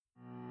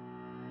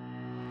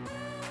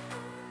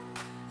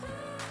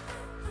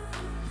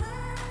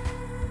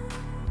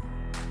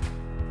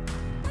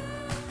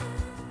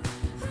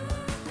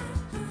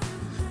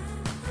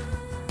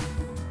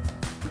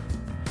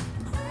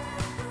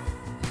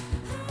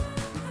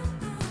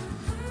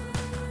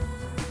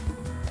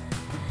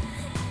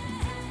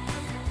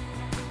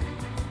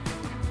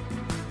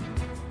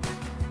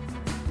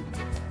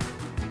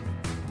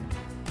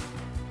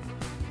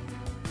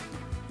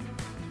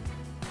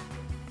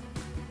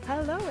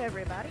Hello,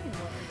 everybody, and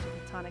welcome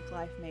to the Tonic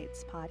Life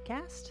Mates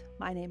podcast.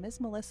 My name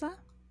is Melissa.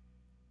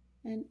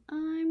 And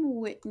I'm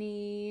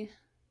Whitney.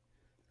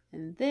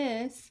 And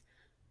this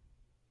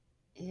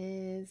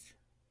is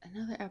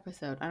another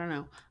episode. I don't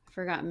know. I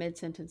forgot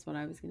mid-sentence what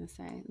I was going to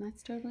say. And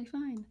that's totally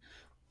fine.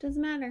 Doesn't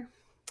matter.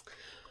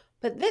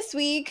 But this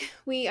week,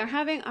 we are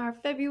having our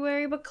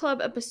February book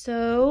club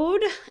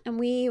episode. And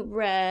we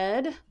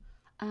read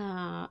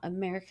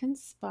American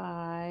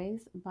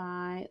Spies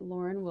by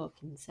Lauren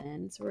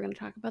Wilkinson. So we're going to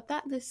talk about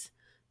that this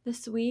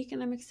week.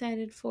 And I'm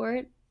excited for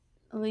it.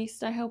 At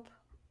least I hope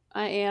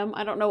I am.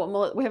 I don't know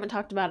what we haven't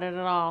talked about it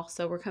at all,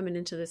 so we're coming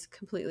into this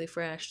completely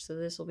fresh. So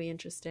this will be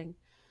interesting.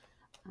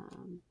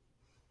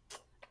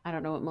 I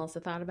don't know what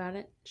Melissa thought about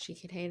it. She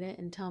could hate it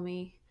and tell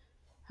me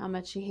how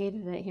much she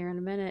hated it here in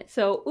a minute.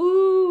 So,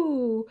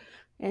 ooh,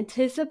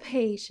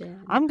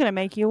 anticipation. I'm gonna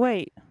make you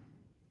wait.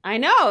 I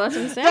know, that's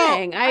what I'm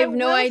saying. I have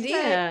no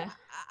idea.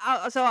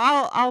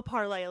 I'll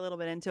parlay a little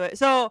bit into it.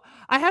 So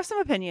I have some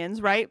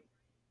opinions, right?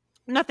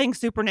 Nothing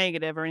super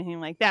negative or anything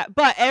like that.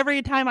 But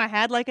every time I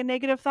had like a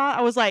negative thought,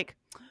 I was like,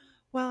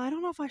 well, I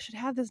don't know if I should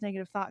have this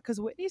negative thought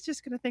because Whitney's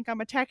just going to think I'm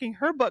attacking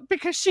her book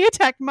because she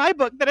attacked my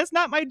book. That is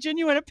not my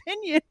genuine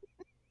opinion.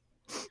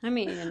 I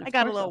mean, I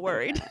got a little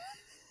worried.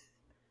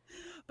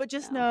 But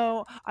just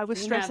know I was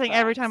stressing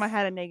every time I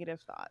had a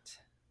negative thought.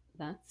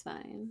 That's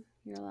fine.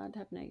 You're allowed to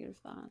have negative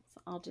thoughts.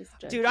 I'll just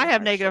judge. Dude, I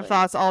have negative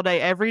thoughts all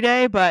day, every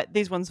day. But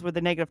these ones were the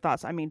negative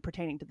thoughts, I mean,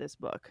 pertaining to this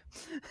book.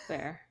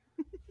 Fair.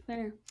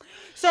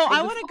 So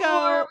I want to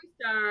go.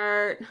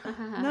 Start.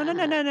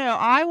 No.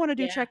 I want to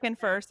do check-in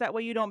first. That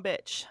way you don't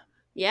bitch.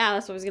 Yeah,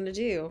 that's what I was gonna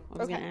do. I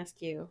was gonna ask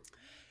you.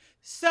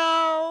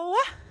 So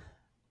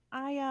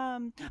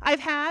I've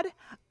had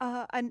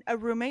a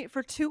roommate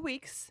for 2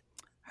 weeks.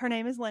 Her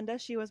name is Linda.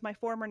 She was my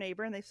former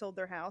neighbor, and they sold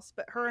their house.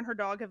 But her and her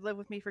dog have lived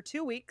with me for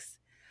 2 weeks.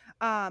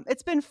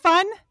 It's been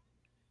fun.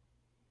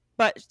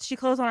 But she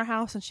closed on her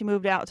house and she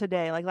moved out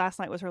today. Like last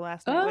night was her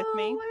last night with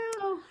me.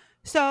 Wow.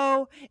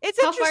 So it's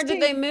How interesting. far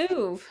did they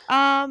move?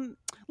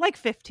 Like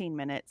 15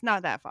 minutes,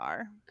 not that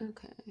far.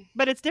 Okay.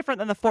 But it's different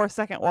than the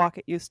 4-second walk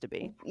it used to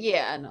be.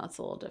 Yeah, no, it's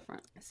a little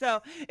different.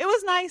 So it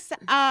was nice,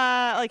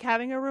 like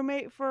having a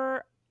roommate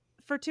for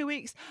 2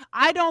 weeks.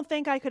 I don't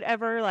think I could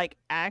ever like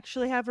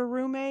actually have a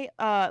roommate.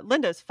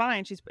 Linda's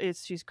fine;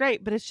 she's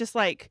great, but it's just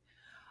like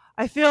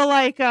I feel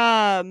like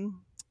I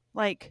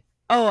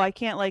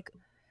can't like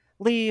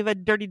leave a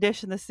dirty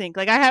dish in the sink.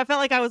 Like I felt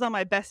like I was on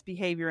my best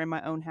behavior in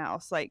my own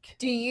house. Like,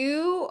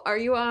 are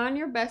you on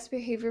your best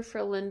behavior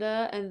for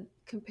Linda and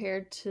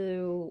compared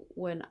to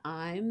when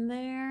I'm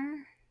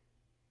there?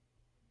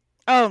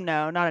 Oh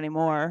no, not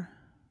anymore.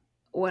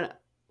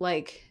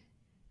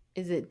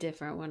 Is it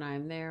different when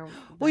I'm there?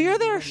 Well, you're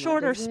there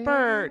shorter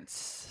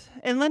spurts,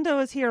 and Linda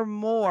was here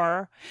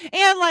more.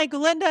 And like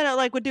Linda,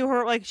 like would do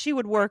her like she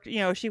would work.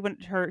 You know, she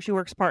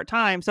works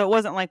part-time, so it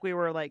wasn't like we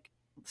were like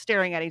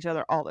staring at each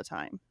other all the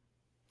time.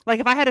 Like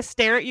if I had to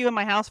stare at you in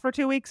my house for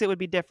 2 weeks, it would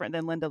be different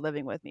than Linda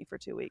living with me for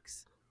 2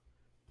 weeks.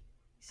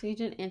 So you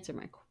didn't answer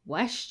my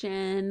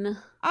question.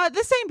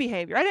 The same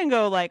behavior. I didn't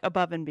go like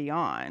above and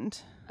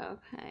beyond.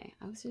 Okay,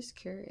 I was just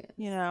curious.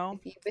 You know,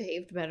 if you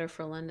behaved better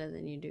for Linda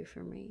than you do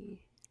for me.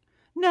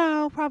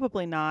 No,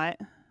 probably not.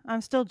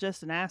 I'm still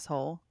just an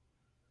asshole.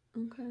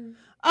 Okay.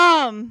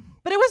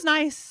 But it was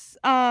nice.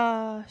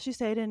 She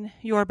stayed in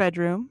your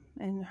bedroom,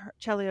 and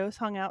Chelios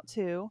hung out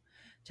too.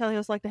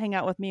 Chelios liked to hang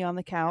out with me on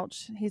the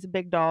couch. He's a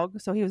big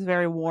dog, so he was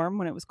very warm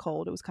when it was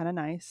cold. It was kind of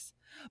nice.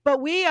 But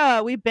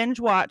we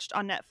binge watched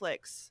on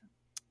Netflix.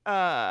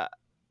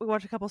 We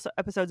watched a couple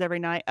episodes every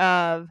night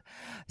of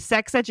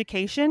Sex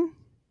Education.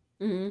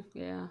 Mm-hmm.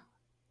 Yeah.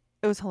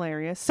 It was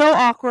hilarious. So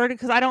awkward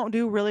because I don't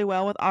do really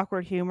well with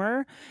awkward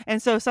humor,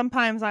 and so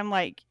sometimes I'm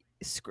like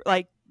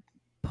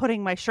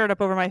putting my shirt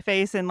up over my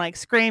face and like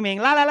screaming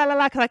la la la la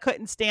la because I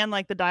couldn't stand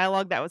like the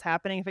dialogue that was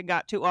happening if it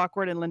got too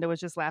awkward, and Linda was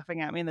just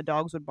laughing at me and the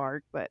dogs would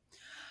bark. But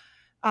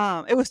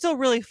it was still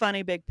really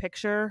funny, big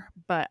picture.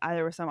 But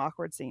there were some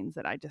awkward scenes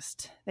that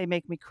they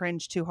make me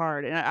cringe too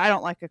hard, and I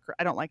don't like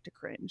to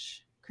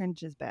cringe.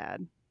 Cringe is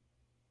bad.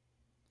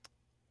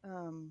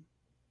 But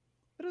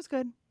it was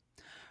good.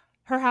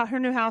 Her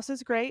new house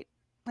is great.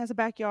 Has a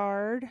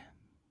backyard.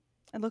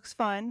 It looks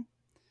fun.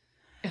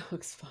 It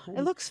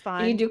looks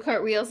fun. You can do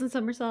cartwheels and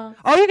somersaults.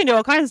 Oh, you can do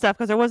all kinds of stuff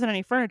because there wasn't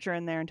any furniture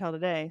in there until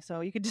today. So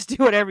you could just do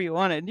whatever you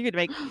wanted. You could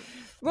make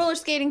roller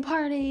skating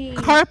party,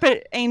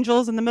 carpet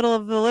angels in the middle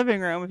of the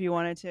living room if you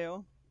wanted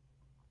to.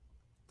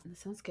 That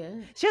sounds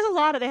good.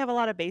 They have a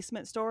lot of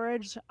basement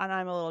storage, and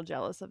I'm a little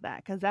jealous of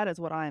that because that is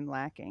what I'm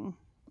lacking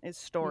is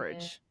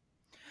storage.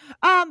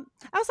 Yeah.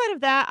 Outside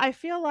of that, I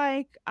feel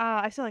like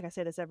I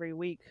say this every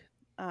week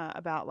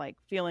about like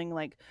feeling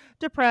like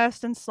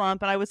depressed and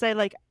slump, and I would say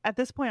like at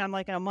this point I'm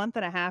like a month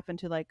and a half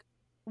into like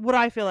what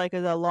I feel like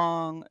is a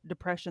long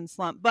depression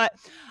slump. But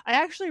I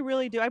actually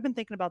really do. I've been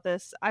thinking about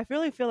this. I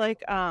really feel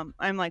like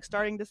I'm like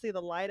starting to see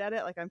the light at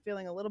it. Like I'm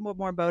feeling a little bit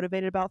more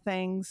motivated about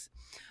things.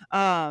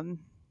 I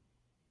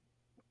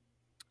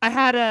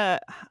had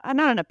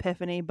not an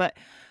epiphany, but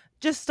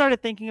just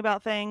started thinking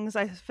about things.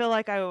 I feel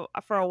like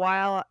for a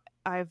while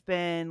I've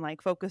been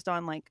like focused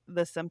on like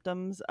the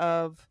symptoms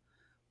of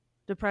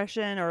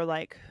depression or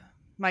like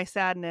my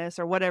sadness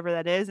or whatever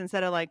that is,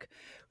 instead of like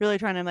really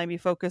trying to maybe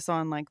focus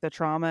on like the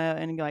trauma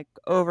and like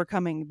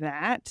overcoming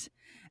that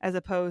as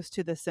opposed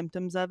to the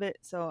symptoms of it.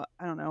 So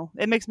I don't know,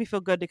 it makes me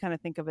feel good to kind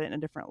of think of it in a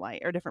different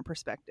light or different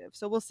perspective.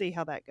 So we'll see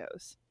how that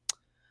goes.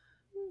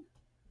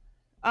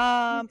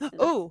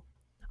 Oh,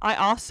 I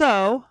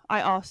also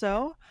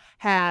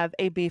have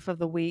a beef of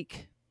the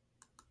week.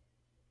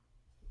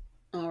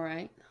 All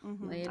right.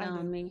 Lay it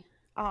on me.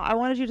 I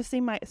wanted you to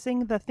sing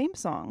the theme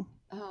song.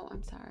 Oh,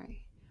 I'm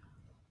sorry.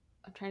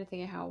 I'm trying to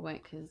think of how it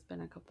went because it's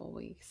been a couple of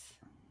weeks.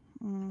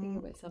 I think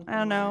it was something I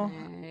don't know.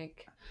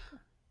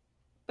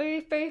 like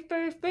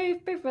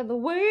beef for the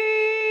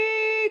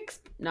weeks.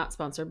 Not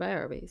sponsored by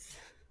Arby's.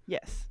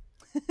 Yes.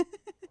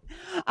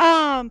 No,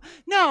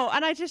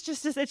 and I just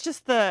it's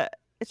just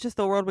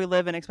the world we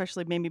live in,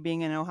 especially maybe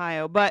being in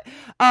Ohio. But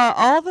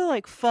all the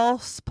like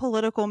false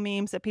political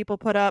memes that people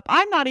put up.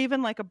 I'm not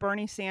even like a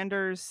Bernie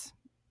Sanders,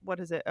 what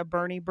is it, a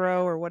Bernie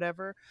bro or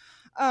whatever.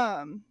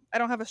 I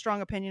don't have a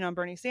strong opinion on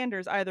Bernie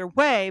Sanders either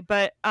way,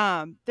 but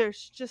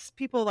there's just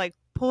people like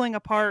pulling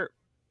apart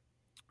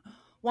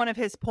one of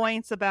his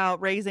points about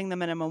raising the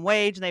minimum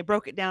wage, and they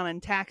broke it down in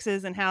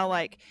taxes and how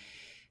like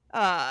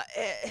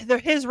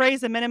his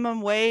raise the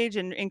minimum wage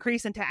and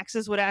increase in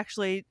taxes would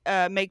actually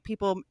make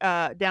people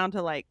down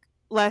to like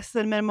less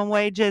than minimum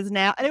wages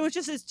now. And it's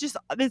just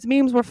these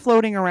memes were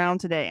floating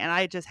around today, and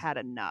I just had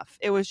enough.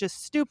 It was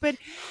just stupid,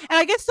 and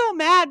I get so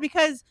mad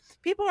because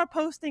people are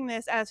posting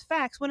this as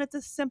facts when it's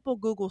a simple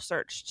Google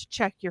search to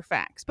check your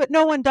facts, but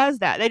no one does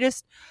that.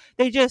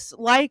 They just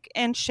like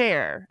and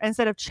share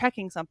instead of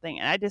checking something,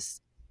 and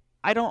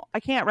I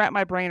can't wrap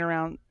my brain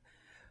around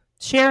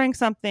sharing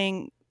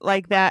something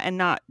like that and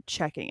not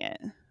checking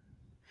it.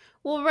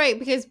 Well, right,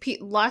 because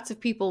lots of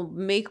people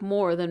make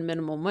more than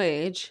minimum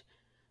wage.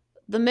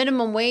 The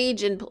minimum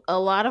wage in a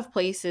lot of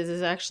places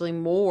is actually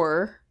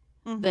more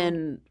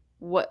than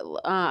what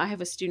I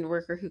have a student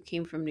worker who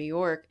came from New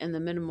York, and the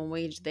minimum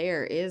wage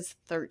there is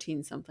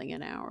 13 something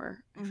an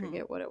hour. I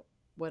forget what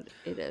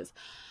it is.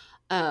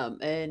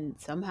 And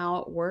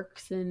somehow it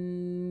works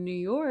in New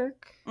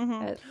York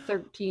at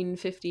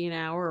 $13.50 an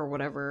hour or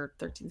whatever,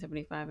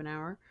 $13.75 an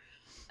hour.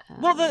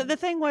 Well, the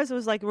thing was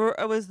like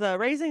it was the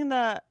raising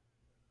the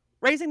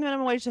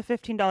minimum wage to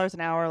 $15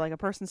 an hour. Like a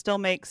person still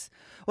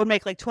would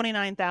make like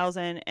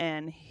 29,000,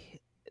 and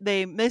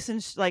they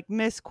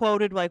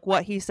misquoted like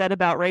what he said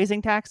about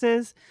raising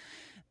taxes,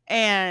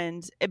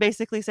 and it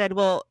basically said,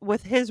 well,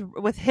 with his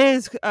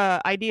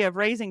idea of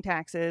raising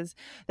taxes,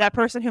 that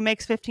person who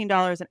makes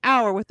 $15 an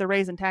hour with the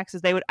raise in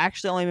taxes, they would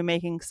actually only be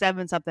making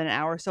 7 something an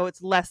hour, so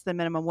it's less than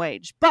minimum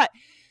wage. But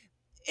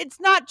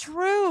it's not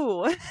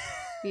true.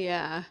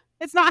 Yeah.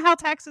 It's not how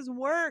taxes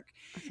work.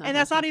 And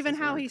that's not even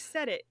how he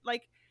said it.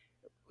 Like,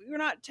 you're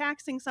not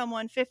taxing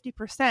someone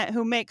 50%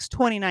 who makes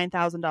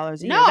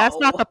 $29,000 a year. That's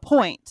not the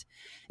point.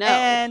 No.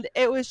 And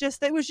it was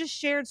just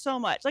shared so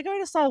much. Like, I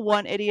just saw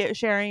one idiot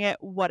sharing it,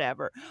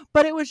 whatever.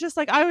 But it was just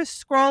like, I was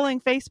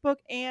scrolling Facebook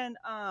and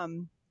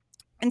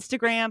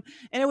Instagram,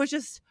 and it was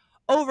just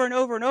over and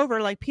over and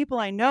over, like people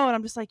I know, and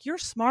I'm just like, you're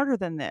smarter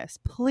than this,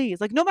 please.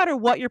 Like, no matter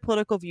what your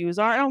political views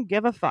are, I don't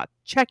give a fuck.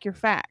 Check your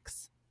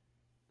facts.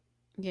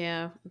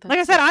 Yeah. Like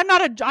I said, I'm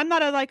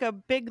not a like a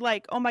big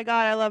like, oh my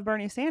God, I love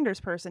Bernie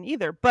Sanders person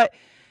either, but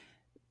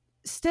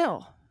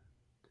still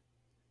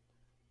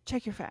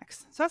check your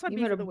facts. So that's my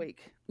beef of the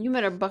week. You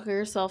better buckle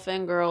yourself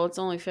in, girl. It's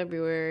only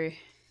February.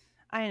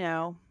 I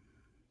know.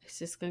 It's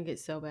just gonna get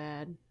so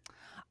bad.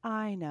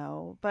 I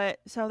know.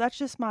 But so that's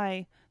just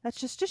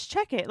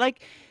check it.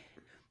 Like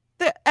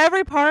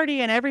every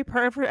party and every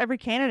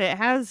candidate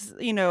has,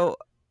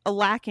 a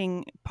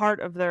lacking part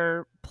of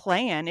their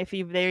plan, if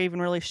they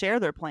even really share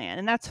their plan,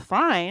 and that's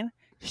fine.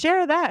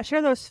 Share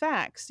those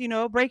facts,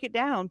 break it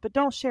down, but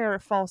don't share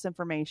false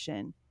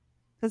information,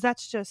 because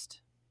it's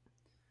just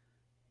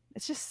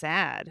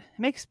sad.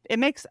 It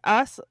makes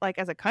us, like,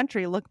 as a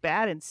country, look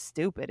bad and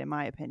stupid, in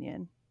my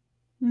opinion.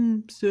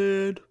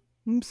 Sad.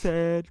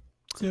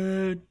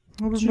 That's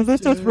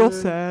what's real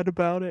sad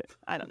about it.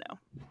 I don't know.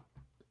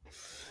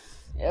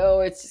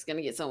 Oh, it's just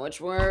gonna get so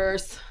much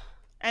worse.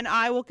 And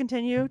I will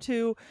continue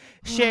to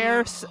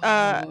share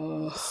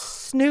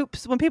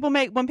snoops when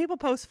people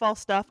post false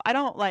stuff. I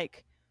don't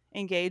like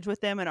engage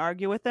with them and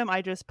argue with them.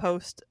 I just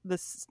post the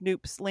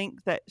Snoops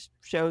link that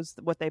shows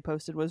what they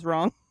posted was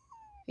wrong.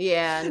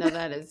 Yeah, no,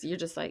 that is. You're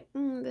just like,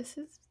 this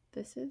is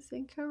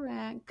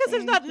incorrect.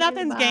 Because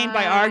nothing's gained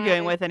by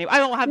arguing with anyone. I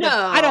don't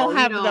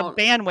have the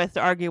bandwidth to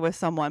argue with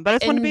someone. But I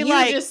just want to be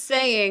like, just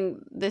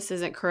saying this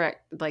isn't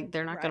correct. Like,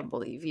 they're not going to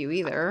believe you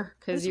either,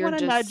 because you're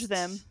just nudge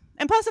them.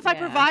 And plus, if I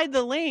provide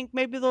the link,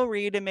 maybe they'll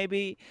read and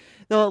maybe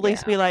they'll at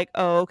least be like,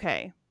 oh,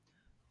 okay.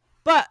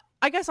 But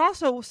I guess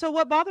also, so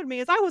what bothered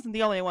me is I wasn't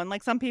the only one.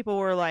 Like, some people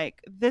were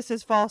like, this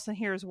is false and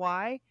here's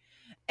why.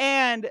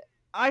 And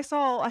I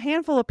saw a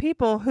handful of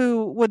people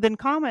who would then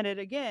comment it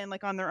again,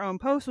 like on their own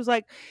post, was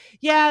like,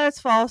 yeah,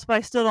 that's false, but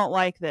I still don't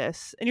like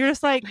this. And you're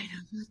just like,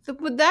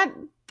 but that,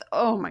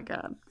 oh my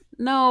God.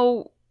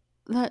 No,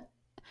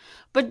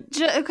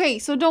 But okay,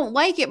 so don't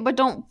like it, but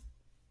don't.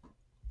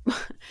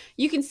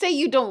 You can say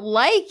you don't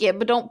like it,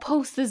 but don't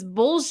post this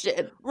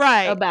bullshit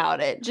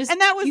about it. Just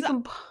and that was.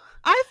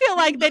 I feel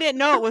like they didn't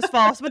know it was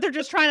false, but they're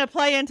just trying to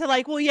play into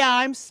like, well, yeah,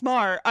 I'm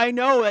smart. I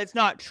know it's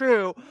not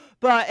true,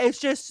 but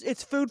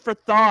it's food for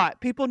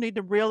thought. People need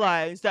to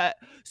realize that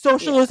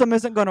socialism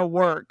isn't going to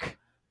work.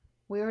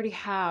 We already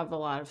have a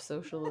lot of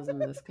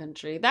socialism in this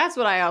country. That's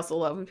what I also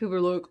love when people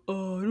are like,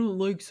 oh, I don't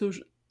like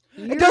social.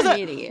 You're an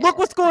idiot. Look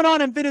what's going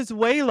on in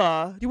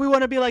Venezuela. Do we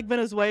want to be like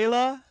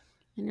Venezuela?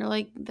 And you're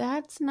like,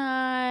 that's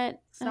not...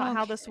 It's not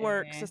how this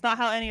works. It's not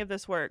how any of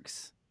this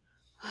works.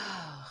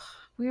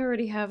 We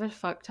already have a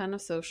fuck ton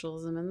of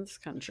socialism in this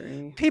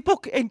country.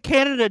 People in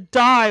Canada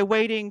die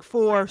waiting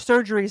for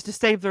surgeries to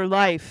save their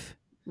life.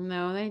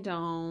 No, they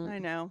don't. I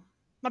know.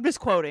 I'm just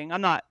quoting.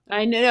 I'm not.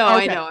 I know.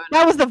 Okay. I know.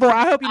 That was the voice.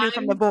 I hope you knew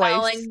from the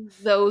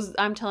voice.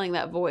 I'm telling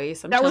that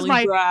voice. That was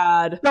my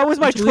Brad. That was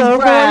my troll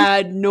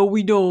Brad. Voice. No,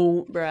 we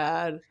don't,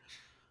 Brad.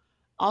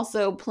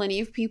 Also, plenty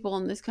of people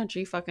in this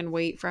country fucking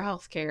wait for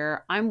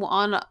healthcare.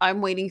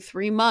 I'm waiting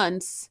 3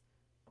 months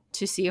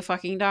to see a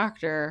fucking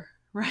doctor.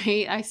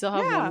 Right? I still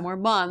have 1 more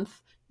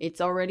month.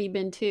 It's already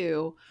been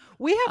 2.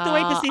 We have to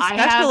wait to see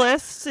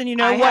specialists,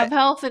 and I have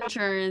health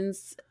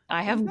insurance.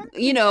 I have,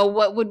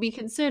 what would be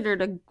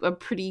considered a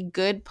pretty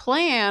good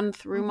plan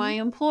through my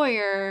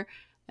employer,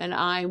 and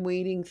I'm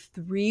waiting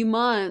 3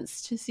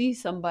 months to see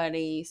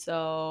somebody.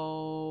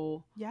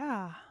 So,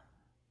 yeah.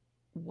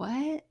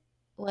 What?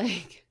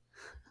 Like,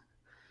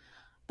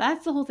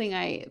 that's the whole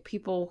thing.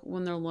 People,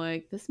 when they're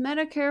like, this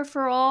Medicare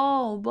for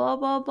all, blah,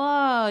 blah,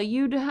 blah,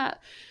 you'd have...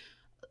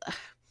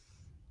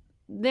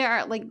 There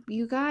are, like,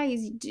 you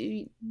guys,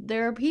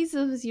 there are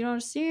pieces you don't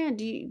understand.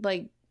 Do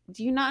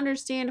you not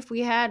understand if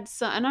we had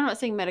some, and I'm not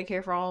saying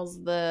Medicare for all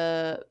is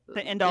the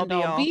end all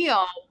be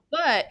all,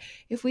 but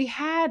if we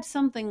had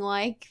something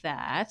like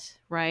that,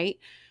 right,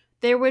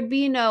 there would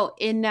be no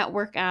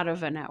in-network out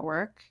of a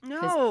network.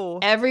 No.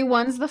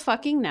 Everyone's the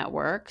fucking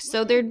network.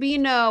 So there'd be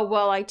no,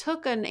 well, I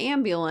took an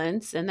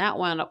ambulance and that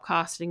wound up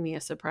costing me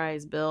a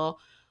surprise bill.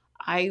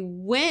 I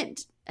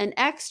went an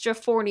extra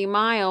 40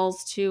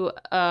 miles to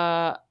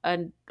a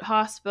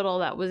hospital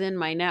that was in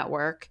my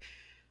network.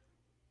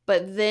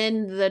 But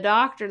then the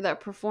doctor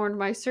that performed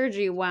my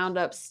surgery wound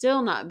up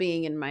still not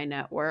being in my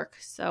network.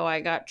 So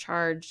I got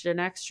charged an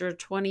extra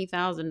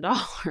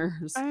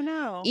 $20,000. I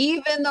know.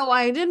 Even though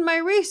I did my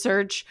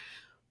research.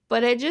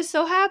 But it just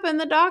so happened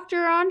the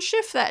doctor on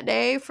shift that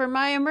day for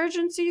my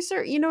emergency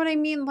you know what I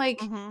mean?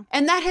 Like,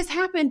 and that has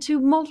happened to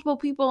multiple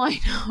people I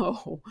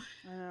know.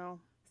 I know.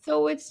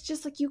 So it's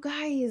just like, you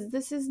guys,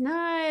 this is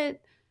not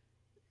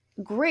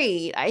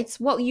great. It's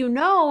what you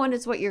know and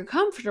it's what you're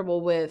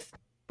comfortable with.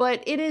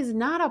 But it is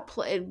not a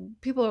plan.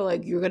 People are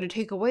like, you're going to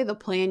take away the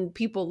plan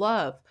people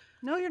love.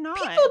 No, you're not.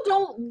 People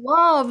don't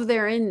love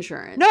their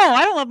insurance. No,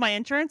 I don't love my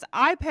insurance.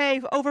 I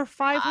pay over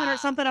 $500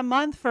 something a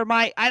month for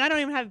my, and I don't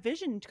even have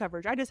vision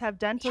coverage. I just have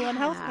dental and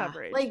health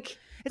coverage. Like,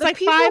 it's like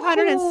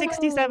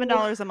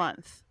 $567 a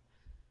month.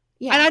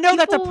 Yeah, and I know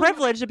that's a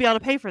privilege to be able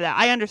to pay for that.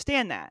 I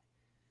understand that.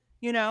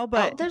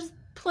 But there's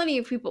plenty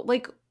of people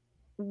like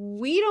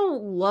we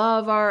don't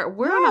love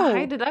we're on a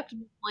high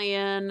deductible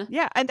plan.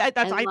 Yeah, and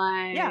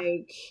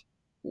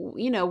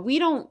we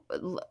don't.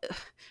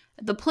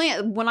 The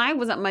plan when I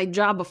was at my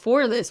job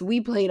before this,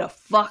 we paid a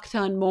fuck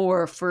ton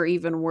more for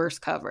even worse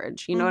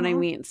coverage. You know what I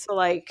mean? So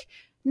like,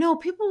 no,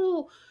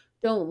 people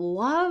don't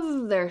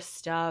love their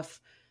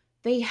stuff.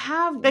 They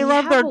love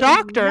their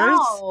doctors,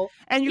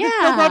 and you can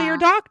still go to your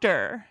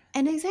doctor.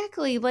 And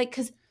exactly, like,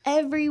 because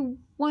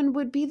everyone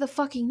would be the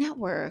fucking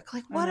network.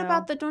 Like, what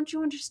about the don't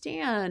you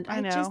understand?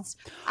 I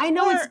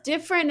know it's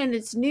different and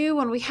it's new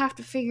and we have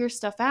to figure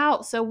stuff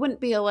out. So it wouldn't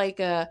be all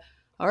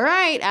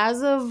right,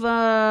 as of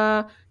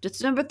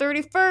December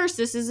 31st,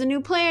 this is a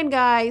new plan,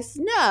 guys.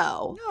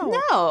 No.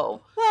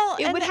 Well,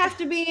 it would have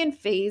to be in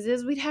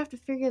phases. We'd have to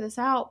figure this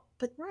out.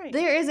 But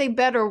there is a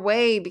better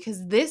way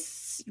because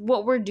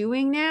what we're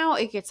doing now,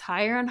 it gets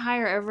higher and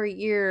higher every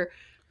year.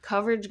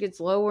 Coverage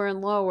gets lower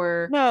and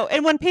lower. No,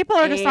 and when people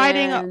are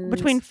deciding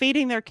between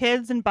feeding their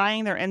kids and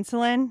buying their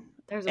insulin,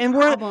 there's a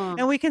problem.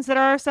 And we consider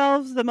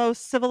ourselves the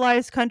most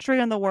civilized country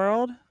in the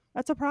world,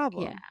 that's a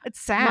problem. Yeah. It's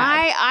sad.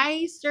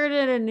 I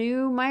started a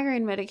new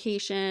migraine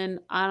medication.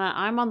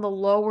 I'm on the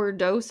lower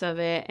dose of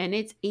it, and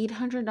it's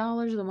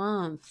 $800 a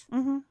month.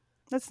 Mm-hmm.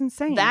 That's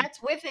insane.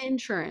 That's with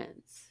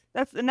insurance.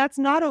 That's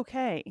not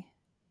okay.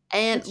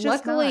 And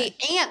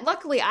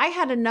luckily, I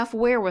had enough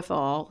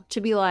wherewithal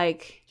to be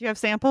like, do you have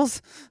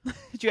samples?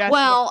 Did you ask?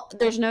 Well,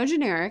 there's no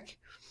generic.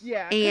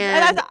 Yeah,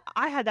 and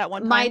I had that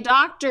one time. My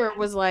doctor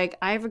was like,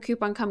 I have a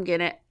coupon, come get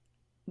it.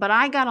 But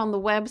I got on the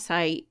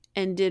website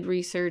and did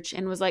research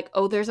and was like,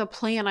 oh, there's a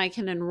plan I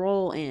can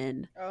enroll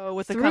in. Oh,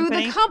 with the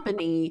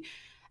company.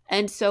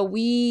 And so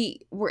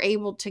we were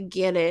able to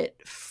get it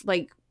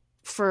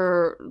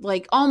for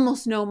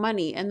almost no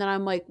money. And then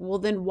I'm like, well,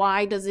 then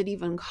why does it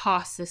even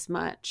cost this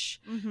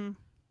much? Mm-hmm.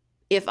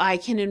 If I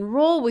can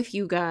enroll with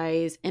you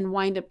guys and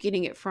wind up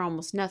getting it for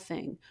almost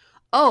nothing.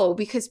 oh,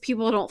 because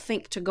people don't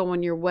think to go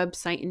on your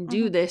website and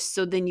do Mhm. this,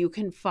 so then you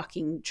can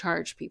fucking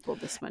charge people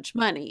this much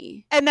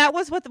money. And that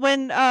was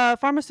when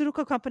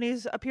pharmaceutical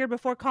companies appeared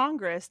before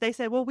Congress. They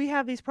said, "Well, we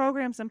have these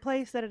programs in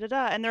place, da da da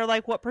da," and they're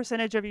like, "What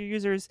percentage of your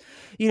users,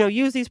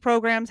 use these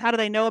programs? How do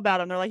they know about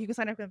them?" They're like, "You can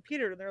sign up a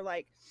computer." And they're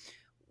like,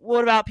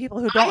 "What about people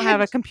who don't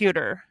have a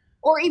computer?"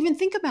 Or even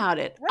think about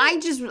it.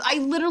 Right. I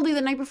literally, the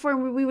night before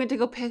we went to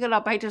go pick it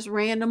up, I just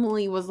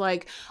randomly was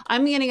like,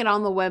 I'm getting it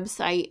on the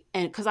website.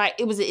 And because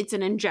it's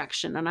an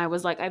injection. And I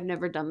was like, I've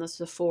never done this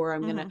before.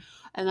 Mm-hmm.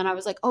 And then I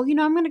was like, oh,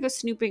 I'm going to go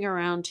snooping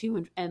around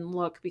too and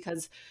look,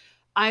 because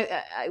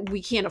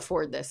we can't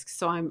afford this.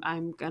 So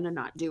I'm going to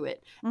not do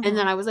it. Mm-hmm. And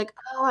then I was like,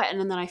 oh, and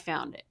then I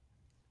found it.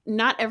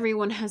 Not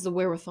everyone has the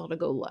wherewithal to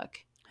go look.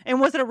 And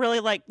was it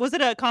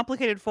a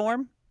complicated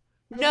form?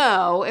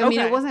 No, I mean,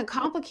 Okay. it wasn't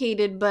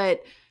complicated,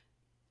 but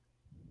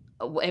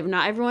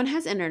not everyone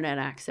has internet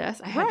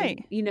access. I had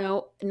Right.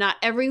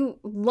 to,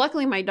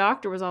 luckily my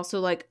doctor was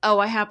also like, oh,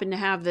 I happen to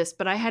have this,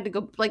 but I had to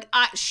go, like,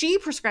 she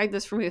prescribed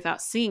this for me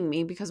without seeing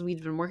me because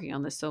we'd been working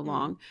on this so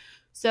long.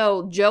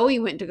 So Joey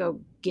went to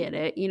go get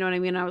it. You know what I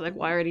mean? I was like,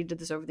 well, I already did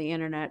this over the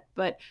internet,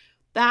 but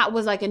that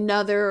was like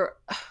another,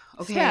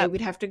 okay, Step.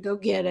 we'd have to go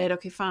get it.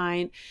 Okay,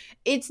 fine.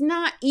 It's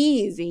not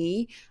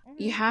easy.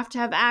 You have to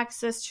have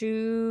access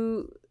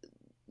to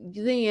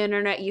the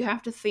internet. You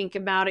have to think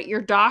about it.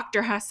 Your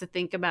doctor has to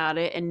think about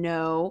it and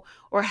know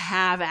or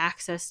have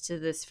access to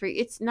this free.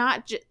 It's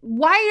not just,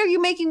 why are you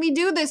making me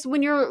do this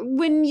when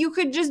you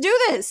could just do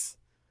this?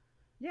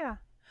 Yeah.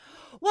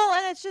 Well,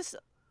 and it's just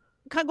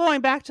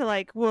going back to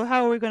like, well,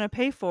 how are we going to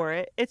pay for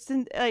it? It's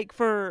like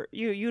for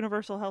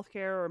universal health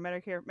care or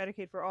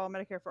Medicaid for all,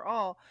 Medicare for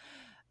all.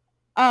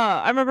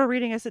 I remember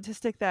reading a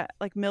statistic that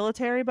like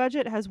military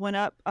budget has went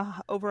up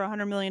over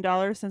 $100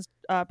 million since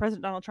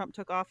President Donald Trump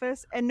took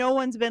office, and no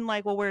one's been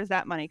like, well, where's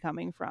that money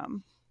coming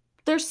from?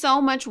 There's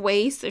so much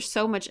waste. There's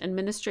so much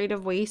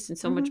administrative waste and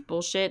so much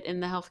bullshit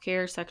in the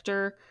healthcare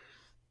sector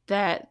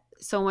that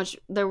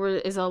there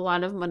is a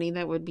lot of money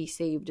that would be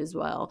saved as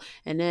well.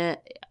 And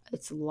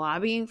it's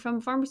lobbying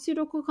from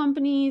pharmaceutical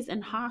companies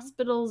and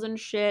hospitals and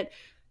shit.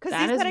 Because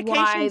these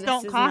medications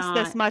don't cost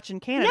this much in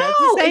Canada. No,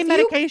 it's the same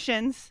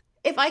medications.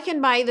 If I can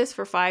buy this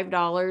for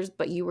 $5,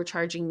 but you were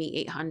charging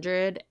me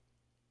 $800,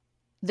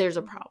 there's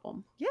a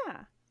problem.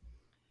 Yeah.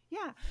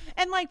 Yeah.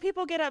 And like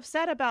people get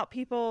upset about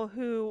people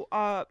who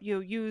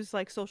use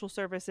like social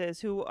services,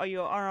 who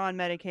are on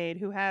Medicaid,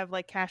 who have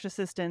like cash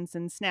assistance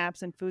and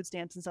SNAPs and food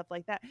stamps and stuff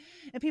like that.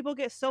 And people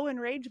get so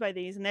enraged by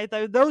these, and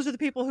those are the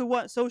people who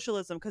want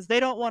socialism because they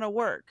don't want to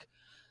work.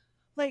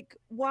 Like,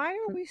 why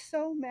are we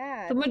so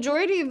mad? The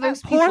majority of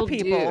those poor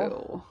people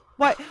do.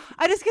 Why?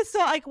 I just get so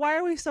like, why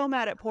are we so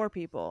mad at poor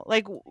people?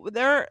 Like,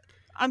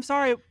 I'm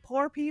sorry,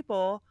 poor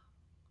people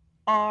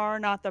are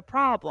not the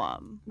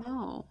problem.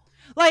 No.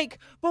 Like,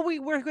 but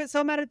we're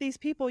so mad at these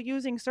people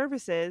using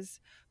services,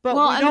 but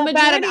we don't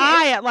bat an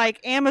eye at like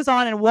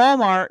Amazon and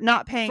Walmart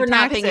not paying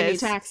any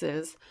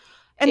taxes.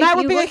 And that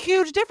would be a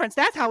huge difference.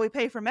 That's how we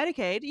pay for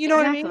Medicaid. You know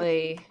what I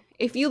mean?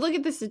 If you look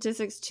at the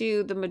statistics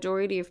too, the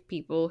majority of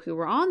people who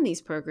are on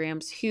these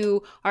programs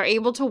who are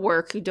able to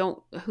work, who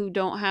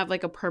don't have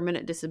like a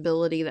permanent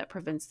disability that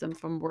prevents them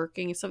from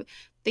working and stuff,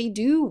 they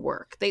do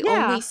work. They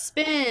only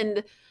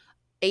spend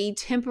a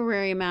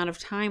temporary amount of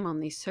time on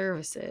these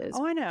services.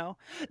 Oh, I know.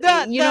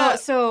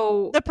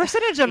 So the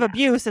percentage of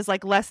abuse is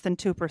like less than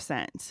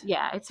 2%.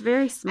 Yeah, it's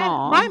very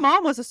small. And my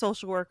mom was a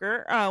social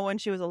worker when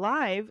she was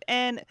alive,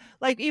 and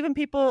like even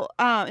people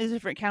in a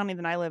different county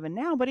than I live in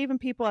now, but even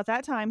people at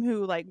that time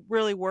who like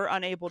really were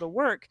unable to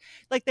work,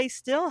 like they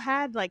still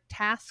had like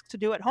tasks to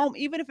do at home,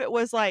 even if it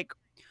was like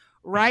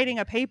writing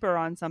a paper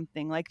on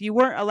something. Like you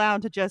weren't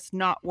allowed to just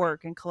not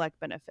work and collect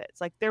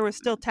benefits. Like there was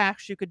still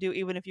tasks you could do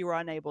even if you were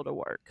unable to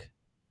work.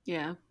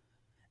 Yeah.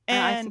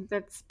 And I think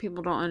that's,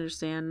 people don't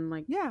understand.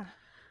 Like, yeah.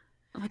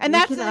 And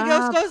that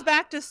goes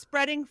back to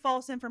spreading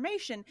false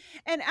information.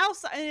 And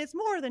it's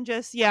more than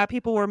just,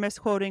 people were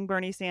misquoting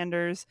Bernie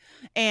Sanders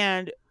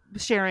and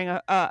sharing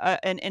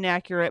an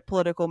inaccurate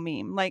political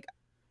meme. Like,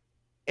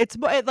 it's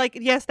like,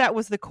 yes, that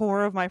was the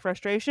core of my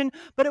frustration,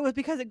 but it was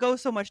because it goes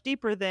so much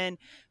deeper than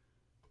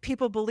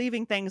people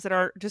believing things that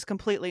are just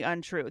completely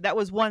untrue. That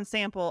was one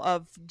sample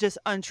of just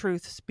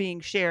untruths being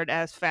shared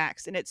as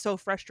facts. And it's so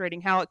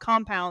frustrating how it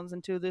compounds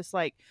into this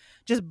like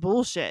just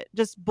bullshit.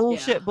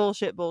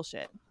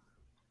 Bullshit.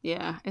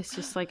 Yeah, it's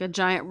just like a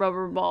giant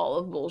rubber ball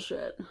of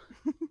bullshit.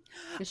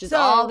 It's just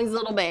all these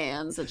little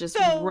bands that just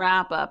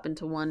wrap up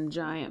into one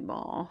giant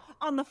ball.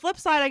 On the flip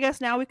side, I guess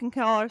now we can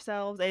call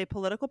ourselves a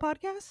political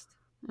podcast.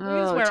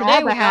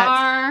 Today we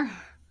are.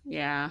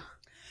 Yeah.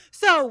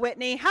 So,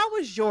 Whitney, how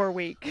was your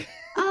week?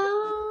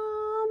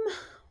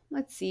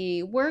 Let's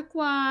see.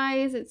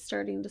 Work-wise, it's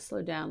starting to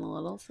slow down a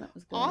little, so that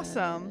was good.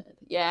 Awesome.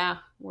 Yeah,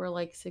 we're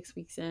like 6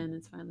 weeks in.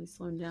 It's finally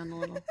slowing down a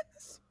little.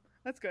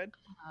 That's good.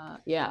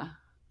 Yeah.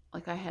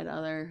 Like I had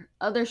other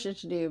shit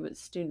to do, but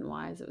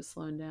student-wise, it was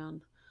slowing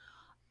down.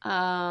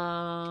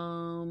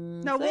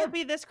 Will it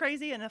be this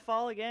crazy in the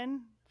fall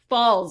again?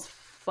 Fall's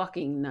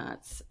fucking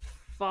nuts.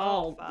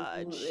 fall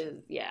fudge.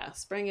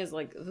 spring is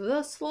like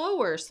the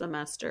slower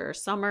semester.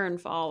 Summer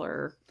and fall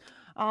are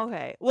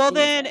Okay. Well,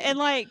 then insane. in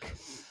like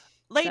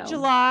late So.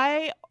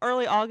 July,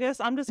 early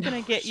August, I'm just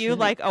gonna get you Shit.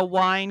 like a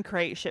wine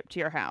crate shipped to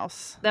your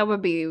house. That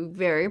would be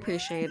very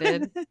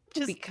appreciated.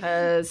 Just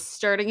because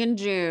starting in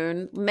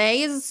June,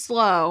 May is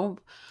slow-ish.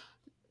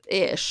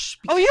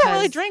 oh, you don't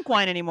really because drink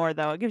wine anymore,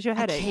 though. It gives you a I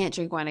headache. can't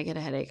drink wine. I get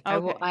a headache.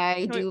 Okay. I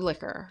Wait, do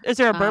liquor. is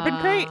there a bourbon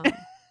crate?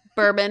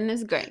 Bourbon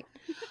is great.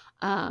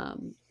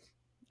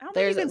 I don't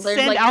think you can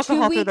send like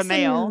alcohol 2 through the weeks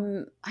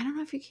mail. I don't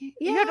know if you can.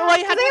 You Yeah, have to- well,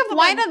 you because have to they have have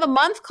wine someone- of the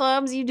month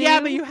clubs. You do. Yeah,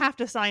 but you have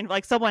to sign.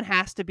 Like someone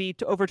has to be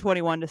over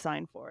 21 to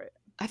sign for it.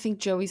 I think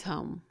Joey's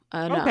home.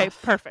 Okay,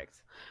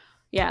 perfect.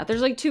 Yeah,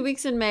 there's like 2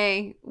 weeks in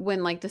May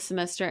when like the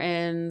semester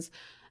ends,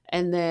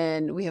 and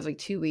then we have like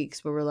 2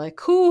 weeks where we're like,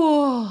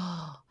 cool,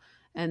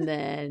 and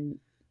then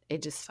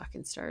it just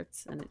fucking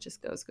starts and it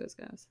just goes.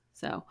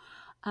 So,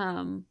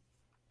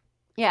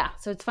 yeah,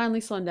 so it's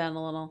finally slowing down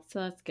a little, so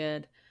that's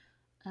good.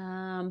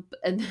 And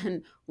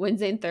then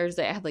Wednesday and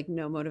Thursday, I had like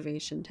no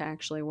motivation to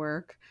actually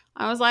work.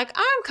 I was like,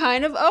 I'm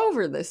kind of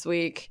over this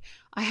week.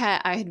 I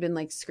had been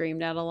like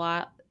screamed at a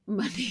lot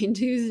Monday and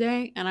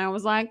Tuesday, and I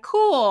was like,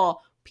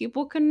 cool,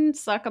 people can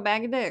suck a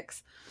bag of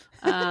dicks.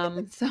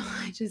 So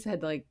I just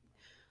had like,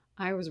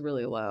 I was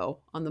really low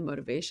on the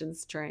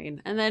motivations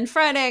train. And then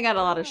Friday I got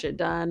a lot of shit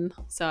done,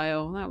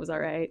 so that was all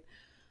right.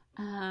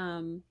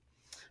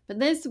 But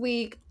this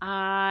week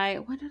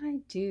what did I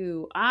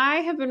do?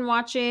 I have been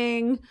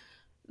watching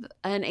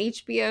an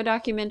HBO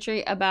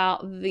documentary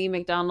about the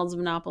McDonald's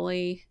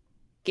Monopoly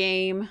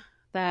game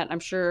that I'm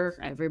sure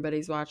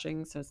everybody's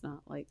watching, so it's not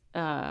like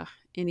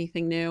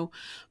anything new,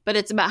 but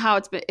it's about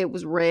how it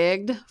was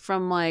rigged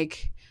from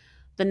like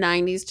the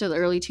 90s to the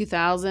early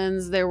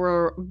 2000s. There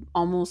were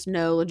almost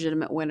no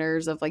legitimate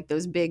winners of like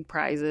those big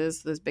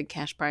prizes, those big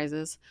cash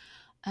prizes.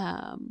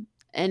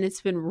 And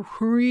it's been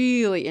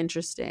really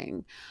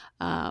interesting.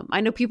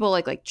 I know people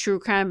like true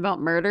crime about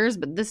murders,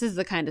 but this is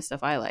the kind of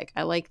stuff I like.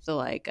 I like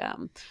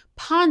the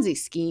Ponzi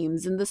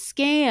schemes and the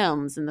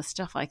scams and the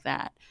stuff like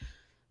that.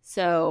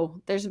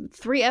 So there's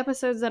 3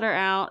 episodes that are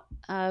out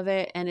of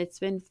it, and it's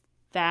been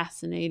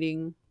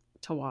fascinating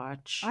to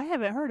watch. I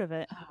haven't heard of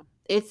it.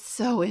 It's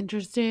so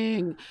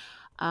interesting.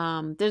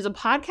 There's a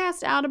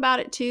podcast out about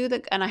it too,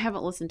 and I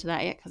haven't listened to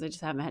that yet because I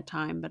just haven't had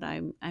time, but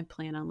I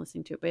plan on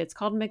listening to it. But it's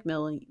called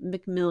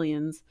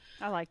McMillions.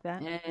 I like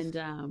that.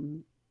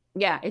 And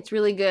yeah, it's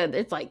really good.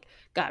 It's like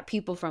got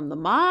people from the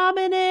mob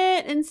in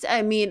it, and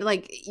I mean,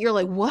 like you're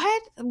like,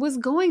 what was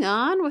going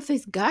on with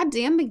this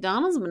goddamn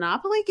McDonald's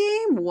Monopoly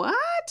game?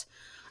 What?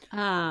 You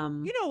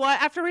know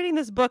what? After reading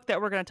this book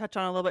that we're going to touch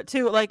on a little bit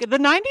too, like the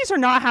 90s are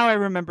not how I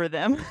remember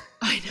them.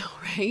 I know,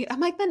 right? I'm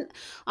like, then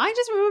I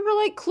just remember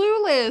like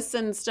Clueless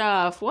and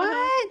stuff.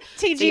 What?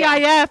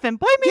 TGIF and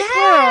Boy Meets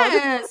World.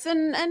 Yes,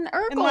 and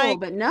Urkel, like,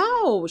 but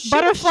no,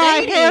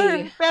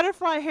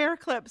 butterfly hair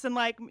clips and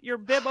like your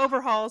bib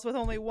overhauls with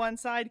only one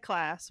side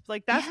clasp.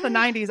 Like that's the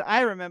 90s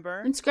I remember.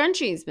 And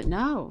scrunchies, but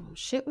no,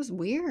 shit was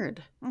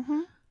weird.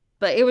 Mm-hmm.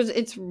 But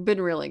it's been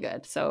really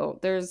good. So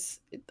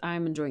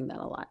I'm enjoying that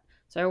a lot.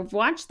 So I've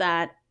watched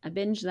that. I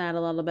binged that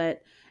a little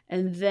bit.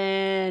 And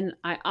then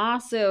I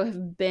also have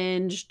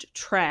binged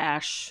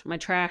my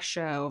trash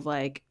show of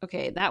like,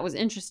 okay, that was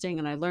interesting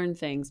and I learned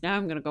things. Now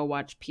I'm going to go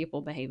watch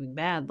people behaving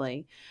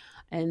badly.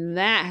 And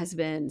that has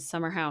been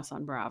Summer House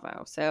on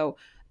Bravo. So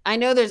I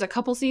know there's a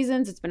couple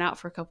seasons. It's been out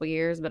for a couple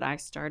years, but I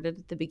started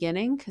at the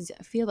beginning because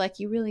I feel like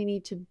you really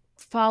need to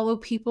follow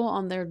people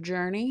on their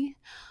journey.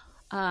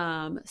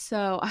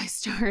 So I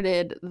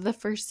started the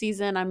first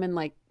season.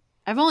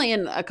 I've only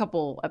in a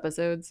couple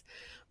episodes,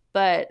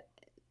 but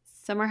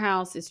Summer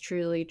House is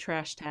truly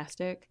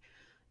trash-tastic.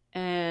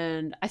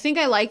 And I think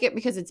I like it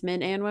because it's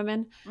men and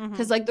women.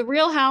 Because like the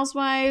Real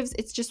Housewives,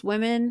 it's just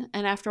women.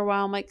 And after a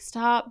while, I'm like,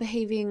 stop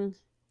behaving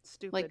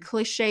stupid, like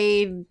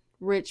cliched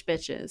rich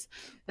bitches.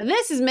 And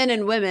this is men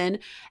and women.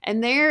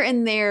 And they're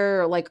in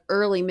their like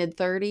early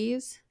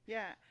mid-30s.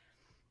 Yeah.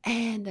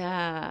 And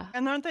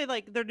aren't they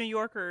like they're New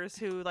Yorkers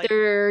who like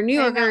they're New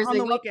Yorkers. They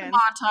the go to weekends.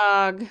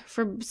 Montauk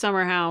for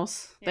Summer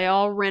House. Yeah. They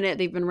all rent it.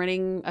 They've been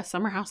renting a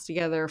summer house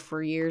together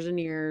for years and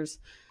years.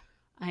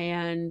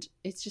 And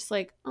it's just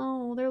like,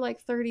 oh, they're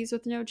like 30s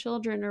with no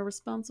children or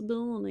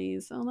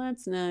responsibilities. Oh,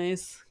 that's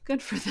nice.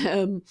 Good for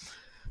them.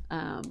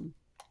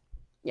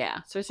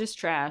 Yeah. So it's just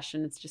trash,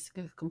 and it's just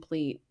a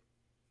complete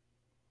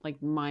like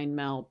mind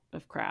melt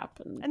of crap.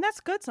 And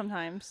that's good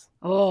sometimes.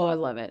 Oh, I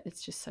love it.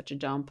 It's just such a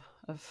dump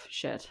of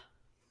shit.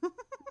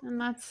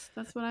 And that's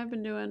what I've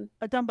been doing.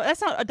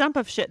 That's not a dump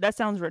of shit. That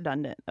sounds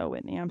redundant, though,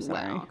 Whitney. I'm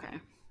sorry. Well, okay.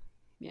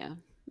 Yeah,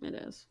 it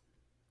is.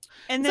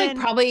 And it's then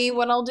like probably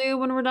what I'll do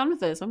when we're done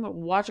with this. I'm gonna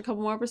watch a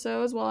couple more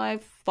episodes while I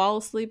fall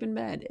asleep in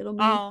bed. It'll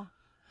be I'll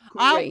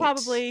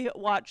probably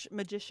watch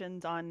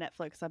Magicians on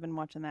Netflix. I've been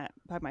watching that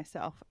by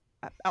myself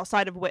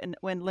outside of when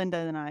Linda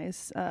and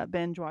I's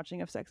binge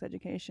watching of Sex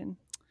Education.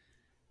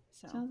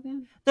 So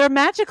they're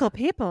magical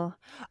people.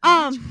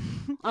 Oh,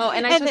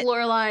 and I took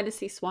Lorelai to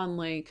see Swan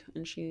Lake,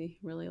 and she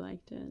really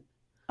liked it.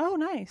 Oh,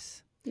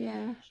 nice.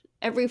 Yeah.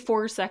 Every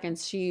 4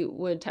 seconds, she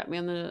would tap me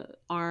on the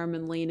arm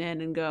and lean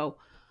in and go,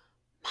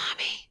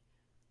 "Mommy,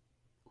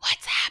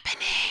 what's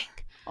happening?"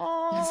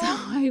 And so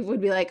Oh, I would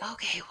be like,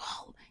 "Okay,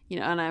 well,"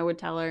 and I would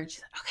tell her, and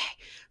she's like,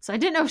 "Okay." So I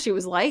didn't know if she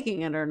was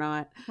liking it or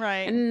not.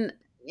 right. And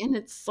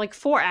it's like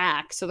 4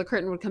 acts. So the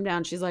curtain would come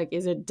down. She's like,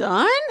 "Is it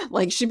done?"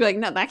 Like, she'd be like,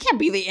 "No, that can't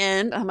be the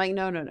end." I'm like,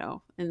 "No, no,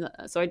 no." And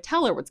so I'd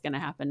tell her what's going to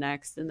happen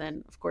next. And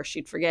then, of course,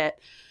 she'd forget.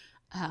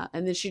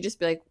 And then she'd just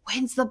be like,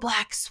 "When's the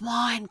black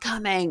swan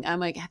coming?" I'm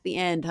like, "At the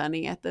end,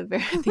 honey, at the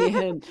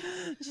end."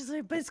 She's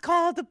like, but it's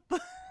called the.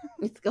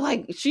 It's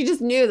like she just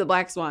knew the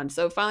black swan.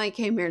 So finally I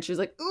came here and she was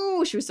like,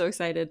 "Ooh," she was so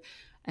excited.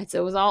 And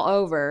so it was all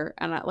over.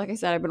 And like I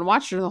said, I've been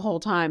watching her the whole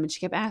time. And she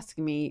kept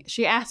asking me.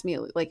 She asked me,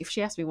 like, if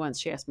she asked me once,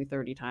 she asked me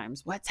 30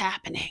 times, "What's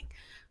happening?"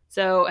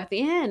 So at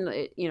the end,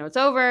 it's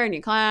over and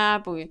you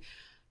clap.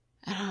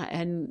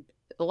 And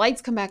the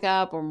lights come back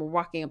up and we're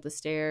walking up the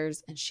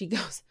stairs. And she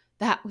goes,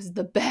 "That was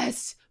the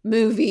best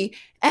movie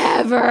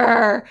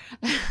ever."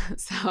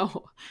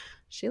 So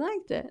she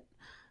liked it.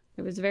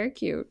 It was very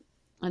cute.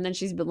 And then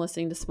she's been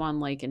listening to Swan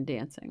Lake and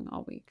dancing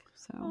all week.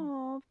 So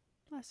Oh,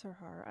 bless her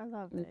heart. I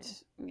love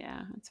it.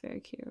 It's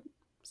very cute.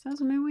 So that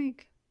was my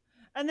week.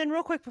 And then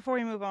real quick before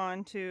we move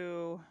on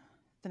to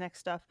the next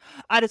stuff,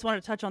 I just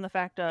wanted to touch on the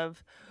fact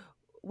of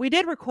we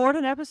did record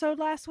an episode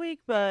last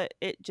week, but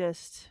it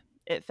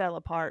fell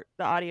apart.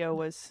 The audio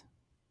was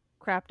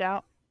crapped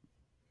out.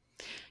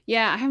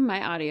 Yeah, I have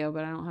my audio,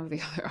 but I don't have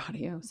the other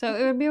audio. So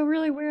it would be a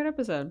really weird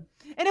episode.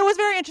 And it was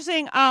very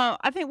interesting.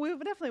 I think we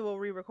definitely will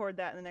re-record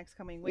that in the next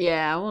coming week.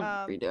 Yeah, we'll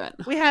redo it.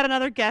 We had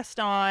another guest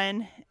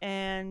on,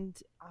 and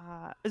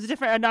it was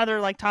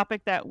another like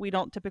topic that we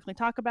don't typically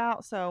talk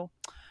about. So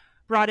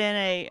brought in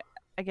a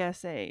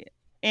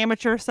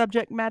amateur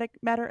subject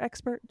matter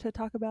expert to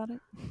talk about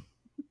it.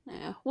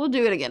 Yeah, we'll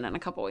do it again in a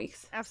couple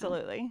weeks.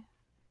 Absolutely.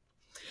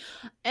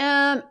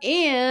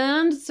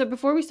 And so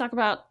before we talk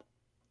about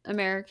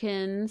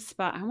American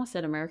Spy, I almost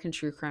said American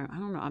True Crime. I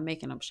don't know. I'm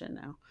making up shit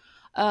now.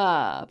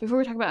 Before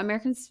we talk about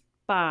American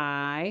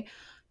Spy,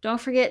 don't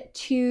forget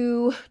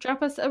to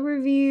drop us a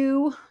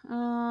review,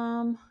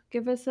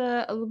 give us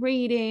a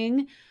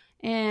rating,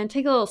 and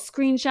take a little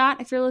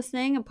screenshot if you're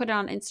listening and put it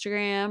on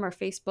Instagram or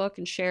Facebook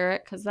and share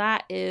it, because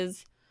that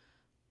is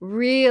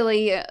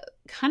really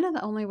kind of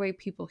the only way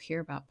people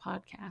hear about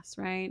podcasts,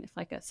 right? If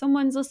like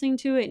someone's listening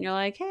to it and you're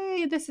like,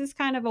 "Hey, this is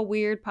kind of a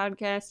weird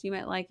podcast, you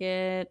might like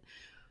it,"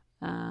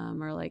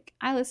 or like,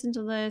 "I listened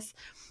to this,"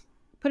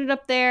 put it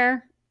up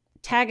there.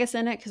 Tag us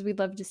in it because we'd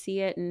love to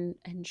see it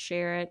and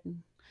share it.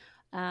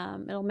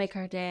 And, it'll make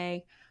our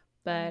day.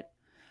 But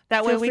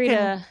that way we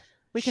can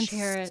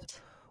share it.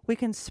 We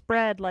can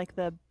spread like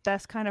the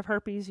best kind of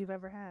herpes you've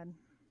ever had.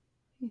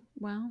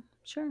 Well,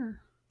 sure.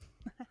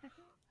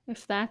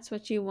 If that's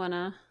what you want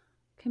to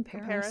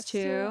compare us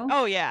to.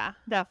 Oh, yeah,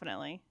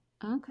 definitely.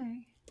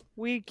 Okay.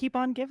 We keep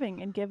on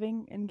giving and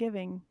giving and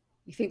giving.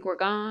 You think we're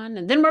gone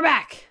and then we're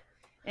back.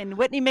 And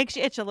Whitney makes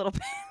you itch a little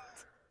bit.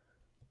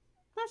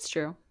 That's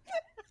true.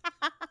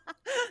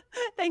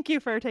 Thank you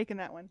for taking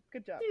that one.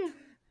 Good job. Yeah.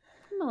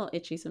 I'm a little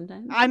itchy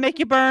sometimes. I make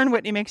you burn,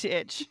 Whitney makes you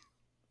itch.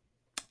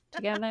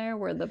 Together,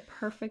 we're the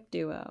perfect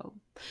duo.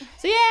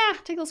 So yeah,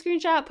 take a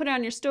screenshot, put it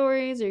on your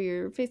stories or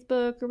your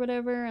Facebook or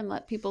whatever, and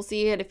let people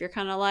see it. If you're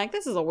kind of like,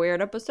 "This is a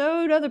weird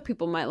episode," other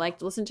people might like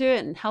to listen to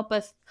it, and help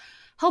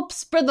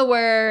spread the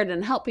word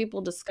and help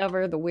people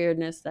discover the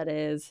weirdness that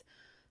is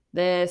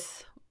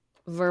this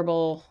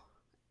verbal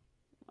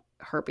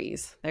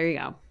herpes. There you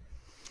go.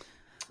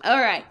 All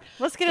right.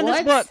 Let's get in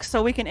this book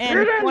so we can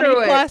end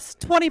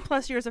 20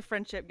 plus years of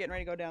friendship getting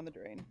ready to go down the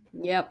drain.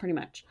 Yeah, pretty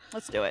much.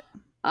 Let's do it.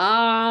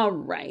 All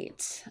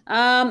right.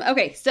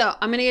 Okay, so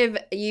I'm going to give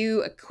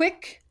you a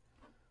quick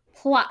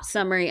plot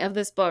summary of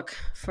this book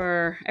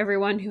for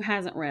everyone who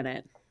hasn't read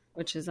it,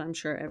 which is, I'm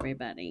sure,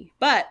 everybody.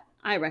 But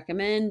I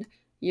recommend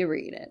you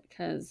read it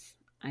because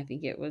I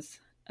think it was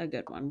a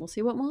good one. We'll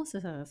see what Melissa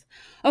says.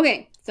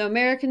 Okay, so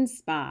American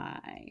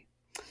Spy.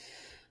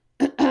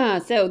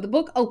 So the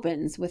book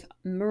opens with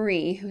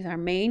Marie, who's our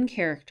main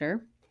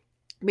character,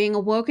 being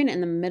awoken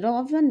in the middle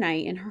of the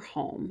night in her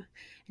home,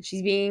 and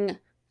she's being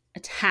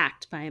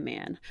attacked by a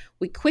man.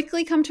 We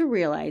quickly come to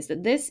realize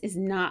that this is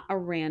not a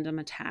random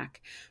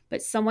attack,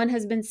 but someone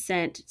has been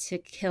sent to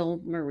kill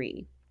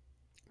Marie.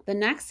 The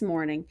next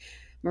morning,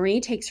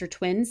 Marie takes her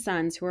twin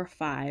sons, who are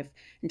 5,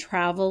 and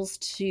travels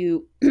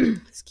to,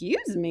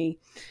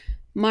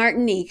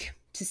 Martinique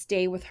to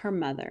stay with her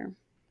mother.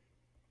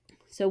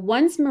 So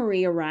once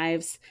Marie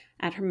arrives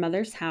at her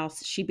mother's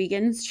house, she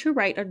begins to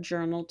write a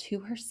journal to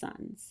her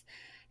sons.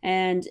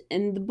 And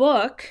in the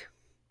book,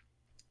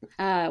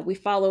 we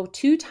follow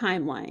 2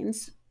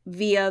 timelines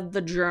via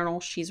the journal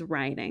she's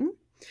writing.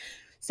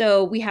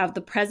 So we have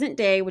the present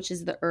day, which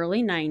is the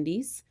early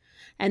 90s.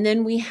 And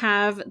then we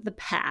have the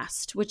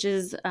past, which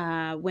is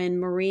when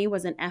Marie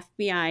was an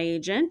FBI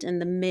agent in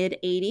the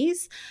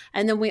mid-80s.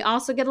 And then we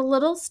also get a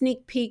little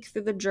sneak peek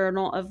through the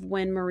journal of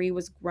when Marie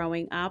was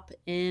growing up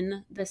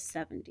in the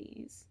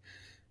 70s.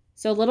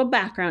 So a little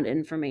background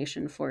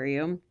information for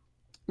you.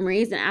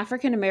 Marie is an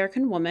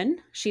African-American woman.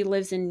 She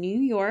lives in New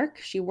York.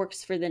 She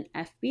works for the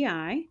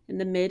FBI in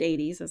the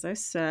mid-'80s, as I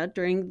said,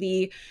 during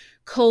the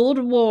Cold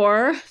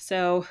War,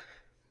 so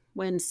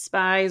when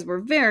spies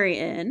were very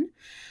in.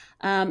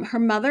 Her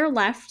mother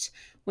left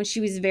when she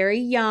was very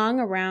young,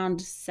 around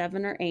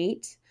 7 or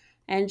 8,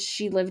 and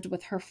she lived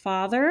with her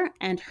father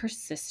and her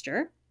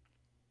sister.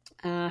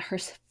 Her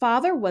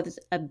father was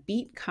a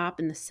beat cop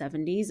in the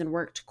 70s and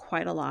worked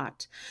quite a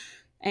lot.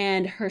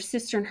 And her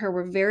sister and her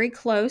were very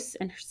close,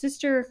 and her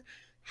sister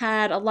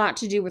had a lot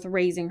to do with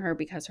raising her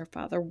because her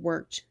father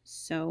worked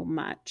so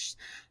much.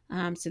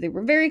 So they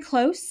were very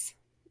close,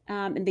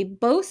 and they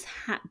both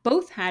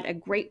had a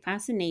great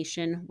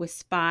fascination with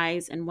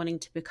spies and wanting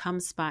to become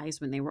spies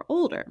when they were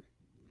older.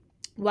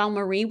 While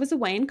Marie was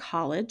away in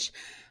college,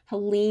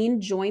 Helene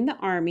joined the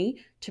Army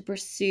to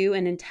pursue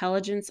an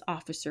intelligence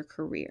officer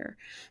career.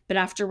 But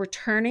after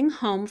returning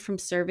home from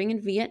serving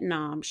in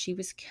Vietnam, she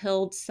was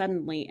killed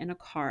suddenly in a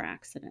car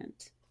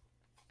accident.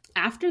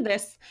 After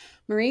this,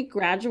 Marie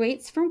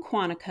graduates from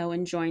Quantico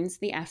and joins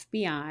the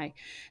FBI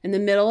in the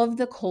middle of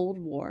the Cold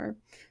War.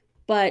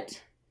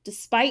 But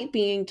despite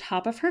being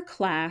top of her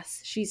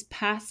class, she's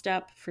passed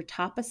up for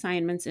top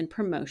assignments and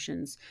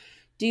promotions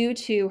due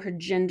to her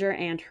gender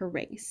and her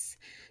race.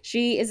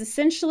 She is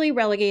essentially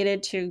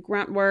relegated to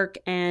grunt work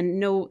and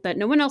that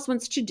no one else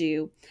wants to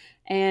do,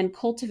 and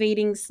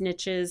cultivating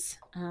snitches,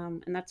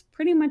 and that's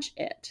pretty much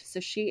it. So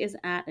she is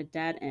at a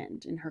dead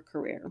end in her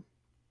career.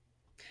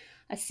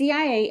 A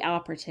CIA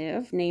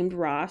operative named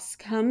Ross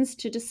comes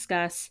to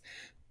discuss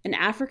an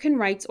African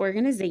rights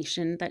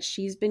organization that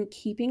she's been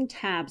keeping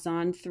tabs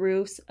on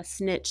through a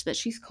snitch that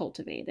she's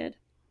cultivated.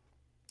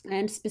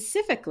 And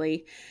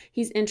specifically,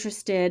 he's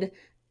interested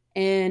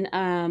in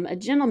a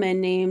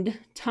gentleman named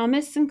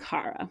Thomas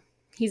Sankara.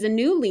 He's a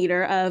new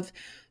leader of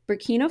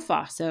Burkina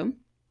Faso,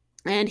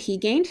 and he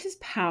gained his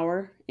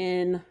power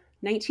in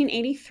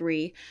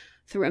 1983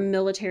 through a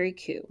military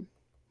coup.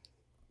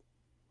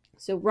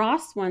 So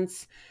Ross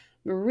wants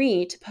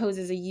Marie to pose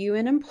as a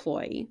UN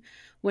employee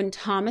when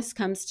Thomas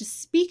comes to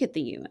speak at the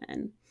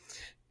UN.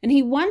 And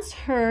he wants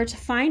her to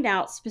find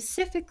out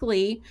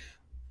specifically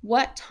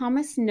what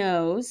Thomas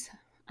knows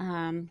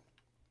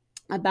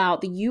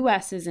about the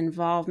U.S.'s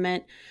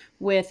involvement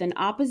with an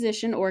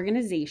opposition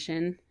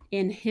organization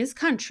in his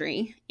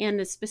country,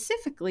 and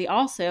specifically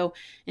also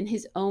in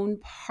his own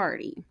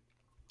party.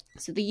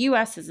 So the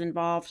U.S. is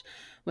involved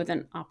with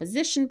an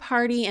opposition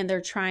party, and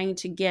they're trying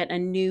to get a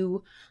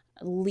new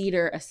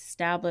leader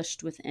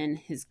established within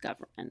his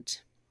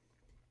government.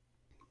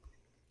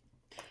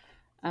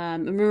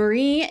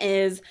 Marie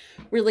is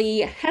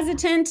really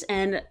hesitant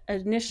and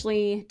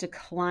initially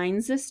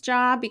declines this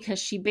job because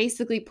she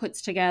basically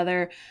puts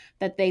together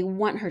that they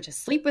want her to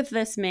sleep with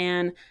this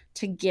man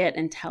to get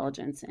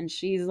intelligence. And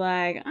she's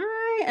like,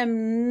 I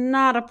am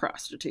not a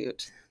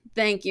prostitute.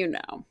 Thank you,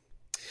 no.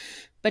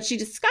 But she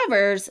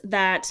discovers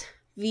that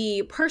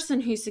the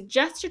person who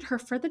suggested her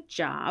for the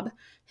job,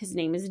 his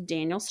name is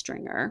Daniel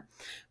Stringer,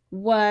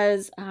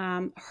 was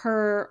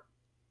her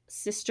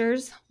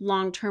sister's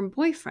long-term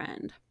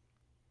boyfriend.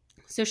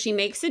 So she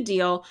makes a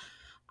deal.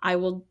 I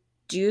will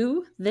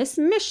do this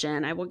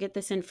mission. I will get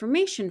this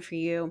information for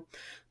you,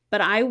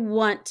 but I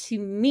want to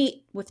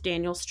meet with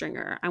Daniel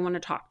Stringer. I want to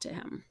talk to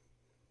him.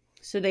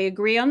 So they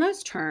agree on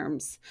those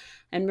terms,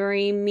 and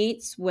Marie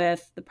meets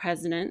with the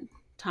president,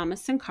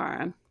 Thomas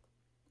Sankara,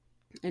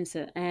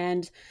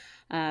 and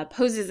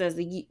poses as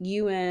a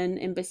UN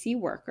embassy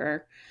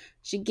worker.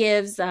 She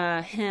gives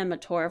him a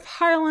tour of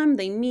Harlem.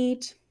 They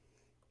meet.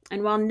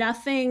 And while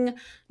nothing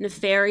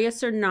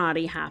nefarious or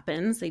naughty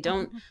happens, they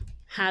don't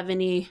have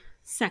any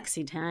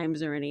sexy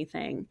times or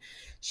anything,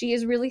 she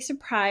is really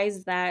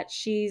surprised that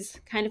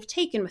she's kind of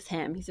taken with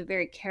him. He's a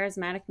very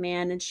charismatic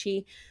man, and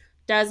she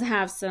does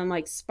have some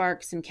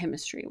sparks and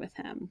chemistry with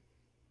him.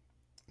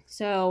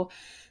 So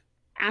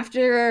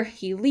after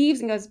he leaves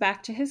and goes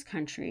back to his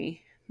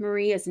country,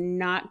 Marie is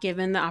not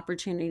given the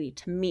opportunity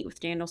to meet with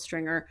Daniel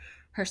Stringer,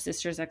 her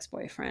sister's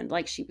ex-boyfriend,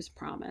 like she was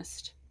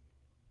promised.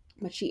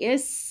 But she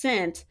is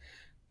sent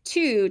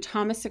to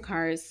Thomas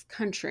Sankara's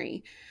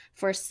country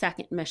for a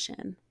second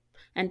mission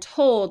and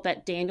told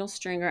that Daniel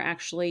Stringer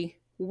actually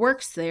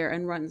works there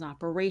and runs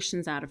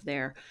operations out of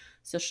there,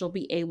 so she'll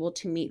be able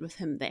to meet with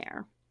him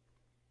there.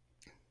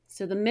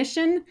 So the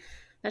mission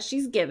that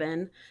she's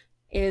given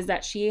is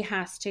that she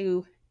has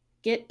to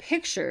get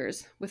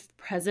pictures with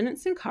President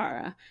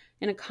Sankara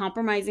in a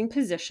compromising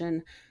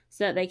position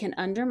so that they can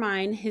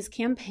undermine his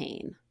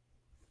campaign.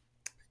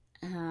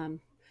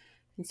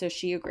 And so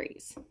she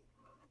agrees.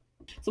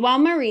 So while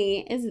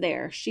Marie is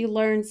there, she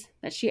learns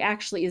that she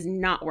actually is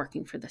not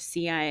working for the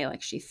CIA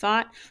like she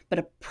thought, but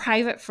a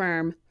private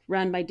firm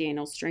run by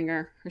Daniel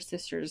Stringer, her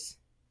sister's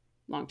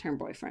long-term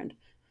boyfriend.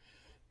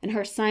 And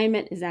her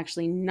assignment is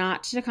actually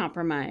not to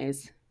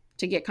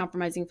get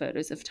compromising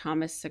photos of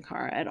Thomas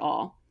Sankara at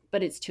all,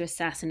 but it's to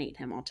assassinate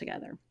him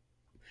altogether.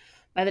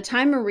 By the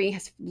time Marie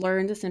has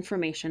learned this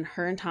information,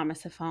 her and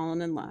Thomas have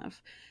fallen in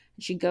love.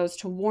 And she goes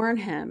to warn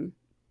him,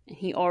 and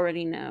he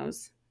already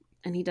knows.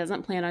 and he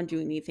doesn't plan on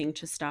doing anything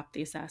to stop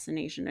the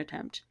assassination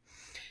attempt.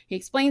 He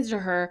explains to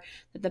her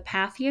that the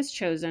path he has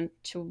chosen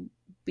to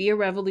be a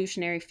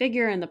revolutionary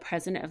figure and the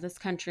president of this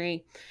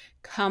country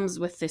comes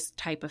with this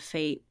type of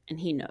fate, and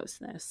he knows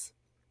this.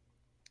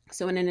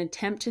 So in an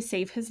attempt to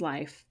save his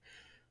life,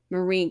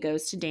 Marie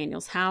goes to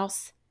Daniel's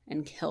house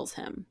and kills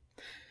him.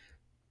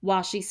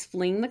 While she's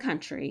fleeing the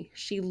country,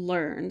 she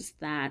learns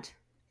that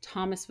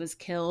Thomas was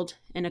killed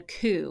in a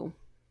coup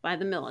by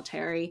the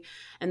military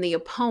and the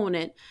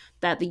opponent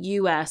that the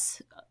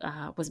U.S.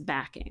 Was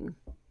backing.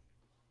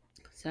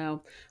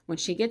 So when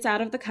she gets out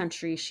of the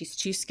country, she's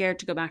too scared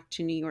to go back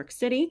to New York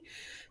City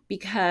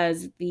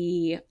because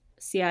the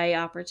CIA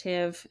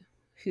operative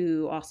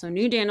who also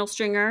knew Daniel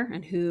Stringer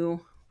and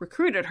who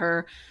recruited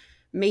her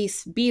may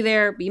be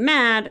there, be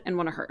mad, and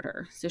want to hurt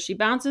her. So she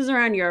bounces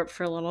around Europe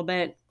for a little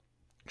bit.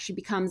 She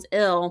becomes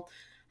ill,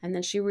 and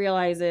then she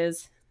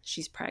realizes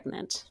she's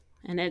pregnant,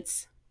 and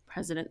it's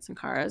President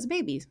Sankara's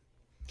baby.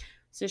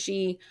 So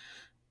she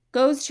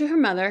goes to her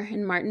mother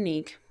in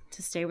Martinique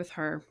to stay with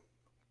her,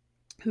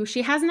 who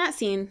she has not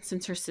seen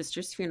since her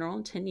sister's funeral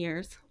in 10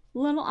 years. A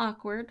little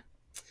awkward.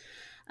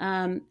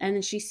 And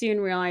then she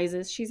soon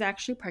realizes she's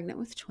actually pregnant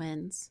with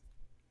twins,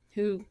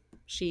 who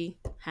she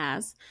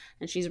has,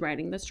 and she's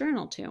writing this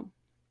journal to.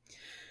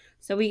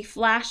 So we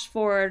flash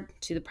forward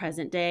to the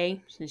present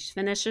day. She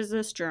finishes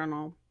this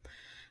journal,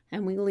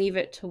 and we leave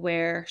it to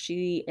where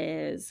she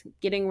is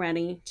getting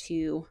ready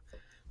to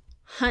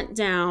hunt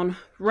down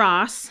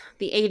Ross,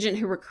 the agent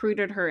who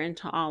recruited her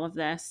into all of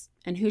this,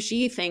 and who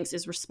she thinks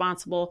is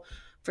responsible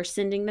for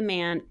sending the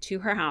man to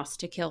her house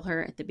to kill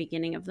her at the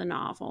beginning of the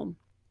novel.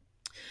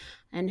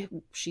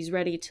 And she's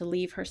ready to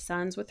leave her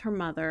sons with her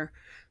mother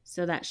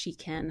so that she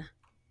can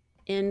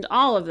end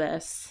all of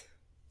this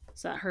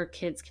so that her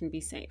kids can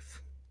be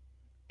safe.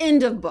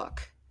 End of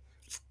book.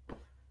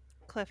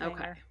 Cliffhanger.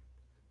 Okay.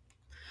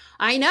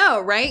 I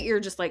know, right? You're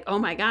just like, oh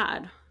my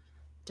God.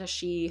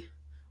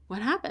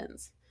 What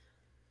happens?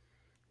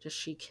 Does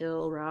she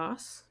kill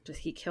Ross? Does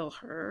he kill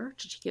her?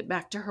 Did she get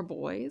back to her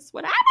boys?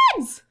 What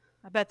happens?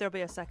 I bet there'll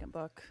be a second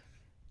book.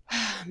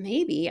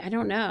 Maybe. I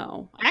don't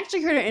know. I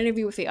actually heard an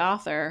interview with the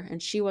author,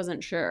 and she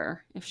wasn't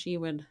sure if she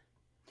would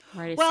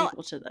write a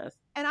sequel to this.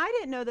 And I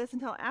didn't know this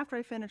until after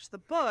I finished the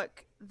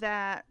book,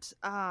 that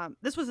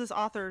this was this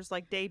author's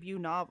debut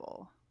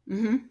novel.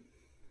 Mm-hmm.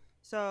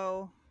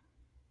 So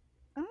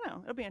I don't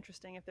know. It'll be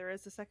interesting if there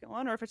is a second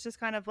one, or if it's just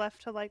kind of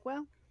left to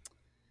well,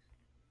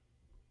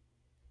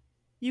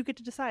 you get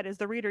to decide. As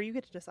the reader, you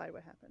get to decide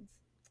what happens.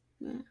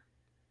 Yeah.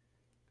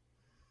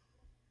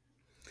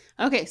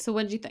 Okay, so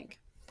what did you think?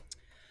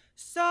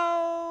 So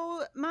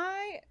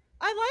I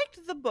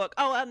liked the book.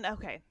 Oh,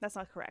 okay, that's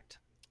not correct.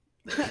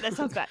 That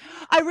sounds bad.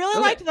 I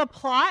really liked the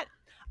plot.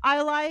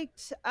 I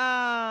liked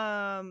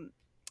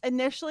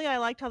initially I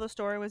liked how the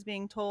story was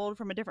being told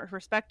from a different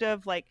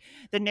perspective. Like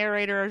the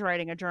narrator is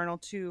writing a journal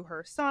to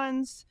her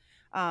sons,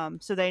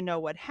 so they know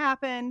what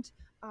happened.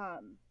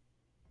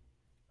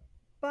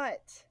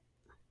 But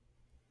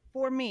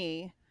for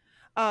me,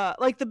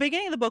 the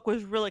beginning of the book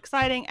was really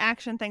exciting,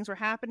 action, things were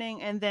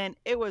happening, and then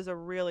it was a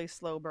really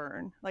slow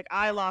burn.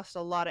 I lost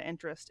a lot of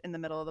interest in the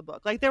middle of the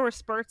book. There were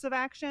spurts of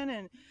action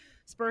and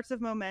spurts of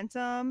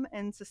momentum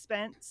and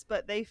suspense,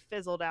 but they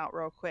fizzled out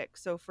real quick.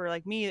 So for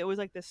me, it was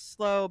this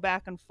slow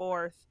back and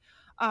forth.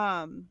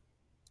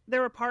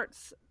 There were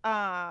parts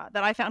that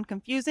I found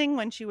confusing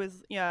when she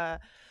was going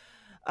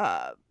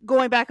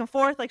back and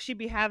forth.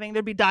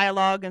 There'd be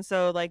dialogue, and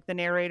so the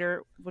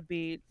narrator would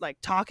be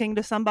talking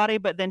to somebody,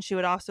 but then she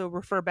would also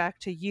refer back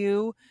to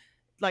you,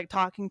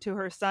 talking to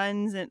her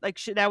sons, and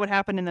that would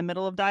happen in the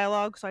middle of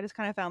dialogue. So I just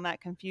kind of found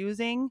that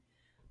confusing.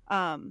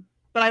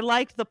 But I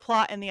liked the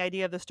plot and the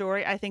idea of the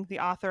story. I think the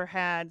author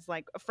had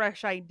a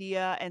fresh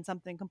idea and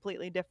something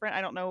completely different.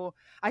 I don't know.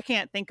 I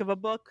can't think of a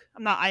book.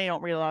 I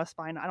don't read a lot of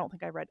spy. I don't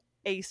think I've read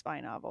a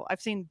spy novel. I've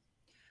seen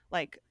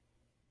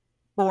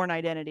Born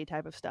Identity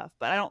type of stuff,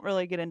 but I don't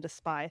really get into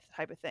spy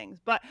type of things.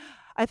 But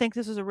I think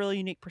this was a really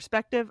unique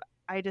perspective.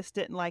 I just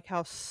didn't like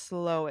how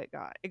slow it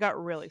got. It got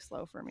really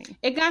slow for me.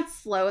 It got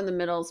slow in the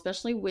middle,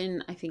 especially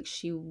when I think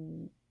she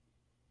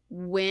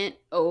went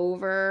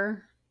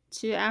over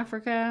to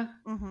Africa.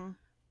 Mm-hmm.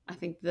 I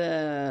think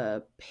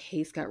the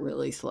pace got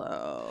really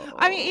slow.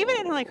 I mean,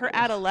 even in her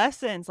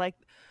adolescence,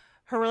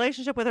 her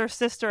relationship with her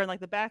sister and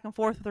the back and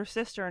forth with her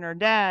sister and her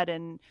dad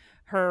and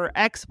her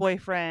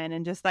ex-boyfriend,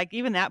 and just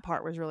even that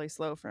part was really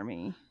slow for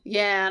me.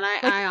 Yeah, and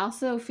I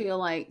also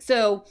feel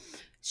so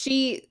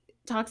she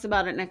talks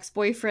about an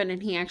ex-boyfriend,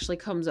 and he actually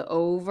comes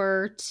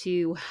over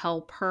to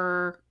help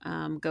her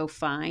go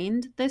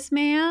find this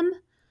man,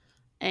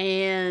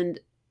 and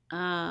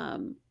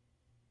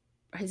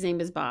his name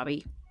is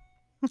Bobby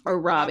or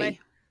Robbie. Bobby.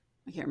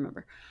 I can't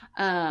remember.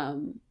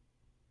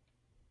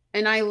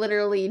 And I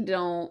literally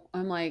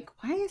I'm why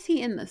is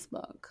he in this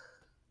book?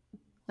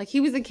 He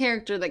was a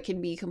character that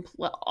could be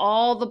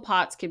all the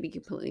pots could be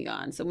completely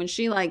gone. So when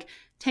she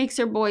takes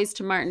her boys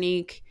to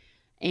Martinique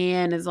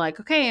and is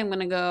okay, I'm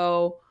going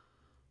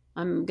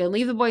to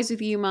leave the boys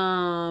with you,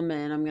 Mom,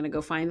 and I'm going to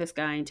go find this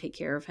guy and take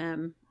care of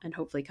him. and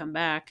hopefully come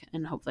back,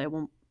 and hopefully I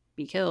won't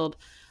be killed.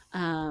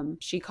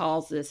 She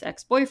calls this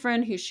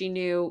ex-boyfriend who she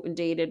knew and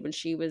dated when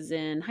she was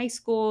in high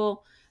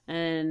school,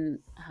 and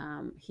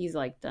he's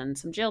like done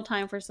some jail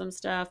time for some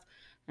stuff,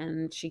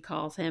 and she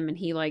calls him, and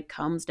he like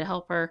comes to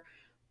help her,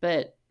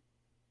 but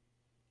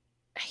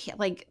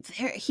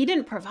he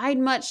didn't provide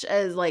much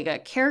as like a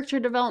character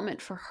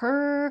development for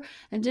her,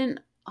 and didn't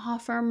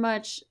offer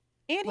much.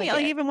 And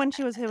he even when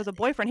she was a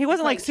boyfriend, he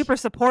wasn't like super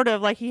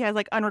supportive. Like he has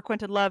like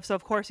unrequited love, so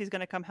of course he's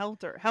gonna come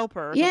help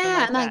her.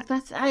 Yeah, and like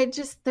that's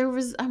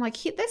I'm like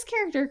this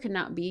character could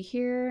not be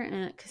here,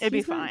 and it'd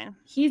be fine.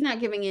 He's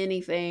not giving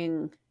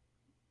anything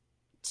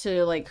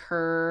to like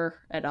her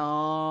at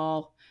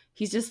all.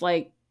 He's just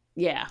like,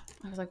 yeah.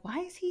 I was like, why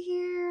is he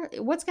here?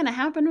 What's gonna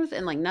happen with it?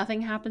 And like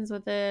nothing happens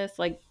with this.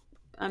 Like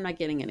I'm not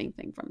getting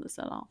anything from this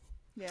at all.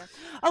 Yeah,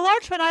 a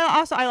large part.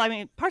 I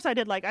mean, parts I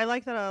did like. I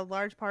like that a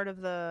large part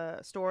of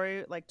the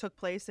story like took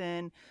place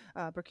in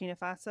Burkina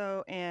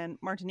Faso and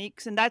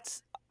Martinique, and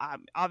that's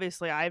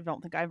obviously I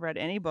don't think I've read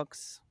any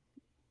books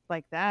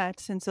like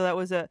that, and so that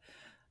was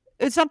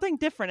it's something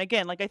different.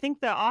 Again, like I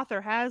think the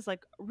author has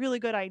like a really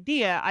good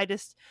idea. I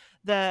just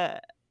the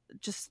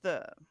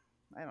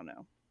I don't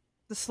know,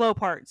 the slow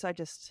parts.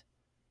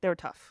 They were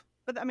tough,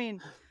 but I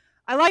mean,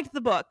 I liked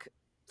the book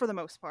for the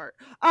most part.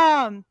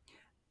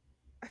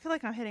 I feel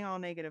like I'm hitting all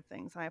negative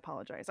things. I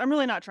apologize. I'm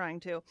really not trying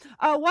to.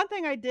 One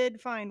thing I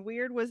did find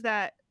weird was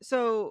that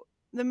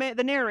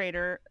the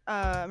narrator,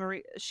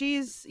 Marie,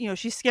 she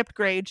skipped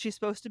grade. She's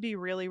supposed to be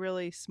really,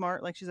 really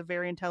smart. Like she's a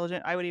very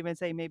intelligent. I would even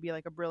say maybe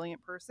like a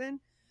brilliant person.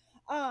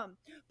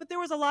 But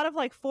there was a lot of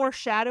like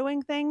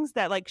foreshadowing things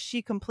that like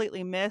she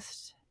completely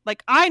missed.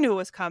 Like I knew it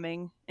was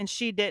coming and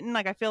she didn't.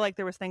 Like I feel like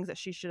there was things that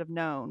she should have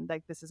known.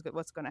 Like this is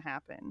what's going to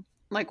happen.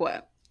 Like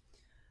what?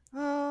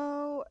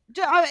 Oh,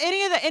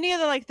 any of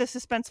the like the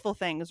suspenseful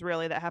things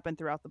really that happened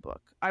throughout the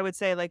book. I would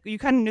say like you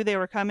kind of knew they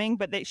were coming,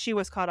 but she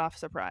was caught off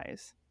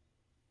surprise.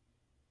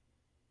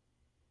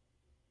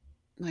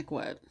 Like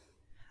what?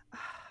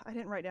 I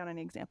didn't write down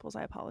any examples.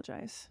 I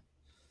apologize.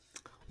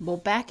 Well,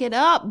 back it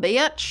up,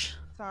 bitch.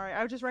 Sorry,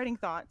 I was just writing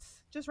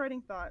thoughts.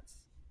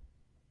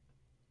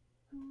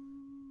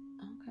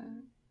 Okay.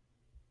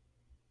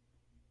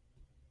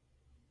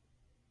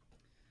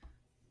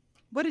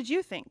 What did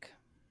you think?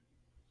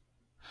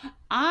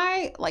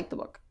 I like the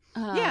book.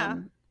 Yeah.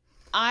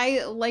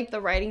 I like the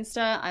writing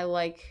style.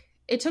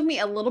 It took me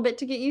a little bit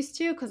to get used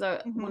to because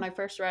when I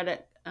first read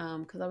it,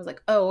 because I was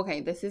like, oh, okay,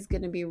 this is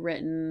going to be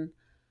written.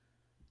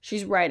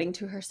 She's writing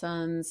to her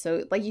son.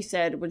 So like you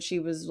said, when she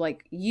was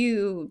like,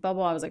 you, blah,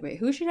 blah, I was like, wait,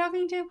 who is she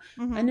talking to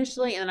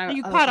initially? And then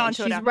you caught on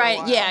to it after a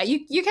while. Yeah,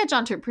 you catch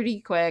on to it pretty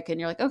quick and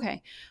you're like,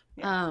 okay.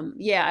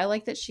 Yeah. I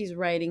like that she's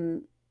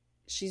writing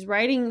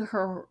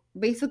her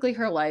basically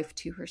her life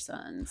to her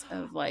sons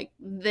of like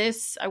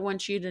this I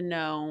want you to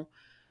know,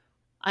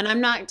 and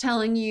I'm not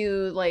telling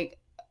you like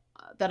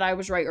that I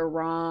was right or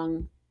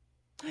wrong.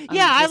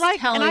 I like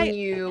telling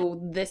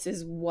you this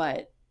is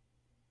what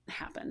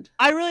happened.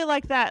 I really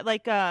like that.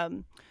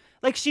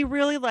 Like she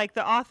really like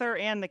the author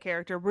and the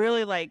character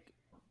really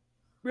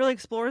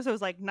explores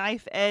those like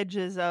knife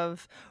edges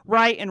of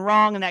right and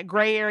wrong and that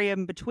gray area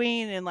in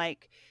between, and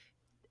like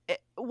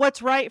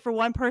what's right for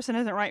one person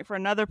isn't right for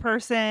another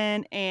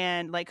person,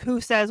 and like who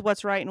says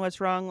what's right and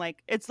what's wrong.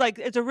 Like it's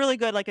a really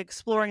good like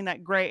exploring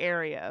that gray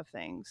area of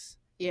things.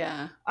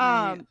 Yeah.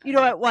 You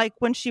know, like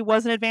when she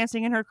wasn't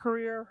advancing in her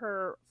career,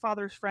 her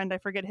father's friend, I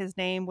forget his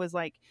name, was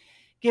like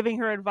giving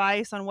her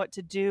advice on what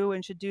to do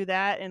and should do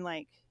that, and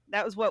like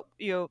that was what,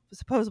 you know,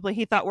 supposedly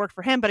he thought worked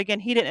for him, but again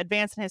he didn't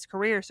advance in his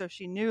career, so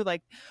she knew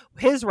like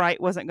his right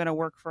wasn't going to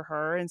work for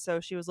her, and so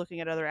she was looking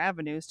at other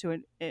avenues to,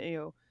 you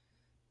know,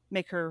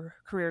 make her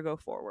career go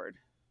forward.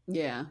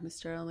 Yeah,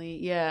 Mr. Ali.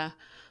 Yeah.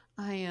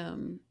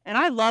 And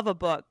I love a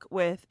book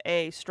with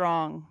a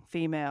strong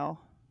female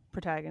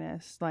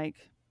protagonist,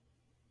 like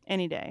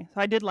any day.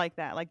 So I did like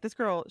that. Like this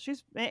girl,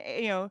 she's,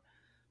 you know,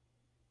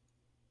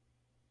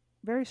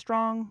 very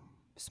strong,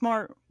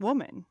 smart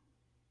woman.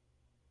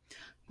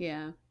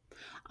 Yeah.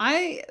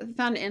 I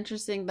found it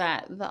interesting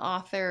that the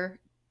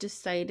author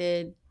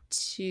decided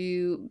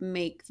to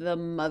make the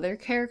mother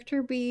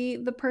character be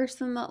the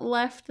person that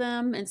left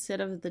them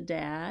instead of the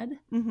dad.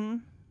 Mm-hmm.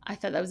 I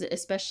thought that was,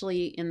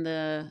 especially in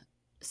the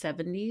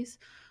 70s.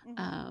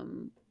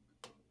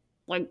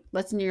 Like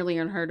that's nearly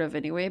unheard of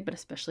anyway, but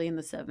especially in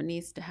the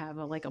 70s to have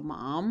a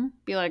mom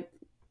be like,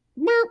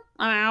 boop,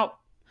 I'm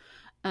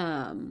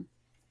out.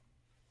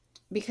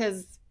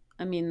 Because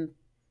I mean,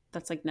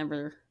 that's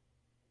never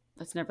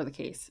the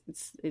case.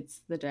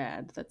 It's the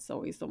dad that's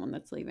always the one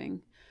that's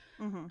leaving.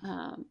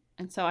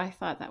 And so I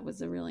thought that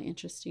was a really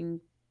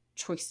interesting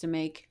choice to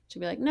make, to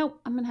be like, nope,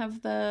 I'm gonna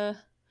have the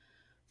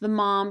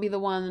mom be the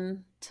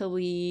one to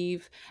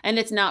leave, and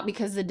it's not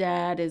because the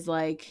dad is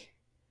like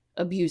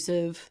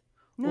abusive.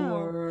 No.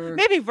 Or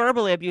maybe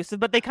verbally abusive,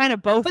 but they kind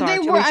of both are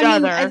to each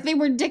other. They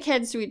were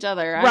dickheads to each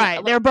other,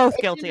 right? They're both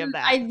guilty of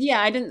that. I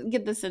didn't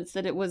get the sense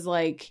that it was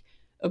like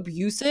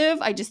abusive.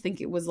 I just think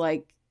it was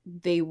like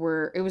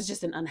it was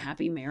just an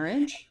unhappy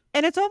marriage.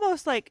 And it's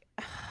almost like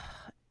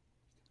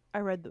I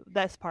read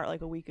this part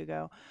like a week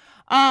ago.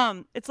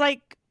 It's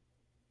like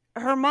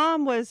her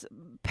mom was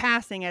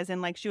passing, as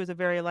in like she was a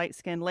very light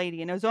skinned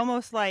lady, and it was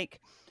almost like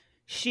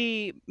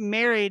she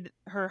married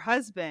her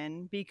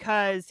husband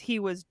because he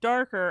was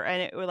darker,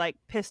 and it would like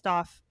pissed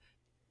off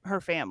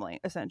her family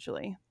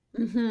essentially.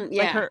 Like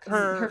Yeah,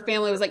 because her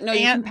family was like, "No,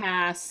 you aunt, can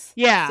pass.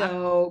 yeah.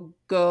 So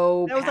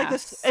go That was like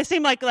this. pass." It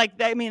seemed like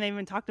I mean, they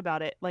even talked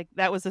about it. Like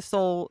that was the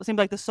sole. It seemed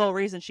like the sole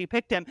reason she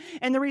picked him,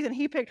 and the reason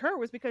he picked her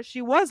was because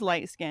she was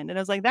light skinned. And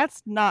I was like,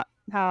 that's not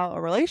how a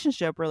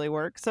relationship really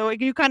works. So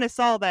you kind of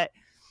saw that,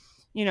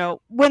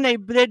 when they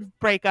did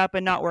break up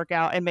and not work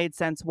out, it made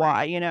sense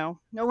why.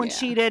 No one Yeah,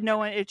 cheated. No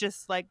one. It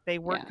just like they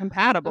weren't yeah. There's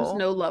compatible.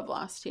 no love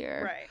lost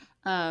here. Right.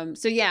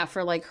 So yeah,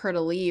 for like her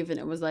to leave, and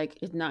it was like,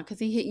 it's not because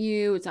he hit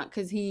you, it's not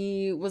because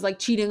he was like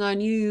cheating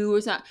on you,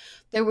 it's not,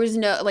 there was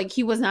no, like,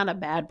 he was not a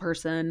bad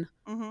person.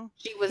 Mm-hmm.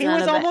 She was He not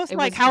was a almost it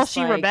like was how just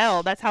she like,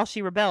 rebelled. That's how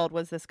she rebelled,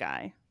 was this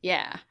guy.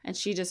 yeah, and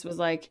she just was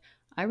like,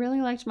 I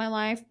really liked my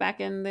life back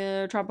in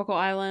the tropical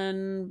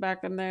island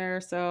back in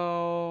there,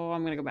 so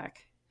I'm gonna go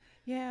back.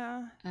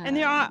 Yeah. And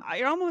Um,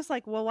 you're almost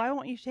like, well, why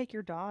won't you take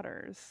your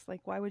daughters?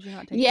 Like, why would you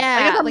not take like as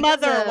yeah, a like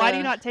as mother, why do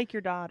you a, not take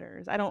your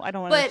daughters? I don't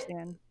but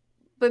understand.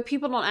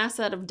 people don't ask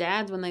that of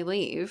dads when they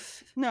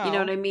leave. You know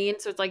what No. I mean?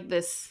 So it's like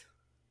this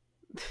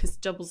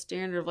double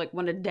standard of like,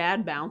 when a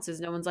dad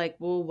bounces, no one's like,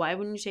 well, why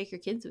wouldn't you take your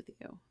kids with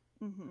you?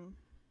 Mm-hmm.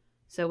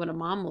 So when a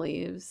mom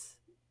leaves,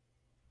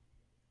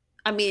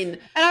 I mean, And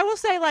I will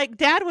say, like,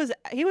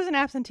 he was an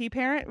absentee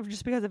parent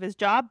just because of his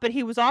job, but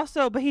he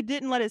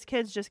didn't let his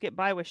kids just get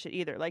by with shit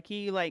either. Like,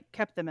 he like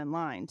kept them in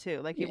line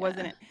too. Like, yeah,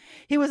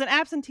 he was an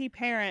absentee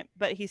parent,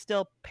 but he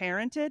still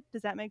parented.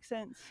 Does that make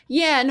sense?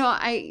 yeah, no,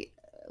 I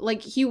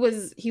like, he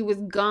was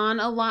gone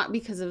a lot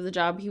because of the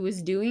job he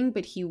was doing,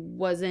 but he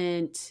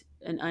wasn't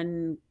an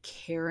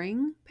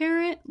uncaring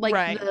parent. Like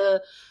Right.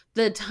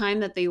 the time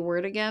that they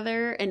were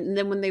together, and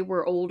then when they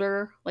were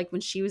older, like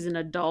when she was an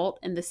adult,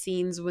 and the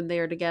scenes when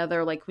they're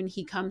together, like when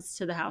he comes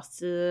to the house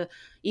to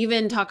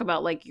even talk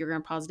about like your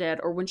grandpa's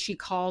dead, or when she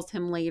calls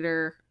him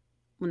later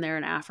when they're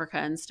in Africa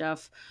and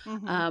stuff,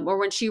 Mm-hmm. or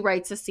when she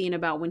writes a scene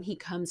about when he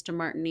comes to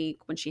Martinique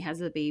when she has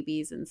the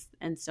babies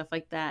and stuff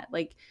like that.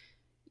 Like,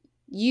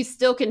 you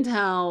still can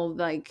tell,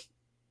 like,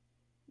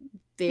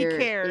 He there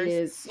cares.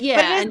 is,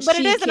 yeah, and But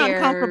it she is an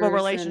uncomfortable cares,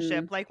 relationship.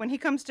 and Like when he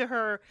comes to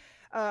her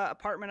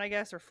apartment, I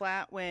guess, or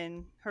flat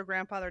when her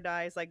grandfather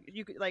dies, like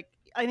you could like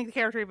I think the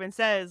character even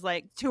says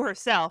like to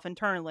herself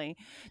internally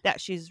that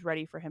she's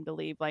ready for him to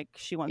leave, like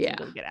she wants him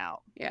yeah, to get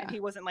out. And yeah. he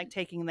wasn't like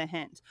taking the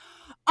hint.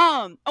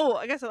 Oh,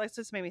 I guess it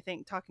just made me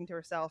think talking to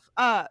herself.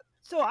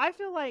 So I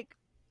feel like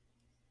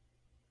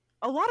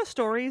a lot of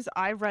stories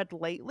I've read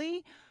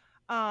lately,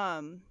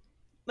 um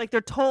like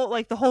they're told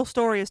like the whole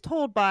story is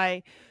told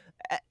by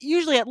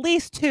usually at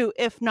least two,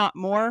 if not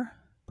more,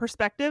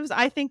 perspectives.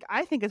 I think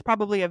it's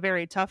probably a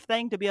very tough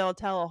thing to be able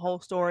to tell a whole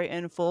story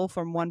in full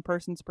from one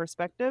person's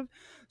perspective.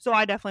 So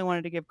I definitely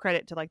wanted to give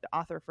credit to like the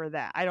author for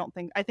that.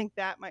 I think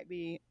that might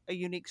be a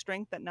unique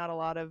strength that not a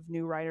lot of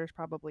new writers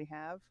probably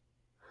have.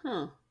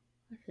 Huh,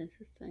 that's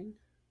interesting.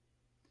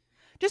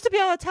 Just to be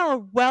able to tell a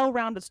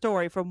well-rounded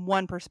story from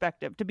one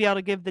perspective, to be able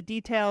to give the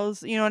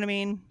details, you know what I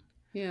mean?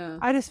 Yeah.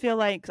 I feel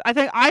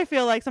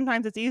like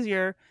sometimes it's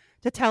easier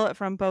to tell it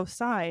from both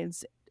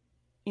sides,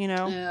 you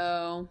know?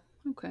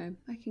 Oh, okay,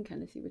 I can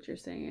kind of see what you're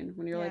saying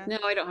when you're like, Yeah.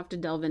 no, I don't have to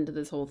delve into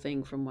this whole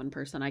thing from one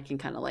person, I can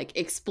kind of like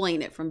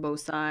explain it from both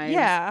sides.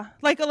 Yeah,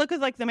 like look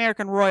at like the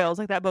American Royals,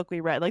 like that book we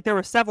read. Like there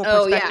were several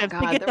Oh yeah, perspectives to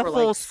god, get there the were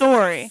full like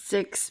story.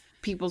 6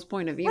 people's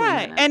point of view in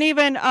Right. that. And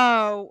even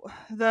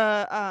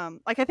the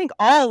like I think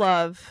all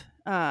of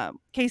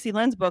Casey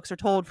Lynn's books are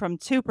told from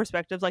two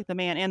perspectives, like the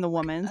man and the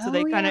woman. So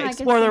they Oh kind yeah, of I guess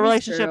explore the that is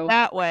relationship true.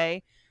 that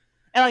way.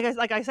 And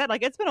like I said,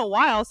 like it's been a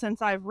while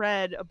since I've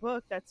read a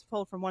book that's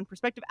told from one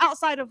perspective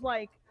outside of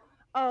like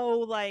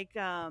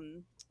I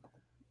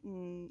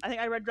think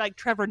I read like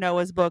Trevor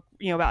Noah's book,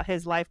 about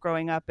his life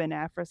growing up in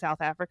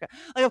South Africa.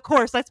 Like, of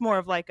course, that's more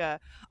of like a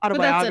But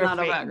that's an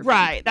autobiography, autobiography.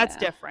 right? That's Yeah.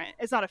 different.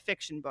 It's not a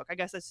fiction book, I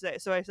guess.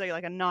 So I say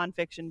like a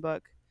nonfiction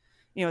book.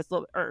 It's a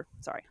little, or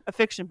sorry, a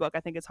fiction book.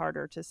 I think it's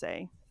harder to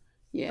say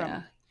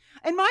Yeah. from,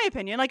 in my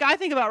opinion. Like I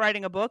think about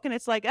writing a book, and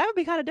it's like that would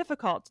be kind of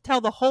difficult to tell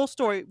the whole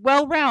story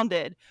well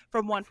rounded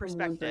from one From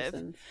one perspective,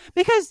 person.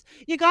 because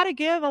you got to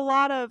give a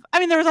lot of. I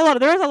mean, there is a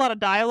lot of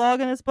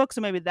dialogue in this book, so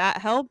maybe that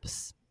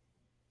helps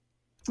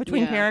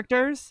between Yeah.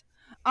 characters.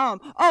 Oh,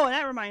 and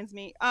that reminds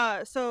me.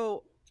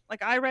 So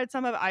like I read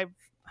some of I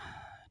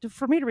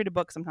for me to read a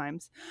book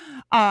sometimes.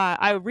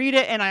 I read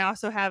it and I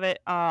also have it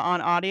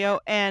on audio,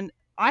 and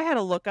I had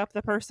to look up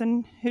the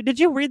person who did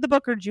you read the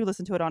book or did you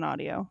listen to it on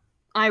audio?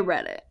 I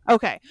read it.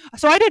 Okay.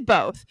 So I did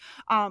both.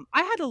 I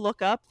had to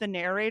look up the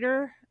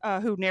narrator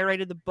who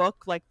narrated the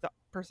book, like the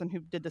person who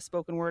did the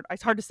spoken word.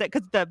 It's hard to say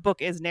because the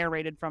book is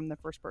narrated from the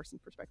first person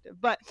perspective.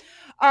 But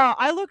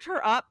I looked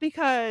her up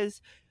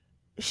because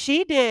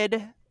she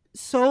did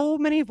so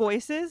many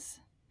voices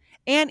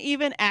and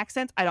even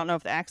accents. I don't know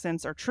if the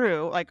accents are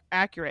true, like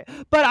accurate,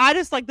 but I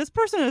just like this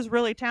person is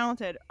really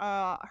talented.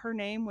 Her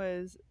name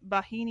was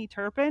Bahini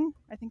Turpin.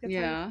 I think that's how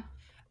you. Yeah.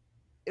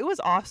 it was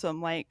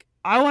awesome. Like,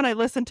 I want to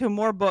listen to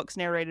more books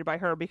narrated by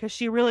her because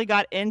she really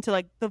got into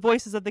like the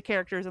voices of the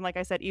characters and, like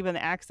I said, even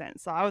the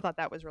accents. So I thought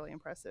that was really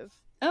impressive.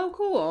 Oh,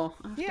 cool.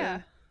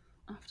 Yeah.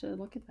 I'll have to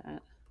look at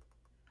that.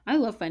 I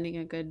love finding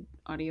a good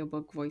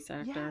audiobook voice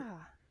actor.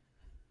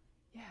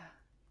 Yeah.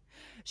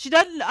 She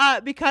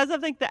doesn't because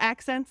of like the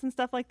accents and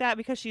stuff like that,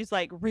 because she's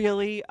like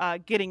really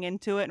getting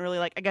into it and really,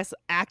 like, I guess,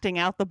 acting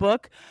out the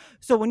book.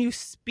 So when you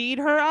speed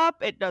her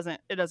up, it doesn't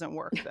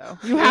work though.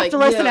 You have like, to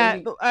listen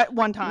at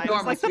one time.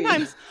 It's like speed.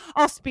 sometimes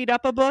I'll speed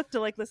up a book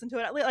to like listen to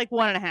it at like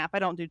 1.5. I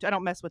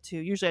don't mess with 2.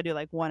 Usually I do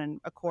like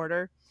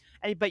 1.25.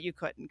 But you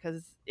couldn't,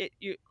 because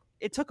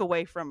it took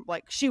away from,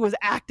 like, she was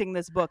acting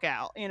this book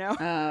out, you know.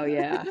 Oh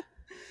yeah.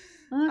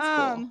 Well,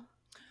 that's cool.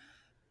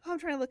 I'm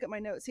trying to look at my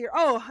notes here.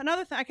 Oh,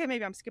 another thing. Okay,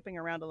 maybe I'm skipping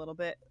around a little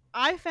bit.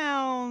 I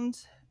found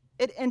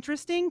it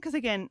interesting because,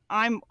 again,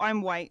 I'm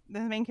white. The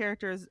main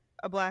character is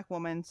a black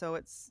woman, so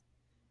it's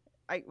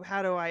I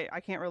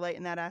can't relate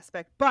in that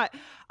aspect. But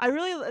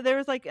there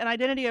was like an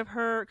identity of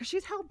her, because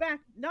she's held back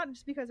not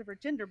just because of her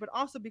gender, but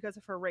also because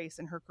of her race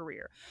and her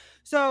career.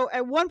 So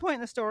at one point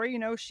in the story, you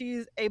know,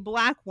 she's a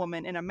black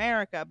woman in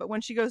America, but when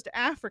she goes to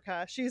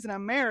Africa, she's an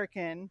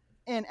American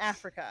in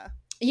Africa.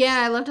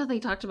 Yeah, I loved how they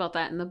talked about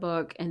that in the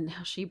book and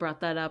how she brought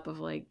that up of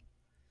like,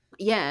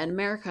 yeah, in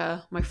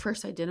America, my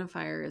first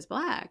identifier is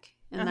black.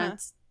 And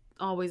that's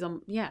always,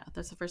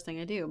 that's the first thing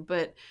I do.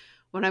 But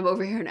when I'm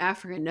over here in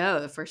Africa,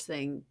 no, the first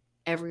thing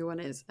everyone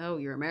is, oh,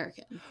 you're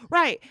American.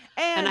 Right.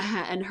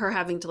 And her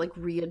having to like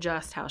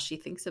readjust how she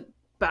thinks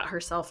about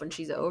herself when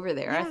she's over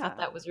there. Yeah. I thought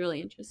that was really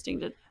interesting,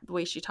 the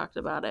way she talked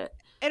about it.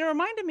 And it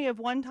reminded me of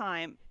one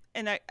time,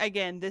 and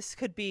again, this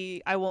could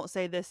be, I won't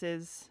say this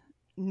is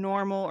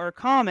normal or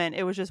common,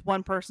 it was just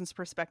one person's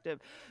perspective.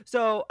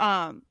 So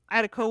I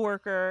had a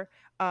coworker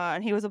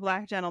and he was a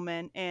black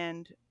gentleman,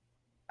 and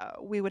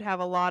we would have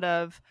a lot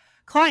of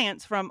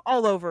clients from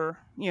all over,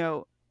 you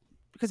know,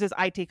 because it's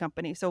IT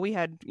company. So we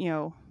had, you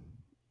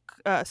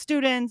know,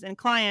 students and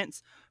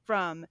clients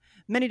from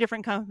many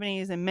different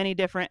companies and many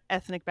different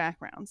ethnic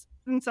backgrounds,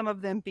 and some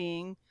of them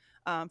being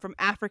from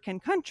African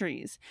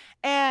countries.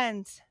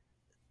 And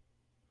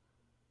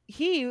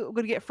he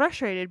would get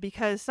frustrated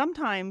because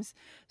sometimes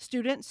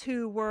students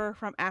who were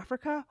from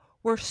Africa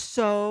were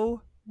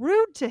so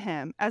rude to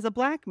him as a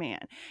black man.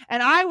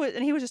 And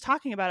he was just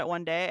talking about it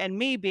one day, and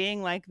me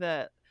being like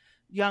the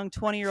young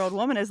 20-year-old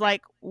woman is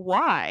like,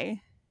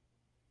 why?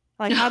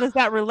 Like, how does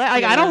that relate?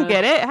 Like, I don't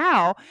get it.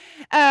 How?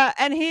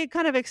 And he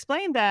kind of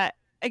explained that,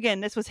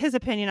 again, this was his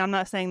opinion. I'm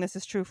not saying this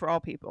is true for all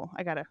people.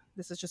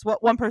 This is just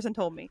what one person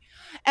told me.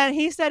 And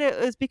he said it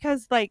was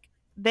because, like,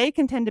 they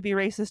can tend to be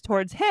racist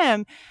towards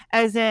him,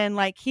 as in,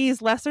 like,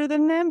 he's lesser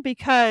than them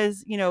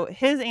because, you know,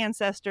 his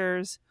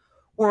ancestors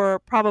were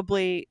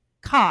probably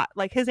caught.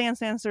 Like, his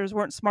ancestors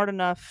weren't smart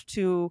enough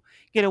to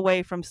get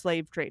away from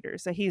slave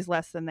traders. So he's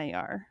less than they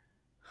are.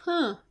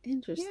 Huh.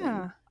 Interesting.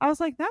 Yeah. I was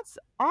like, that's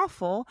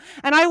awful.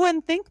 And I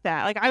wouldn't think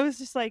that. Like, I was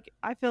just like,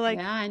 I feel like.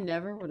 Yeah, I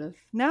never would have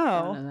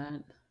thought of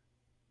that.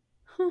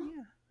 Huh.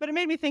 Yeah. But it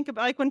made me think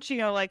about, like, when she,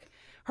 you know, like,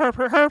 her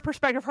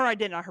perspective, her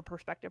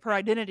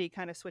identity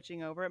kind of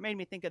switching over. It made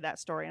me think of that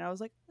story. And I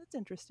was like, that's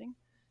interesting.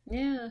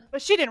 Yeah.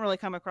 But she didn't really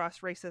come across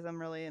racism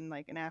really in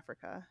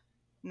Africa.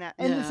 In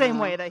the same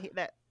way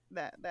that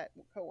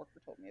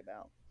coworker told me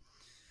about.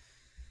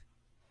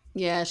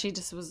 Yeah, she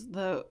just was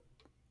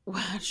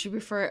she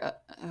referred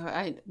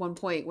at one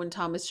point when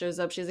Thomas shows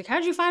up, she's like,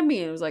 how'd you find me?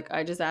 And it was like,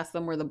 I just asked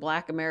them where the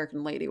black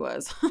American lady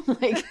was.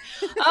 Like,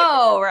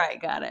 oh,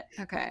 right, got it.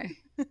 Okay.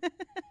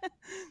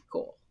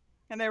 Cool.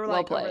 And they were well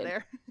like played. Over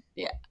there.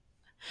 Yeah.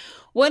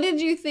 What did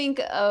you think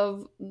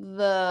of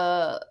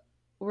the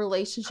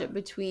relationship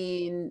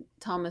between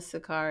Thomas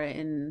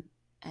Sakara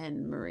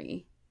and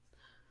Marie?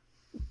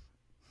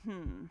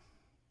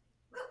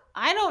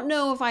 I don't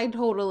know if I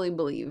totally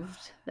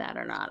believed that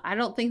or not. I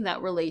don't think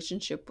that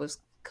relationship was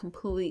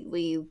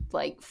completely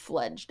like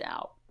fledged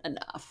out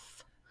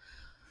enough.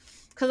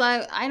 Because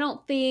I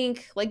don't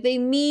think, like, they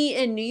meet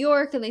in New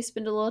York and they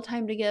spend a little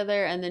time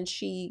together, and then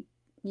she,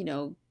 you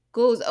know,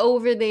 goes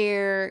over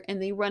there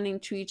and they run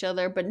into each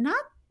other, but not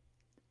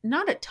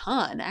a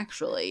ton,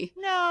 actually.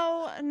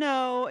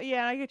 No,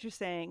 yeah, I get what you're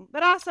saying.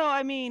 But also,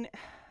 I mean,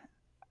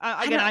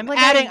 again,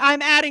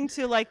 I'm adding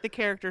to, like, the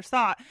character's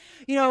thought.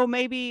 You know,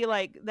 maybe,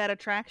 like, that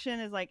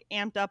attraction is, like,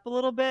 amped up a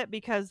little bit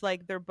because,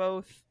 like, they're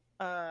both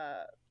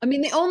I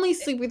mean, they only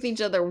sleep with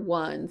each other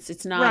once.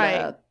 It's not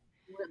a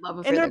love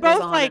affair. And they're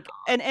both like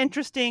an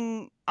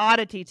interesting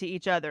oddity to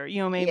each other.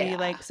 You know, maybe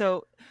like,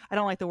 so I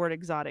don't like the word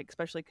exotic,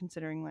 especially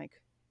considering, like,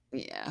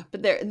 yeah,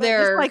 but they're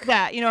just like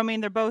that. You know what I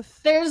mean? They're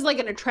both, there's like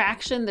an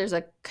attraction, there's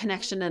a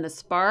connection and a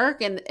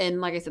spark,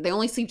 and like I said, they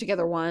only sleep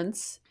together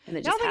once. And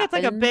it just think it's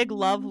like a big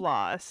love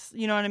loss.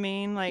 You know what I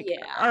mean? Like,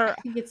 I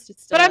think it's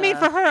just. But I mean,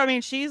 for her, I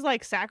mean, she's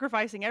like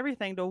sacrificing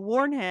everything to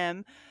warn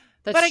him.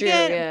 That's but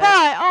again, true, yeah.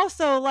 But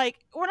also, like,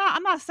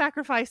 I'm not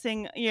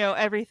sacrificing, you know,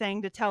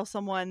 everything to tell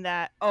someone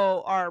that,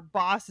 oh, our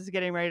boss is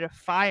getting ready to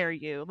fire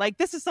you. Like,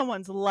 this is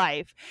someone's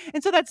life.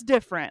 And so that's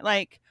different.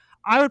 Like,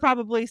 I would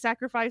probably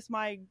sacrifice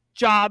my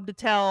job to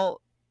tell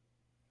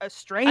a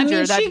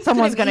stranger that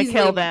someone's going to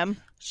kill them.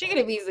 She could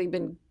have easily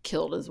been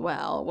killed as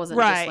well. It wasn't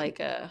Right. just like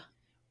a...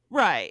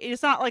 Right.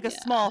 It's not like a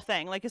small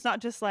thing. Like, it's not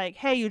just like,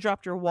 hey, you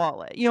dropped your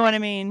wallet. You know what I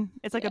mean?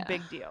 It's like a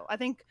big deal. I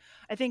think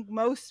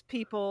most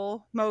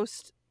people,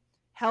 most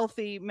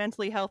healthy,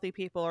 mentally healthy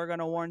people are going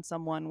to warn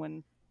someone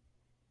when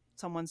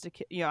someone's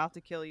out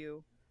to kill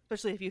you,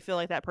 especially if you feel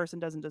like that person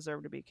doesn't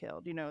deserve to be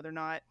killed. You know, they're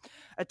not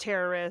a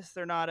terrorist.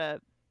 They're not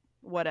a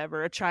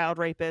whatever, a child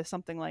rapist,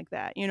 something like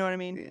that. You know what I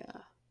mean?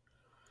 Yeah.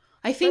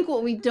 I think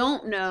what we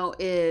don't know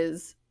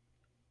is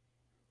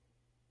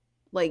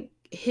like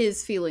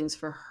his feelings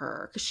for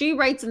her, because she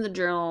writes in the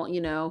journal,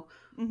 you know.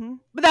 Mm-hmm.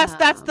 But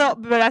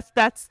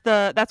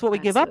that's what we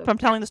give up from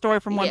telling the story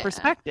from one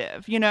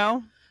perspective, you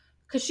know.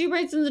 Because she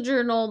writes in the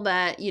journal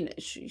that, you know,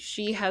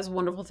 she has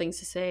wonderful things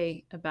to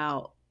say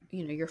about,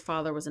 you know, your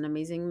father was an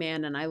amazing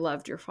man and I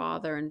loved your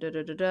father and da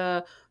da da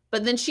da.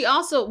 But then she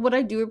also, what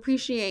I do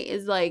appreciate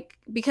is like,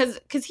 because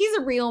he's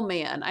a real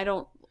man. I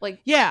don't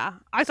like. Yeah,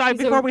 I saw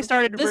before we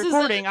started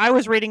recording. I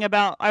was reading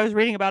about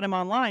him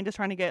online, just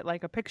trying to get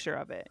like a picture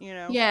of it. You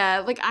know.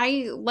 Yeah, like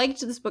I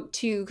liked this book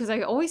too because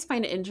I always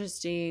find it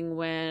interesting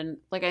when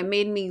like it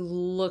made me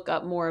look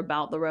up more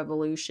about the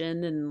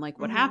revolution and like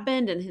what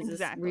happened and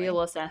his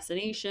real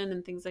assassination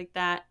and things like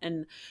that.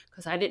 And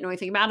because I didn't know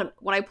anything about him,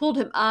 when I pulled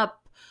him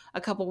up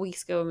a couple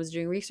weeks ago and was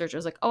doing research, I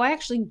was like, oh, I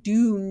actually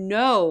do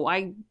know.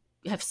 I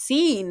have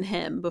seen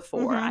him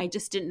before. I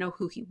just didn't know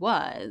who he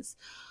was.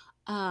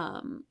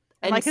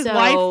 And like his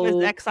wife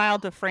was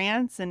exiled to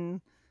France, and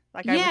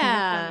like I knew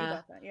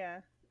about that. Yeah.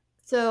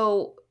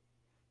 So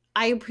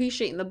I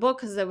appreciate in the book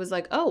because I was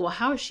like, oh, well,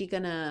 how is she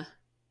gonna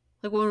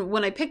like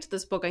when I picked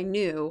this book, I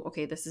knew,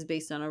 okay, this is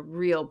based on a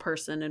real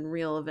person and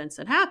real events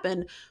that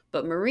happened,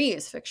 but Marie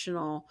is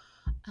fictional.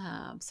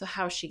 So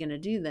how is she gonna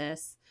do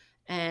this?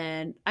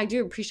 And I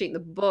do appreciate in the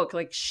book,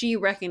 like she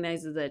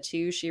recognizes that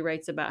too. She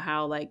writes about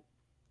how like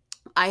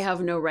I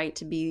have no right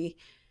to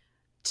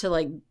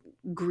like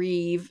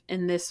grieve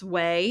in this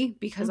way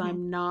because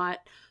I'm not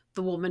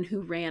the woman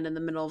who ran in the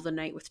middle of the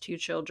night with 2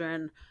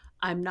 children.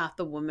 I'm not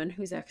the woman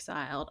who's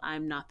exiled.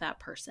 I'm not that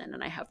person,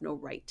 and I have no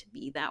right to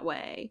be that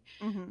way.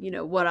 You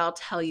know, what I'll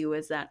tell you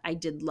is that I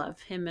did love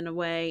him in a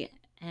way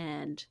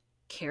and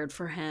cared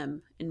for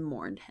him and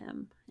mourned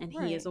him, and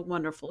he is a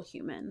wonderful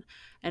human,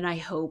 and I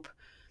hope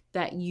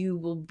that you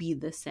will be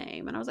the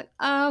same. And I was like,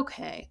 oh,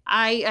 okay.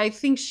 I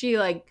think she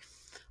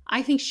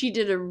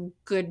did a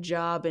good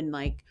job in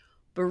like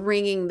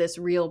bringing this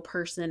real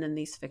person and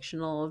these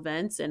fictional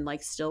events and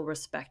like still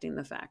respecting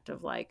the fact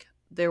of like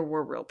there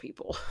were real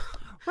people.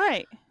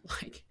 Right.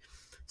 Like,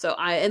 so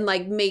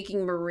like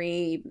making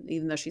Marie,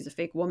 even though she's a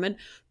fake woman,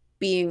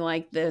 being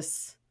like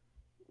this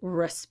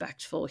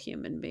respectful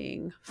human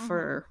being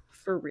for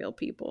real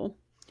people.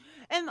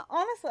 And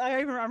honestly,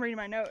 I'm reading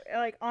my note.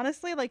 Like,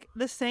 honestly, like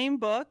the same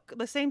book,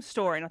 the same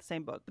story, not the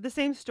same book, but the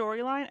same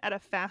storyline at a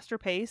faster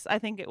pace, I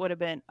think it would have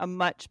been a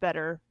much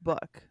better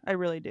book. I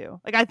really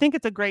do. Like, I think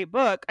it's a great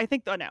book. I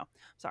think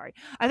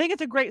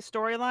it's a great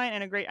storyline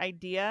and a great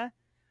idea.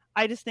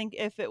 I just think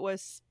if it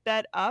was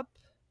sped up,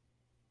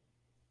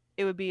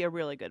 it would be a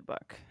really good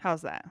book.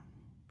 How's that?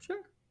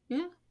 Sure.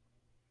 Yeah.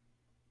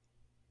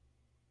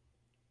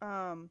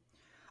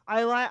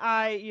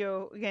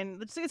 Again,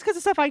 it's because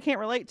of stuff I can't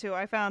relate to.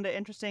 I found it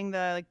interesting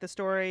the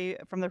story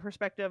from the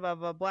perspective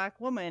of a Black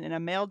woman in a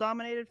male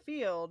dominated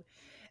field,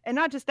 and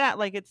not just that.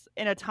 Like, it's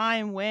in a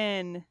time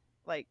when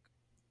like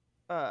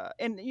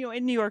in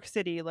New York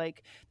City,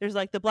 like there's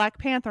like the Black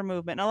Panther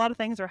movement, and a lot of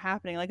things are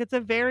happening. Like, it's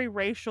a very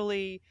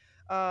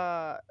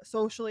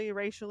socially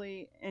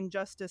racially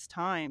injustice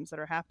times that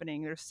are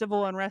happening. There's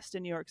civil unrest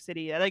in New York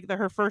City. Like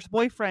her first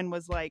boyfriend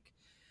was like,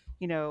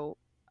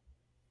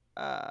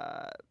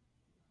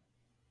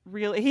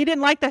 really, he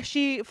didn't like that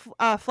she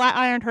flat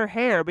ironed her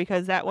hair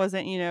because that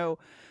wasn't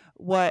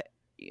what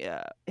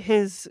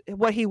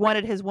what he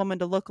wanted his woman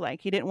to look like.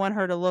 He didn't want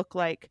her to look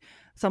like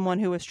someone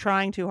who was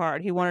trying too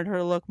hard. He wanted her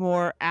to look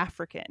more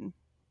African.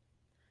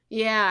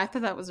 Yeah, I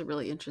thought that was a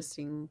really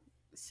interesting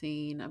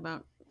scene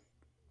about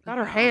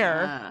her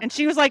hair. And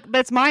she was like,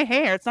 that's my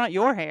hair, it's not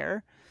your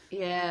hair.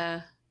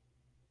 Yeah.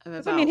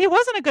 I mean, he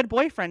wasn't a good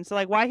boyfriend, so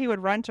like why he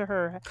would run to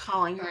her,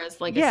 calling her as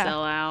like a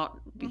sellout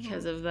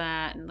because of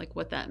that, and like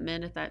what that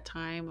meant at that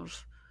time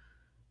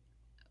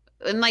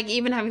and like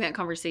even having that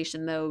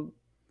conversation though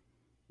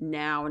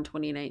now in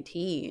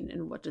 2019,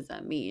 and what does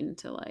that mean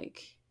to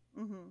like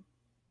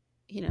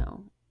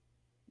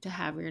to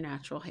have your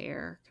natural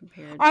hair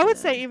compared I would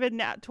say even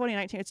now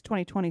 2019, it's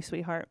 2020,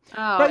 sweetheart.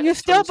 But you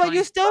still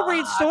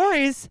read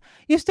stories.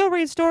 You still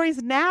read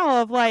stories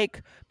now of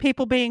like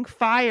people being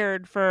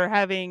fired for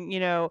having,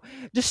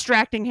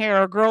 distracting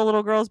hair, or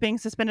little girls being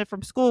suspended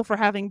from school for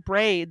having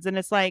braids, and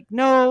it's like,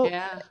 no,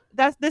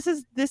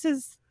 this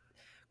is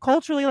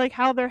culturally like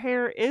how their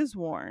hair is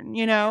worn,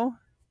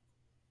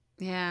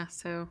 Yeah,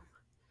 so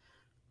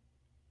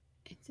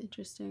it's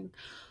interesting.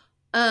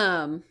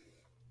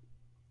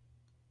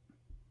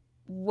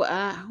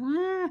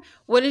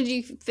 What did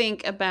you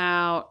think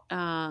about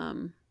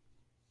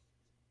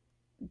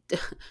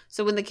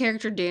so when the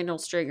character Daniel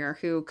Stringer,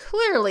 who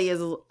clearly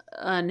is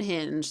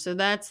unhinged, so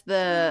that's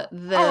the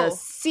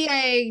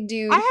CIA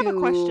dude. I have a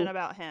question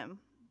about him.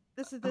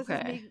 This is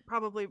Okay. me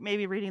probably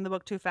maybe reading the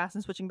book too fast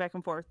and switching back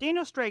and forth.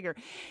 Daniel Strager,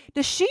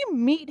 does she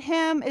meet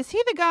him? Is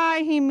he the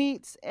guy he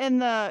meets in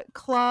the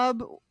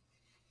club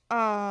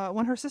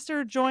when her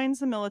sister joins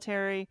the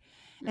military,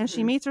 and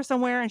she meets her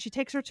somewhere, and she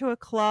takes her to a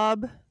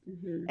club,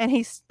 and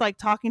he's like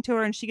talking to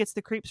her, and she gets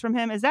the creeps from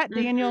him? Is that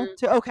Daniel?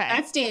 Okay,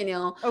 that's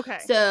Daniel. Okay.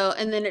 So,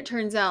 and then it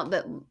turns out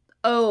that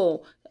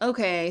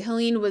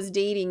Helene was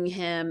dating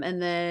him,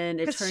 and then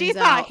it turns out she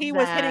thought he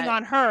was hitting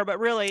on her, but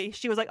really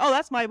she was like, "Oh,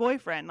 that's my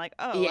boyfriend." Like,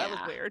 oh, that was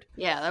weird.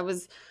 Yeah, that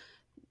was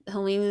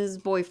Helene's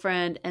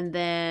boyfriend, and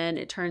then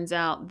it turns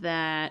out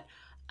that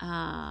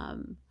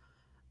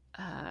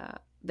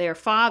their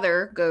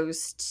father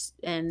goes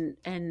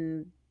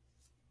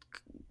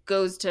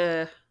goes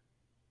to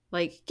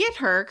like get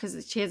her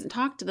because she hasn't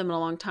talked to them in a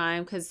long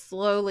time, because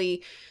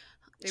slowly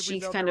she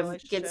kind of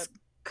gets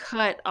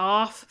cut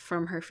off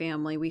from her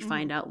family, we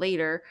find out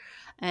later,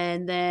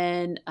 and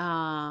then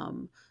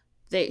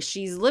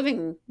she's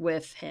living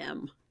with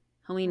him.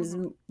 Helene's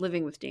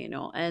living with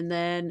Daniel, and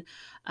then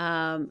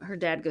her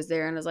dad goes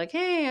there and is like,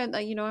 "Hey,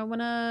 I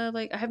want to,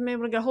 like, I haven't been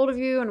able to get a hold of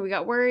you, and we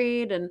got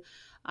worried, and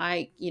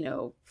I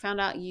found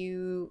out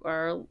you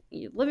are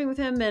living with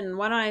him, and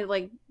why don't I,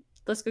 like,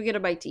 let's go get a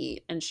bite to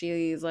eat?" And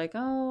she's like,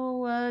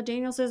 "Oh,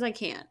 Daniel says I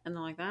can't." And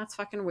they're like, "That's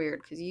fucking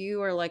weird, because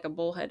you are like a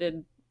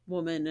bullheaded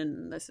woman,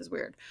 and this is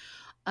weird."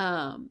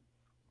 And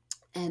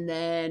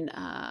then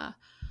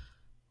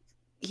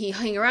he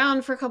hung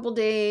around for a couple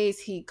days.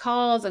 He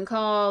calls and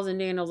calls, and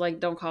Daniel's like,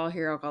 "Don't call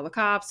here, I'll call the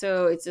cops."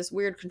 So it's this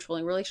weird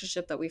controlling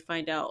relationship that we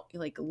find out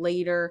like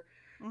later.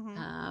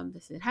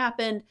 This had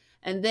happened.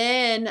 And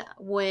then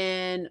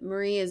when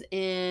Marie is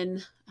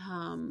in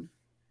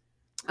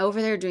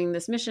over there doing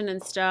this mission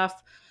and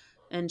stuff,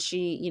 and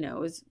she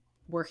is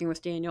working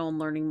with Daniel and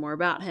learning more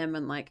about him,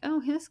 and like,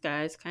 oh, this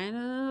guy's kind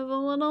of a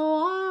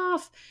little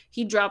off.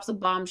 He drops a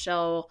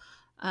bombshell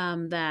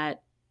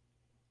that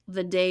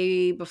the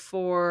day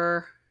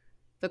before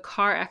the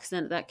car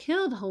accident that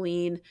killed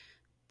Helene,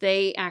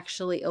 they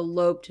actually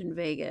eloped in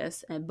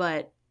Vegas,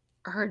 but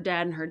her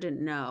dad and her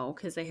didn't know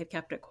because they had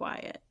kept it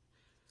quiet.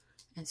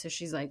 And so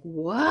she's like,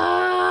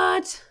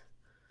 "What?"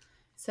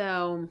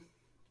 So,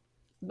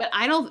 but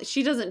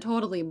she doesn't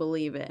totally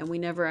believe it, and we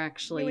never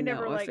actually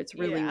know if it's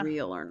really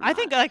real or not. I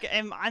think like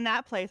in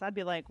that place, I'd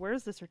be like,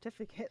 "Where's the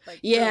certificate?" Like,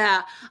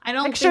 yeah, I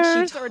don't think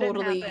she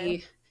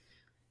totally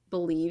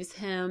believes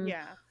him.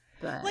 Yeah,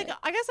 but like,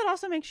 I guess it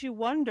also makes you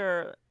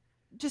wonder,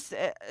 just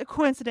a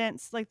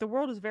coincidence, like the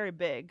world is very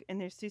big, and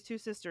there's these two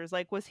sisters.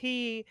 Like, was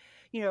he,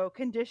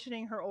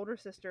 conditioning her older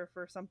sister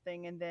for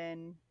something, and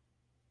then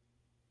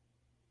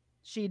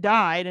she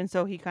died, and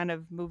so he kind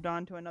of moved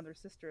on to another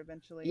sister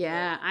eventually.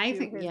 Yeah, I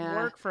think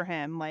work for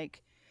him,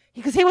 like,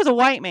 because he was a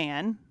white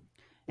man,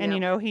 and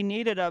he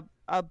needed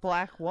a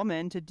black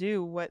woman to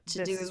do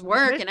his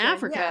work in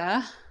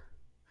Africa,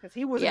 because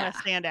he wasn't gonna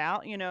stand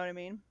out. You know what I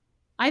mean?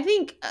 I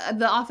think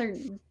the author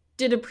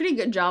did a pretty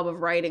good job of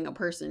writing a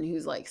person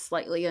who's like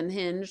slightly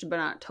unhinged but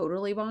not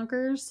totally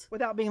bonkers,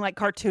 without being like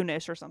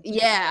cartoonish or something.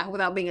 Yeah,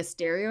 without being a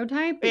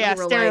stereotype. Yeah,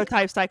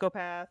 stereotype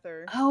psychopath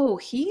or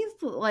he's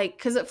like,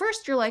 because at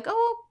first you're like,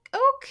 oh,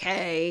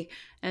 okay,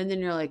 and then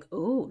you're like,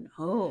 oh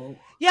no.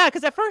 Yeah,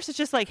 because at first it's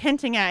just like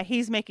hinting at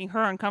he's making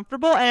her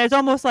uncomfortable, and it's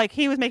almost like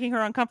he was making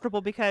her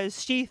uncomfortable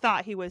because she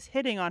thought he was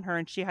hitting on her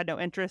and she had no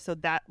interest, so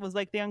that was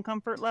like the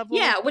uncomfort level.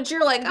 Yeah, which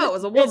you're like, oh,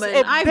 as a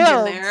woman, I've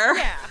been there.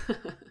 Yeah.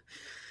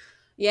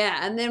 Yeah,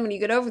 and then when you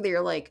get over there,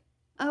 you're like,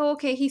 oh,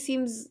 okay, he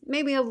seems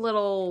maybe a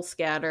little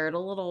scattered, a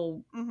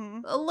little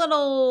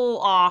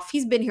off.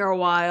 He's been here a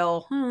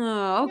while.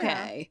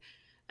 Okay.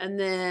 Yeah. And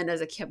then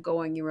as it kept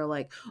going, you were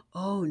like,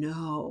 oh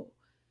no,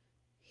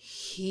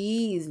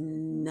 he's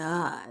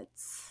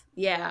nuts.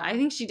 Yeah, I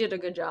think she did a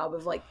good job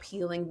of like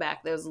peeling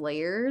back those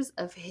layers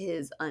of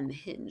his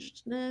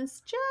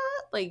unhingedness,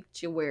 just like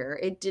to where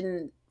it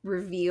didn't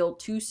reveal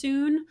too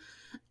soon.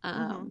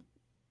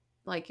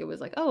 Like it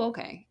was like, oh,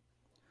 okay.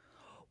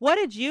 What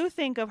did you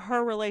think of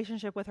her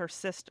relationship with her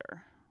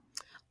sister?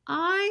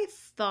 I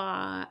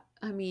thought,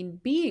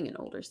 being an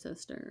older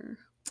sister,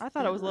 I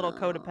thought it was a little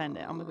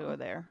codependent. I'm gonna go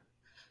there.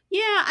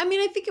 Yeah,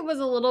 I think it was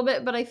a little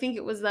bit, but I think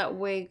it was that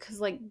way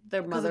because like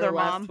their mother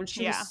left when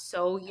she was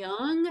so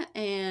young,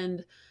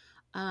 and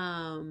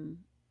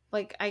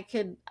like I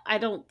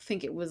don't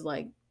think it was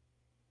like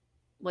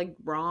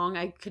wrong.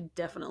 I could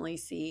definitely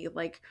see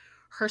like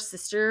her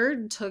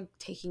sister took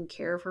taking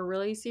care of her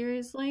really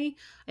seriously.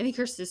 I think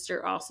her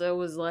sister also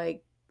was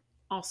like,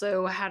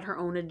 also had her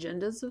own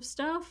agendas of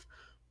stuff,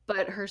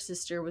 but her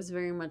sister was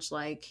very much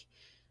like,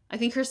 I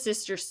think her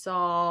sister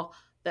saw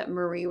that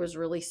Marie was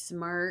really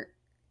smart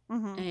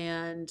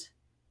and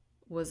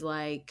was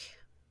like,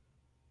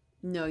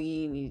 no,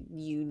 you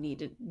need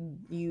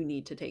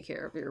to take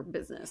care of your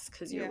business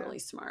because you're really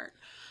smart.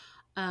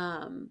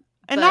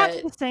 And not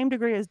to the same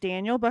degree as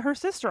Daniel, but her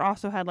sister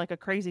also had like a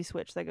crazy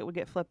switch that would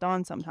get flipped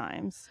on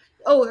sometimes.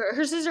 Oh,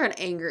 her sister had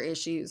anger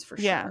issues for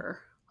sure.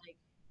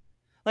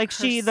 Like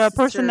her the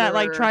person that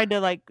like sister. tried to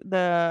like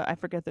I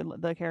forget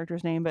the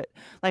character's name, but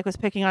like was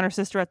picking on her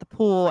sister at the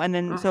pool, and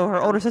then so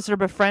her older sister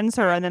befriends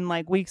her, and then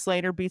like weeks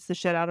later beats the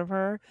shit out of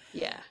her.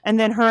 Yeah. And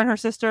then her and her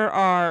sister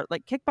are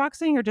like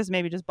kickboxing or just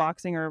maybe just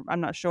boxing, or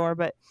I'm not sure,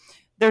 but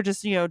they're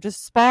just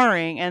just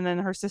sparring, and then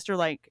her sister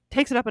like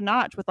takes it up a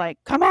notch with like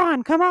come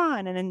on,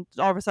 and then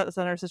all of a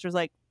sudden her sister's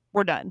like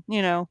we're done,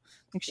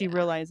 like she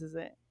realizes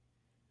it.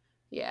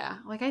 Yeah,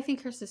 like I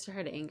think her sister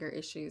had anger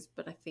issues,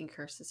 but I think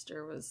her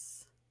sister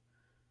was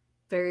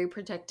very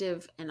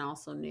protective and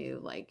also knew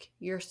like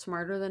you're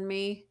smarter than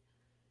me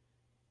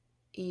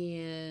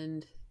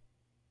and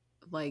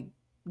like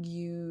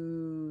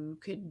you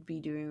could be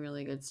doing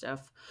really good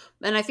stuff.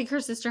 And I think her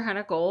sister had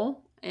a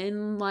goal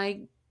and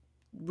like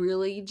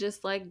really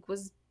just like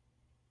was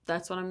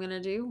that's what I'm going to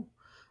do.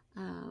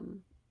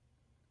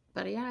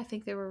 But yeah, I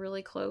think they were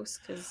really close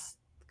cuz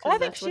I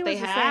think that's what they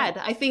had.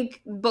 I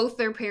think both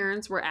their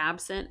parents were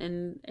absent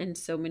in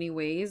so many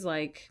ways,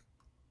 like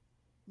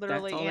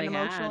literally and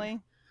emotionally.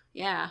 Had.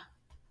 Yeah.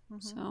 Mm-hmm.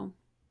 So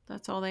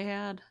that's all they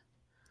had.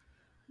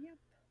 Yep.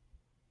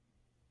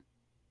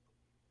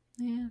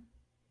 Yeah.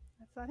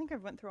 I think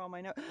I've went through all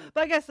my notes.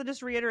 But I guess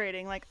just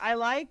reiterating, like I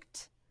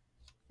liked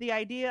the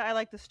idea, I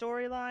liked the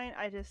storyline.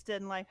 I just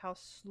didn't like how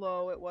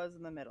slow it was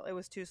in the middle. It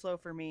was too slow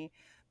for me.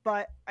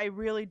 But I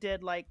really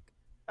did like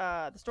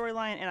the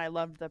storyline, and I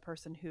loved the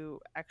person who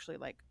actually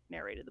like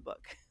narrated the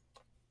book.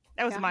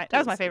 That was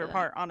my favorite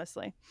part,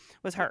 honestly,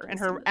 was her and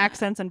her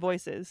accents and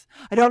voices.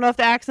 I don't know if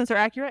the accents are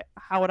accurate.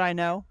 How would I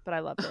know? But I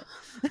loved it.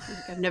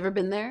 I've never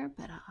been there,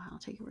 but I'll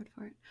take your word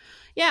for it.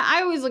 Yeah,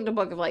 I always looked at a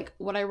book of like,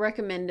 would I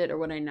recommend it or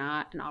would I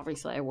not? And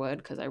obviously I would,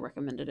 because I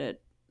recommended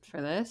it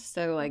for this.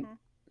 So like,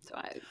 so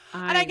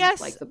I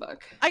guess like the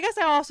book. I guess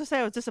I'll also say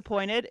I was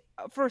disappointed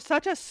for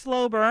such a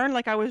slow burn.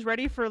 Like I was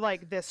ready for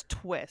like this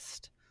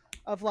twist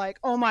of like,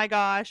 oh my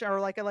gosh, or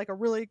like a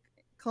really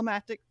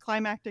climactic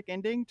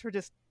ending to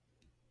just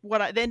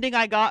the ending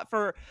I got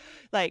for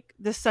like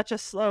this such a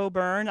slow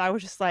burn. I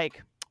was just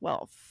like,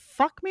 well,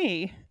 fuck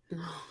me.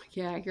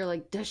 Yeah, you're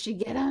like, does she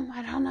get him?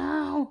 I don't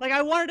know. Like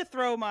I wanted to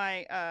throw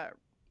my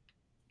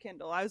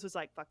Kindle. I was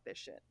like, fuck this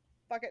shit.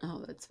 Fuck it.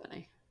 Oh, that's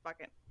funny.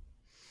 Fuck it.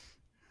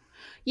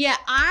 Yeah,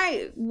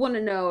 I want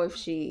to know if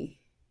she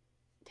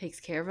takes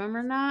care of him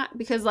or not,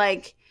 because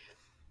like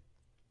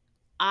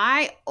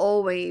I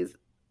always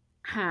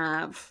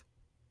have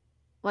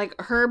like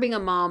her being a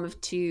mom of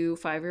 2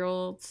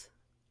 5-year-olds.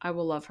 I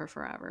will love her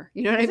forever.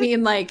 You know what I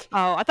mean? Like,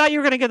 oh, I thought you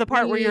were gonna get the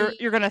part where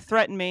you're gonna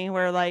threaten me,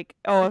 where like,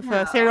 oh, if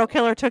a serial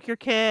killer took your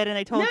kid and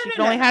they told you could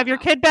only have your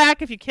kid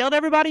back if you killed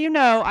everybody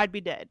I'd be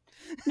dead.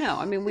 No,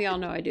 I mean we all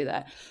know I do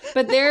that.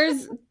 But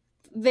there's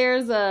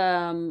there's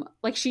a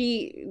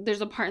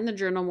part in the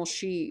journal where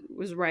she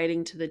was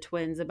writing to the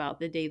twins about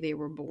the day they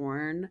were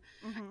born,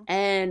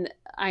 and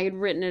I had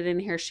written it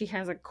in here. She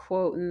has a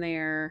quote in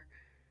there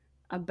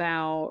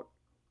about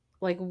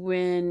like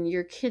when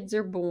your kids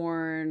are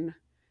born,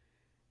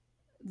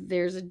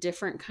 there's a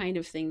different kind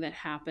of thing that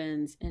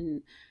happens,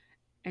 and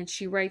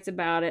she writes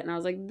about it, and I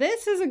was like,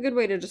 this is a good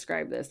way to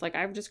describe this. Like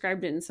I've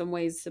described it in some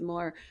ways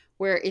similar,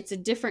 where it's a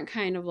different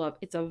kind of love.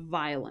 It's a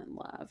violent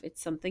love.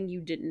 It's something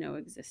you didn't know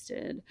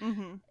existed.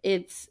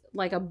 It's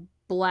like a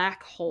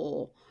black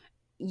hole.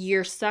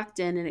 You're sucked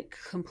in and it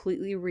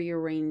completely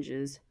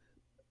rearranges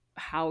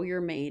how you're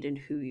made and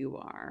who you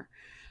are.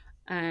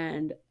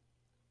 And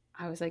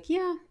I was like,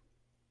 yeah,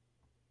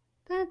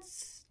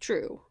 that's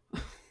true.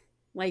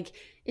 Like,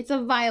 it's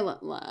a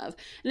violent love.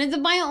 And it's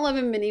a violent love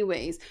in many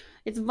ways.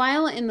 It's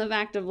violent in the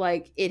fact of,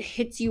 like, it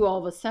hits you all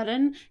of a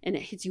sudden, and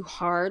it hits you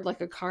hard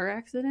like a car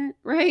accident,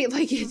 right?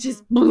 Like, it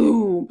just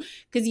boom.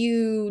 Because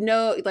you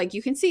know, like,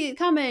 you can see it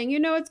coming.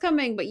 You know it's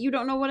coming, but you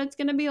don't know what it's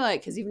going to be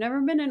like because you've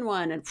never been in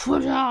one. And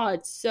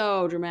it's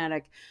so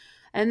dramatic.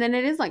 And then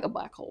it is like a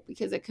black hole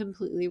because it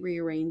completely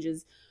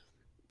rearranges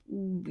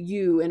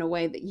you in a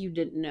way that you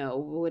didn't know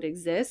would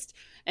exist,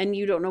 and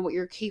you don't know what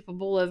you're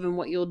capable of and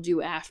what you'll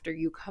do after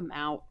you come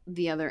out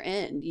the other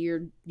end.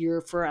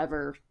 You're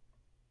forever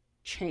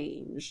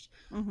changed.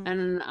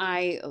 And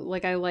I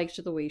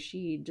liked the way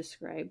she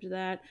described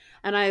that,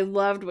 and I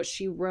loved what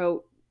she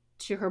wrote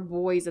to her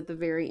boys at the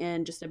very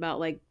end, just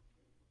about like,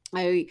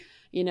 I'm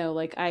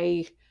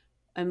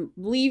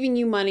leaving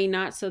you money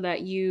not so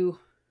that you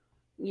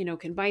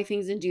can buy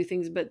things and do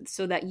things, but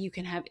so that you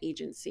can have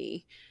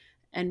agency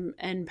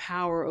and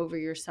power over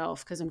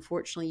yourself, because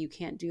unfortunately you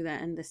can't do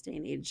that in this day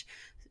and age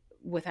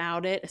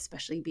without it,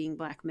 especially being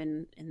Black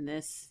men in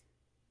this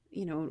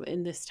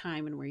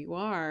time and where you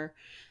are.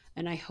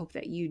 And I hope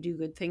that you do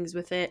good things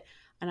with it,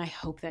 and I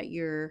hope that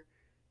you're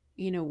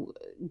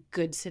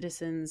good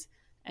citizens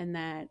and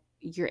that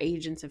you're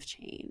agents of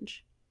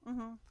change.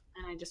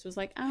 And I just was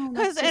like, oh,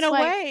 because in a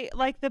way,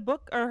 like the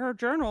book or her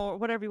journal, or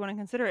whatever you want to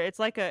consider it, it's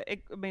like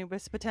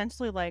it's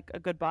potentially like a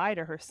goodbye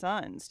to her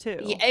sons too.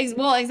 Yeah,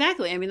 well,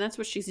 exactly. I mean, that's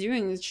what she's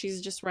doing. She's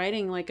just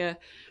writing like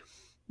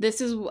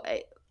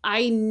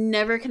I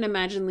never can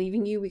imagine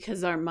leaving you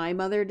because my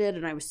mother did,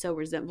 and I was so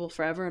resentful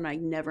forever, and I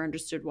never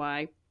understood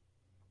why.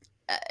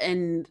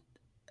 And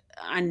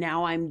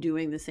now I'm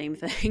doing the same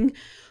thing,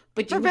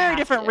 but for you very have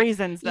different to.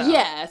 reasons, though.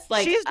 Yes,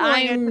 like she's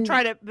doing it to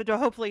try to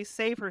hopefully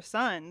save her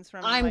sons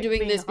from. I'm like, doing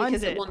being this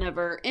because it hunted. will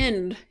never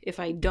end if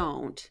I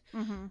don't.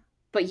 Mm-hmm.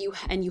 But you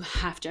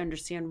have to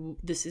understand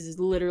this is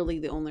literally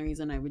the only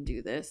reason I would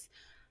do this.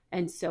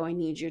 And so I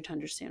need you to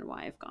understand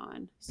why I've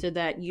gone, so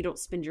that you don't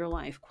spend your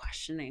life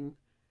questioning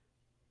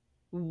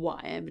why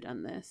I've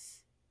done this.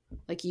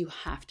 Like, you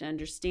have to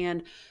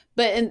understand.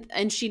 But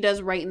and she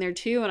does right in there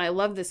too. And I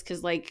love this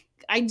because, like,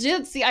 I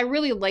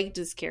really liked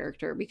this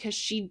character because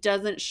she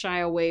doesn't shy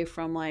away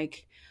from,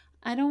 like,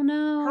 I don't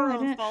know. Her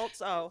own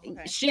faults. Oh,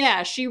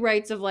 okay. She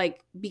writes of,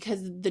 like,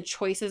 because the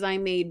choices I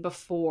made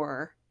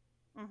before,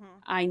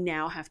 I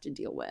now have to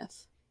deal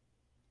with.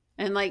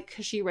 And, like,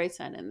 because she writes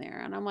that in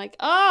there. And I'm like,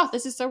 oh,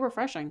 this is so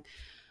refreshing.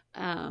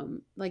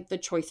 Like, the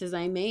choices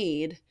I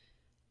made,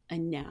 I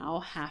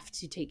now have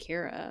to take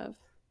care of.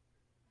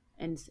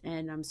 And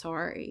I'm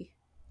sorry.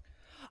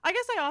 I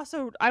guess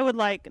I would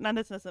like, none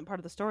of this isn't part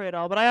of the story at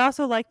all, but I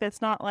also like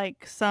that's not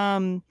like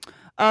some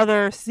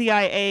other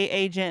CIA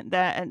agent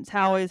that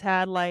always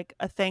had like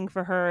a thing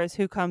for her is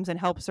who comes and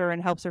helps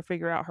her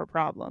figure out her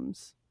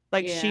problems.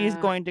 Like, she's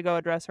going to go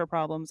address her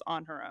problems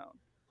on her own.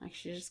 Like,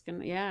 she's just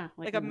gonna,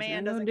 like a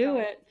man doesn't do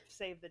it.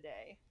 Save the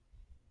day.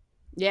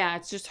 Yeah,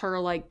 it's just her,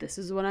 like, this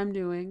is what I'm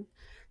doing.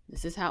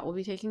 This is how it will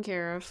be taken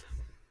care of.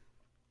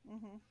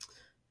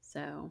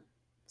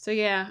 So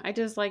yeah, I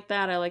just like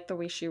that. I like the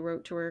way she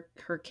wrote to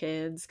her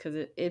kids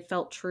because it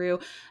felt true.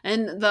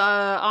 And the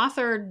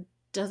author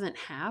doesn't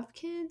have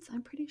kids,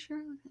 I'm pretty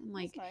sure. And,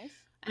 like, that's nice.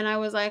 And I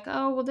was like,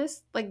 oh, well,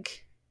 this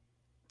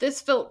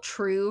felt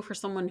true for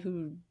someone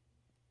who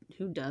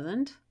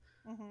doesn't.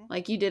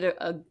 Like, you did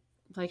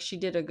she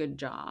did a good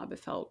job. It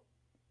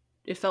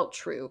felt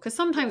true. Because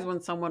sometimes when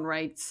someone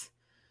writes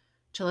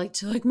to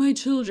my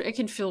children, it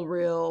can feel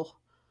real,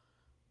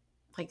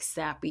 like,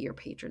 sappy or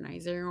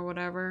patronizing or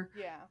whatever.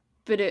 Yeah.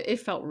 But it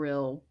felt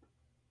real,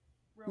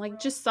 like,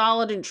 just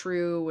solid and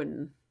true,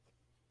 and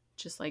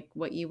just like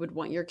what you would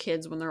want your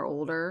kids when they're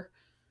older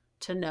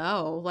to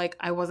know. Like,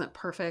 I wasn't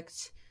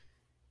perfect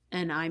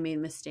and I made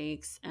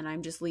mistakes and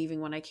I'm just leaving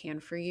what I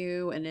can for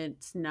you. And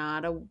it's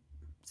not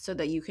so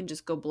that you can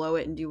just go blow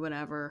it and do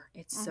whatever.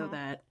 It's so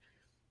that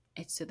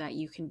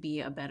you can be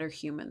a better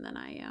human than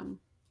I am.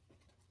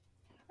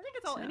 I think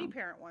it's all any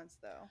parent wants,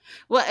 though.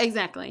 Well,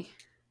 exactly.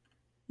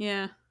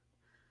 Yeah.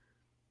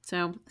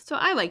 So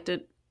I liked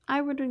it. I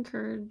would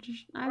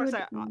encourage.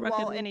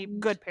 Well, any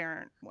good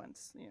parent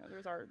wants. You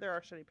know, there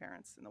are shitty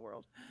parents in the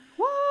world.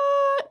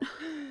 What?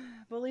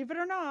 Believe it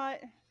or not.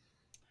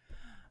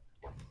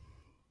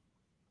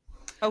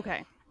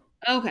 Okay.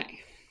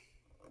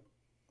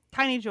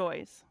 Tiny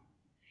joys.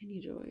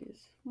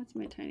 What's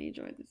my tiny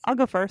joy? I'll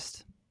go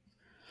first.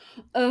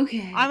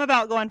 Okay. I'm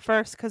about going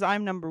first because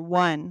I'm number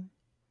 1.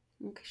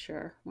 Okay,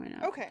 sure. Why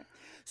not? Okay.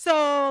 So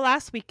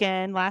last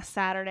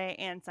Saturday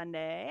and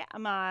Sunday,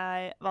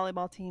 my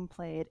volleyball team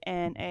played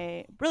in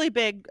a really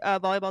big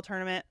volleyball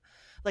tournament.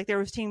 Like, there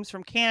was teams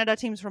from Canada,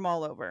 teams from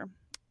all over.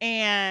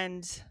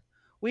 And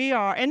we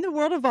are, in the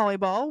world of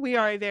volleyball, we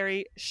are a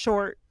very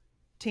short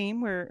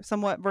team. We're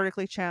somewhat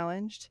vertically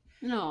challenged.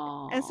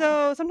 No. And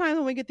so sometimes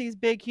when we get these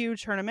big,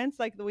 huge tournaments,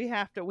 like, we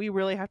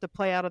really have to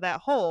play out of that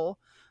hole.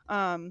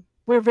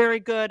 We're very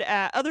good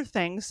at other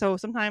things. So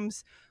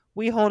sometimes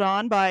we hold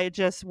on by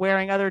just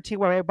wearing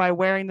by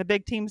wearing the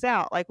big teams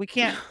out. Like, we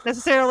can't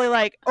necessarily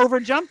like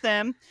overjump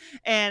them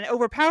and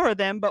overpower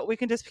them, but we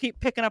can just keep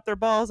picking up their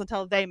balls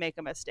until they make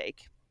a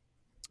mistake.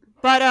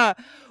 But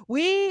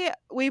we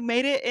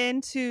made it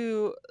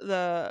into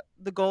the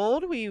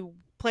gold. We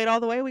played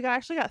all the way. We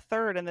actually got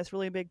third in this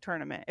really big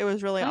tournament. It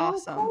was really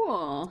awesome.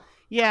 Cool.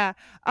 Yeah.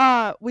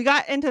 We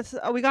got into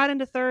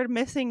third,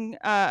 missing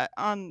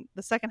on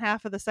the second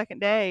half of the second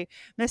day,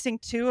 missing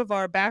 2 of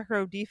our back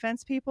row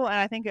defense people. And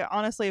I think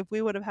honestly, if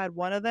we would have had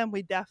one of them,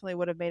 we definitely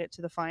would have made it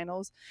to the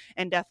finals,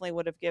 and definitely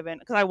would have given,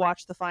 because I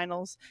watched the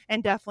finals,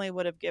 and definitely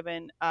would have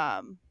given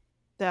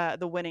the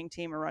winning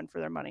team a run for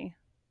their money.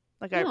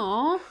 Like,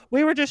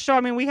 we were just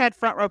we had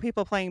front row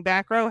people playing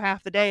back row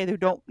half the day who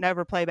don't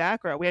never play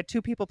back row. We had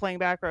 2 people playing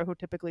back row who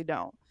typically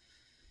don't.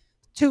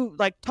 2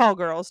 like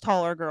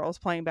taller girls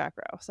playing back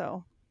row.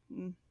 So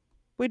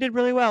we did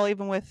really well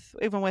even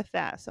with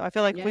that. So I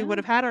feel like if we would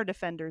have had our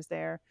defenders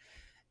there,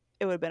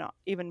 it would have been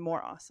even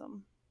more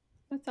awesome.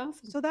 That's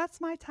awesome. So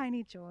that's my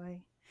tiny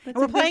joy.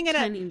 We're playing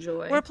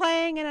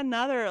in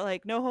another,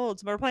 like, no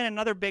holds. We're playing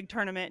another big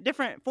tournament,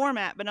 different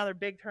format, but another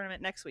big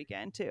tournament next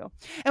weekend too.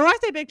 And when I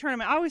say big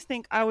tournament, I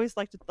always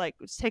like to like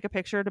just take a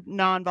picture to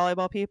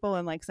non-volleyball people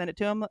and like send it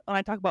to them. When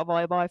I talk about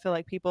volleyball, I feel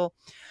like people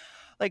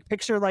like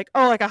picture like,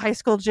 oh, like a high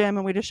school gym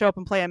and we just show up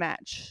and play a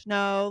match.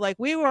 No, like,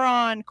 we were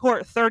on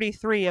court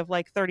 33 of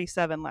like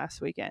 37 last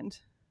weekend.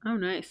 Oh,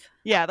 nice.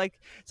 Yeah, like,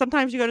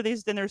 sometimes you go to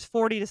these and there's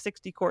 40 to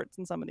 60 courts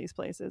in some of these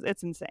places.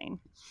 It's insane.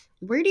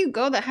 Where do you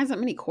go that has that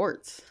many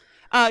courts?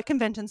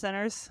 Convention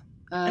centers.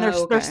 And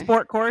they're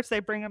sport courts.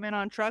 They bring them in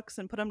on trucks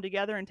and put them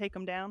together and take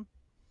them down.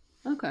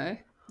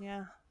 Okay.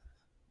 Yeah.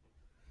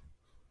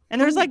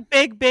 And there's like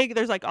big,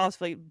 there's like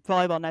obviously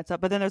volleyball nets up,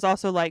 but then there's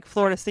also like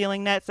floor to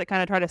ceiling nets that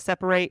kind of try to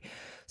separate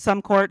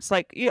some courts.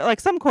 Like, like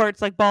some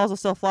courts, like balls will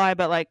still fly,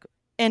 but like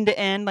end to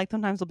end, like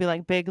sometimes there'll be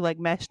like big, like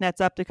mesh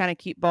nets up to kind of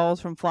keep balls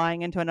from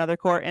flying into another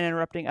court and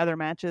interrupting other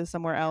matches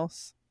somewhere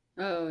else.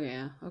 Oh,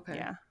 yeah. Okay.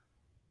 Yeah.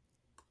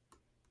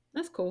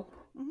 That's cool.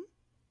 Mm-hmm.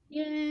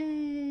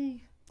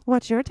 Yay.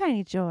 What's your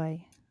tiny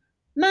joy?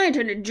 My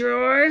tiny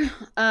joy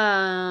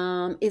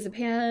is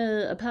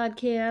a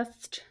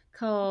podcast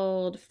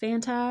called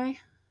Fanti,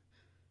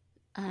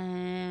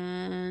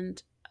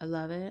 and I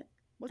love it.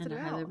 What's and it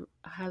I about?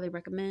 highly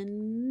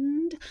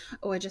recommend.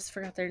 Oh, I just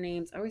forgot their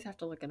names. I always have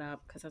to look it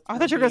up because I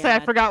thought you were gonna say I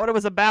forgot what it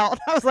was about.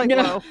 I was like,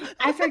 no, whoa.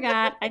 I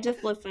forgot. I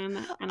just listen,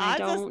 and I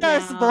don't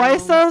just know.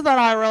 voices, and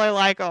I really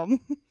like them.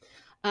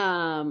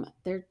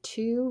 They're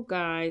two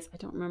guys. I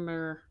don't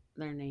remember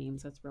their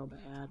names. That's real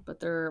bad. But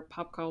they're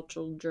pop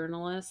culture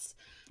journalists,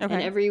 and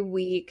every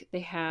week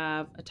they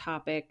have a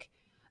topic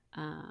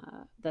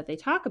that they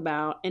talk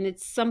about, and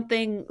it's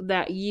something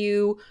that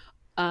you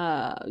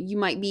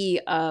might be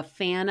a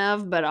fan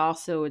of, but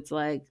also it's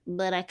like,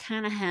 but I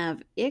kind of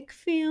have ick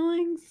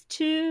feelings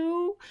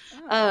too.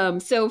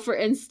 So for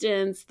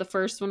instance, the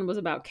first one was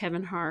about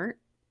Kevin Hart.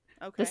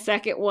 Okay. The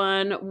second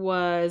one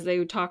was they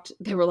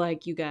were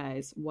like, you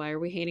guys, why are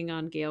we hating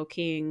on Gayle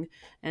King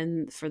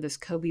and for this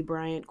Kobe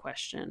Bryant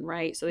question,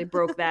 right? So they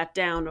broke that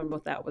down on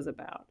what that was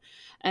about.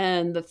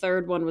 And the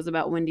third one was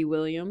about Wendy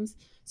Williams.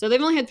 So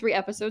they've only had 3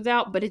 episodes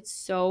out, but it's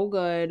so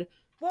good.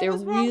 What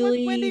was wrong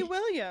with Wendy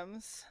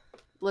Williams?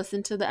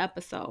 Listen to the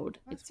episode.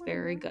 It's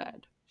very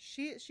good.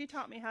 She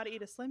taught me how to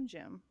eat a Slim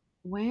Jim.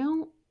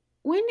 Well,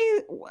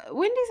 Wendy's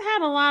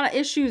had a lot of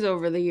issues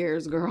over the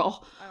years,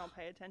 girl. I don't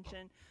pay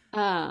attention.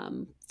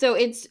 So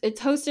it's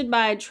hosted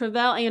by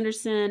Tre'vell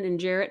Anderson and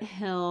Jarrett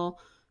Hill.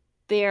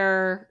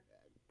 They're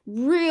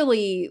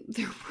really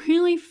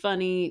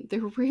funny.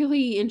 They're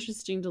really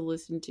interesting to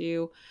listen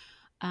to.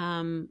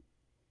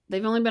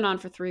 They've only been on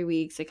for 3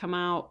 weeks.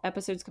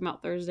 Episodes come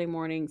out Thursday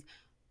mornings.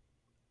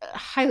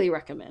 Highly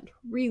recommend.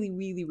 Really,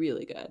 really,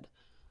 really good.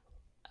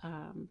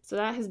 So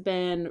that has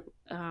been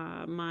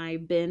my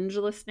binge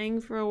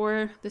listening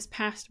for this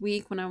past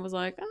week when I was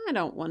like, I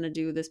don't want to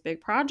do this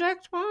big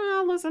project. Well,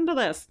 I'll listen to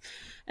this.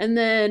 And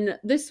then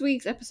this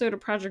week's episode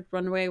of Project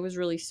Runway was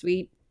really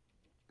sweet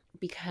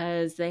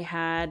because they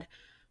had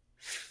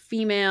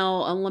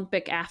female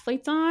Olympic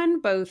athletes on,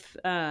 both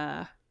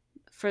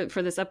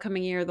for this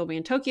upcoming year. They'll be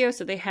in Tokyo.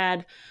 So they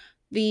had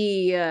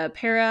the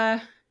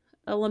para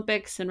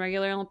Olympics and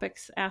regular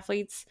Olympics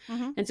athletes.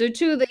 Mm-hmm. And so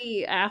 2 of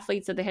the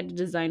athletes that they had to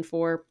design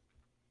for,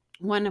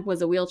 one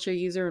was a wheelchair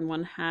user and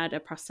one had a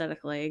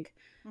prosthetic leg.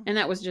 Mm-hmm. And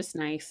that was just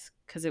nice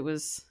because it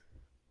was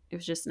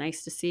just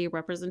nice to see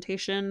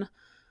representation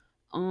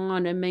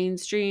on a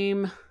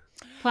mainstream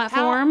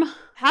platform.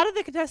 How did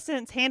the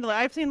contestants handle it?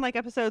 I've seen like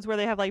episodes where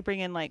they have like bring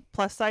in like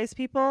plus size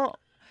people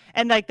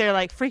and like they're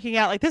like freaking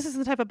out like this is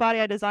the type of body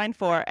I designed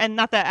for. And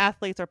not that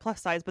athletes are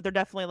plus size, but they're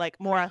definitely like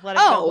more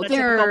athletic than a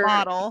typical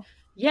model.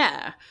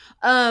 Yeah.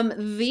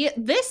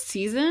 This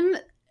season,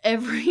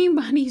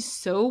 everybody's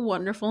so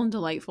wonderful and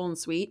delightful and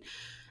sweet.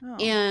 Oh.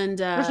 And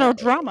there's no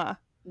drama.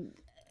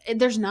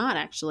 There's not,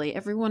 actually.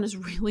 Everyone is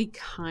really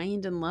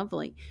kind and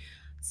lovely.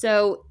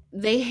 So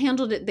they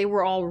handled it. They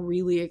were all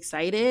really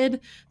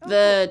excited. Oh,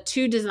 the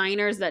 2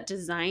 designers that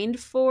designed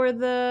for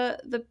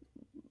the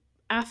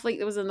athlete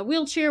that was in the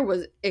wheelchair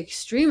was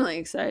extremely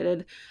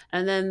excited,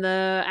 and then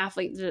the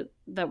athlete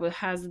that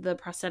has the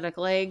prosthetic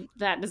leg,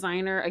 that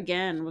designer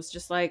again was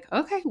just like,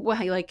 okay,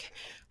 well, like,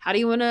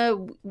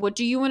 what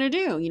do you want to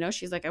do? You know,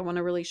 she's like, I want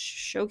to really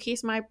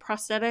showcase my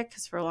prosthetic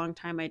because for a long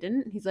time I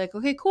didn't. He's like,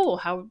 okay, cool.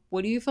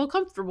 What do you feel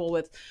comfortable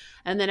with?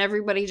 And then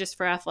everybody, just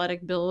for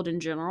athletic build in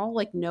general,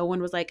 like no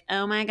one was like,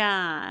 oh my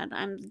god,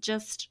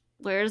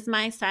 where's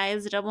my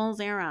size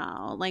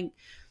 00? Like,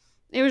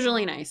 it was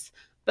really nice.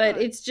 But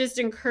it's just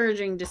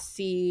encouraging to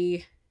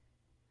see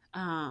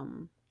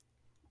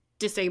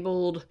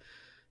disabled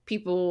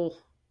people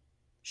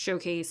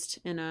showcased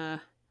in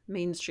a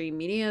mainstream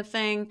media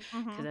thing.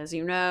 Because as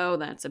you know,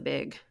 that's a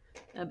big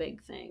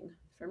thing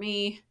for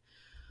me.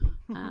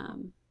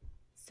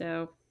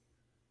 So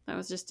that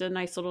was just a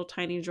nice little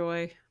tiny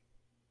joy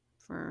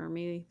for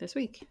me this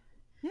week.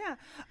 Yeah.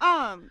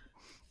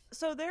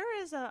 So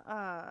there is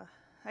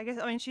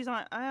she's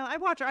on, I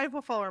watch her, I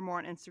will follow her more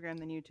on Instagram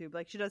than YouTube.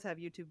 Like she does have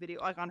YouTube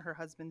video, like on her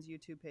husband's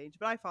YouTube page,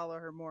 but I follow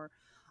her more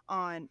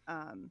on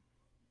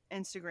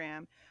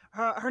Instagram.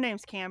 Her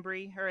name's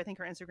Cambry. I think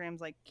her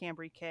Instagram's like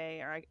Cambry K,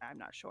 or I'm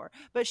not sure.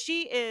 But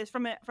she is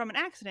from an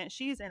accident.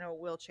 She's in a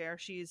wheelchair.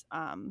 She's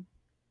a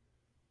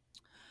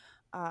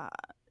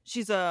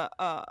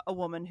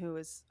woman who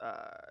is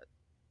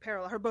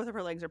paralyzed. Both of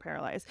her legs are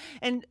paralyzed,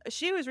 and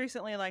she was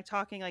recently like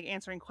talking, like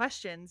answering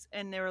questions,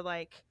 and they were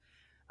like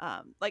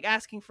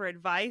asking for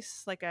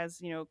advice, like as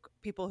you know,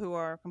 people who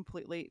are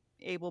completely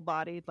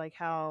able-bodied, like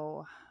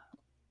how,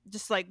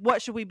 just like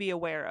what should we be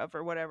aware of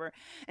or whatever.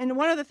 And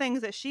one of the things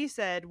that she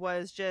said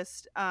was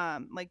just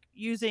like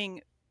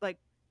using like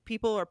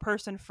people or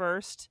person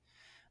first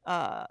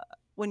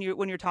when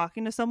you're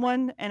talking to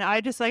someone. And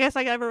I guess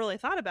I never really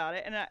thought about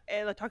it.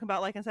 And like talking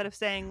about, like, instead of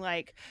saying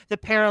like the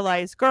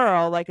paralyzed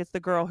girl, like it's the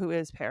girl who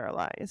is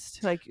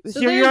paralyzed. Like So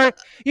you're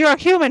a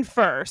human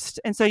first,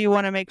 and so you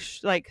want to make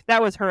like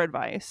that was her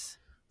advice.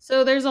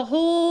 So there's a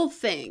whole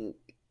thing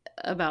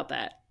about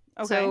that.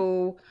 Okay.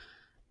 So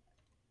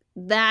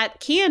that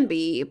can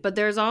be, but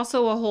there's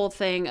also a whole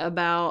thing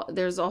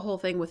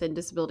within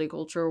disability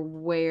culture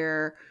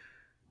where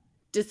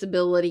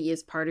disability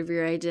is part of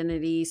your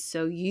identity.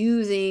 So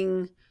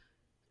using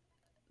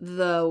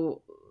the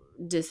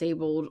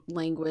disabled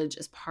language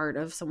as part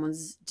of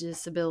someone's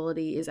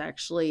disability is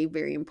actually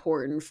very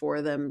important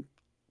for them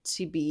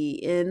to be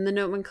in the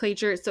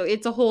nomenclature. So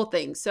it's a whole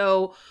thing.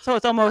 So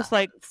it's almost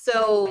like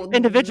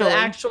individually.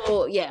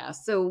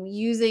 So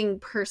using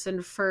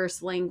person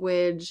first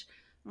language,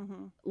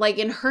 like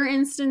in her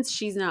instance,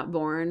 she's not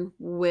born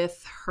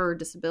with her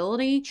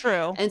disability.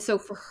 True. And so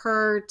for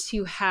her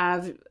to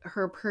have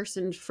her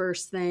person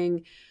first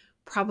thing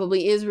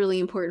probably is really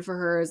important for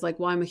her, is like,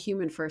 well, I'm a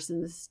human first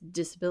and this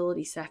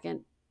disability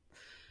second.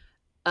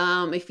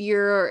 If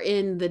you're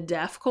in the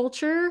deaf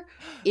culture,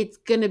 it's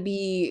going to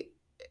be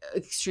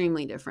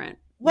extremely different.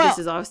 Well, this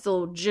is all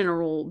still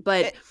general,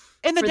 but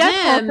in the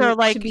deaf culture,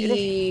 like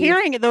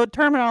hearing, the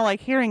terminal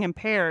like hearing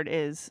impaired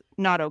is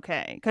not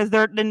okay because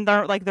they're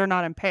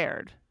not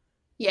impaired.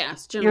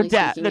 Yes, generally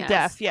speaking, the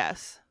deaf,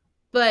 yes.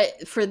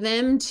 But for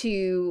them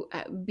to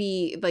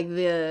be like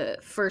the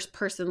first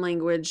person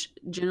language,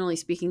 generally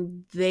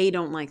speaking, they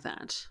don't like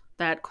that.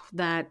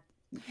 That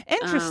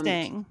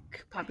interesting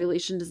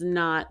population does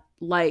not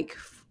like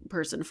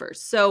person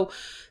first. So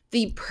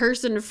the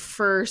person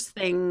first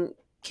thing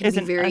can be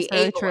very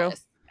ableist, true.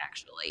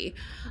 Actually.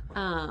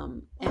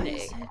 So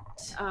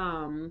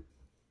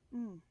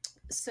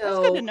that's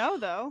good to know,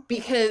 though,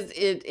 because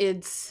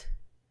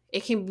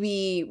it can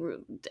be,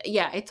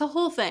 it's a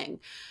whole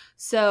thing.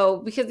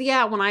 So because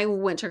when I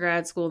went to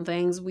grad school and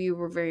things, we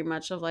were very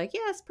much of like,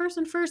 yes,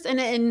 person first, and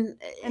then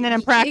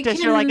in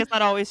practice you're like, it's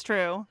not always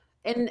true.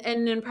 And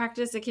in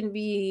practice, it can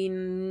be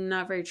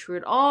not very true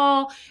at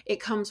all. It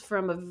comes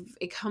from a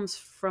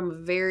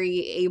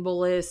very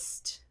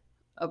ableist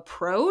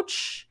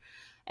approach,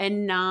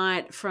 and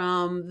not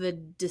from the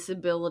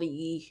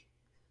disability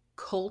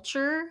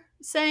culture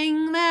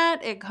saying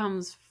that. It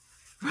comes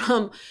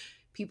from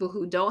people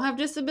who don't have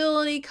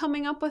disability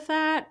coming up with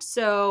that.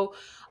 So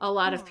a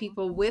lot of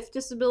people with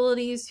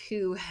disabilities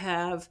who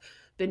have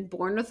been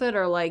born with it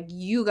are like,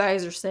 you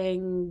guys are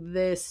saying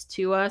this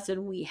to us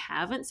and we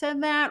haven't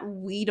said that.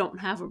 We don't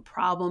have a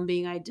problem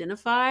being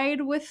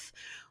identified with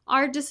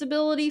our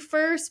disability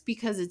first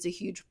because it's a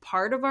huge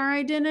part of our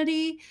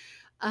identity.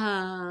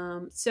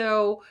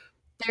 So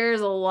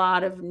there's a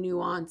lot of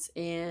nuance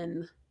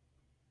in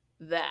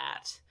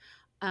that.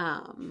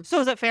 So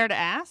is it fair to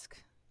ask?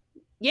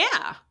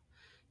 Yeah.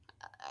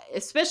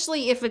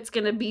 Especially if it's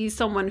going to be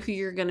someone who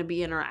you're going to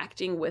be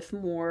interacting with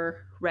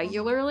more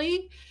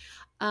regularly.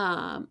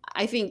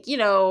 I think,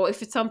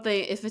 if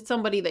it's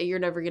somebody that you're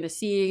never going to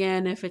see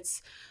again,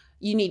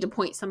 you need to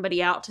point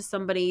somebody out to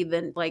somebody,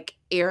 then like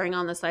erring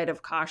on the side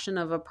of caution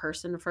of a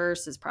person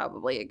first is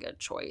probably a good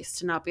choice,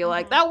 to not be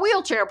like that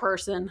wheelchair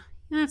person.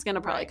 That's going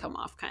to probably come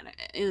off kind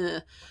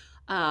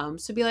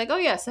of, so be like, oh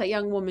yes, that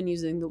young woman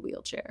using the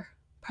wheelchair,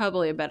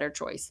 probably a better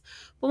choice.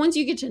 But once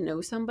you get to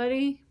know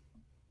somebody,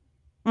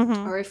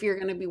 or if you're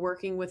going to be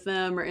working with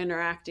them or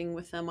interacting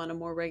with them on a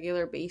more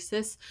regular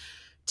basis,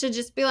 to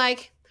just be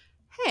like,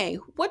 hey,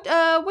 what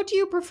do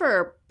you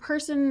prefer?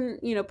 Person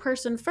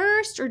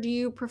first, or do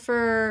you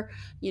prefer,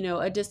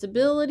 a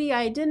disability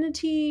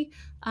identity?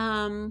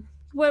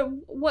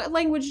 What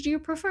language do you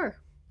prefer?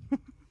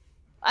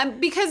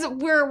 Because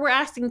we're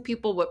asking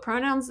people what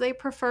pronouns they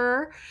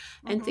prefer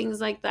and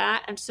things like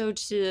that. And so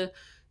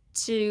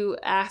to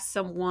ask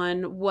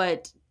someone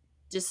what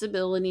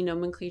disability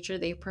nomenclature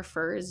they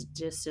prefer is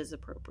just as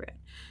appropriate,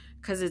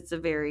 because it's a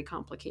very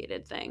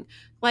complicated thing.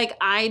 Like,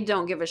 I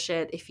don't give a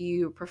shit if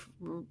you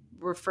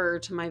refer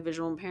to my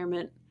visual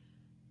impairment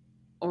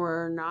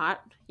or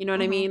not. You know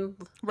what I mean?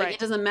 Right. Like, it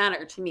doesn't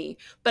matter to me.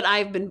 But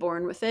I've been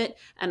born with it,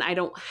 and I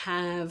don't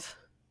have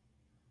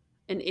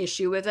an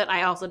issue with it.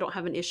 I also don't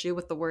have an issue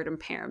with the word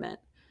impairment.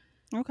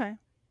 Okay.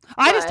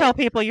 I just tell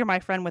people you're my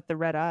friend with the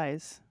red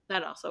eyes.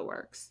 That also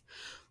works.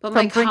 But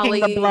from drinking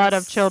the blood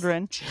of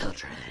children.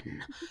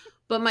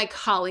 But my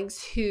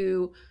colleagues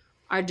who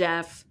are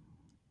deaf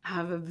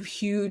have a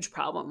huge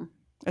problem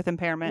with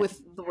impairment, with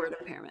the word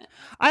impairment.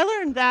 I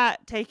learned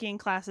that taking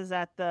classes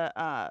at the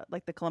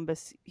the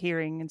Columbus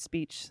Hearing and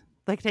Speech,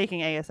 like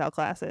taking ASL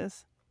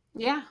classes.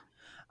 Yeah.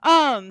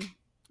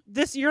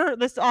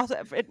 This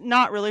also,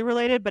 not really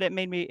related, but it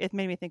made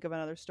me think of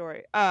another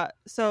story.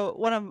 So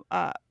one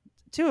of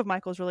two of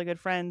Michael's really good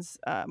friends,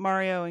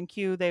 Mario and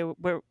Q, they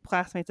were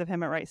classmates of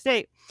him at Wright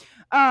State.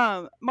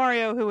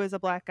 Mario, who is a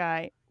black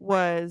guy,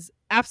 was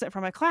absent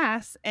from a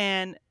class,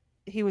 and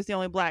he was the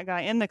only black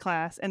guy in the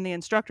class, and the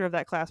instructor of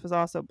that class was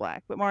also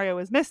black, but Mario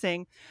was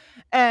missing.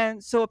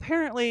 And so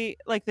apparently,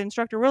 like, the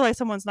instructor realized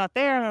someone's not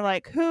there, and they're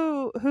like,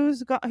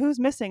 who's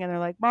missing? And they're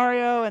like,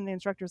 Mario. And the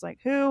instructor's like,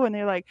 who? And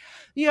they're like,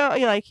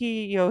 like,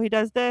 he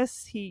does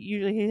this.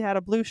 He had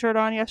a blue shirt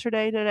on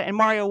yesterday. And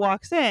Mario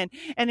walks in,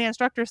 and the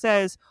instructor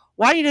says,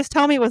 why didn't you just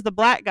tell me it was the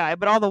black guy?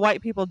 But all the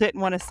white people didn't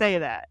want to say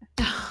that.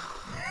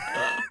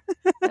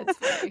 That's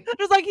funny. It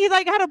was like, he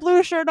like had a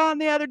blue shirt on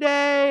the other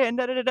day, and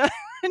da-da-da-da.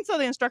 And so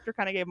the instructor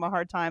kind of gave him a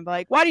hard time,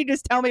 like, why did you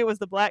just tell me it was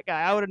the black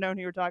guy? I would have known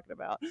who you were talking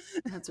about.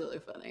 That's really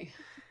funny.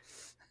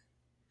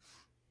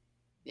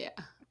 Yeah.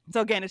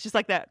 So again, it's just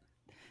like that,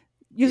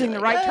 using the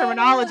right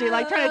terminology,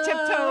 like trying to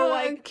tiptoe,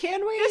 like,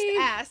 can we just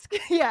ask?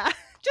 Yeah,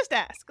 just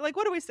ask. Like,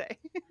 what do we say?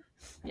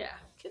 Yeah.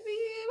 Can we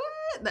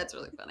what? That's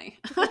really funny.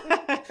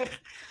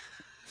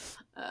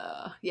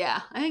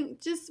 Yeah, I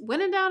think just when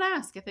in doubt,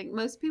 ask. I think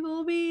most people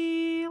will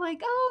be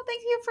like, oh,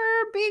 thank you for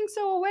being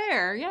so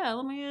aware. Yeah,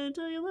 let me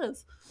tell you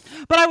this.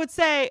 But I would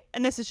say,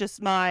 and this is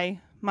just my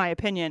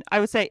opinion, I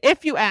would say,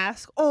 if you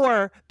ask,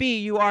 or B,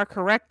 you are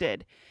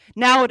corrected,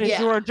 now it is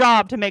your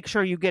job to make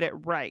sure you get it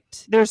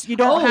right. You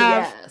don't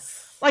have,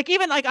 like,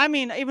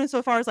 even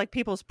so far as like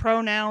people's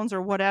pronouns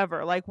or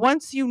whatever, like,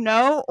 once you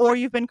know, or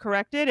you've been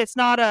corrected, it's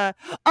not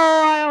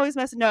I always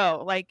mess.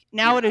 No, like,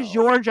 now it is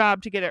your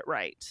job to get it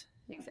right.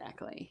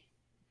 Exactly.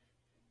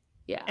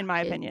 Yeah. In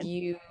my opinion.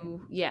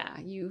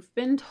 You've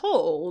been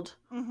told,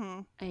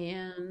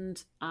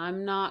 and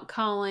I'm not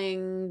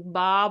calling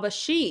Bob a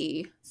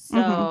she,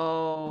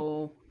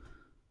 so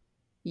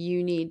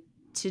you need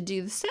to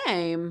do the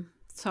same.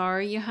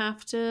 Sorry, you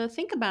have to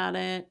think about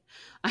it.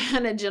 I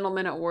had a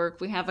gentleman at work.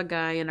 We have a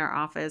guy in our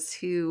office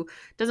who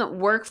doesn't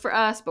work for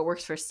us, but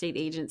works for a state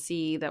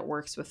agency that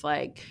works with,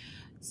 like,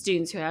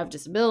 students who have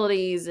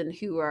disabilities and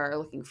who are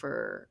looking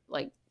for,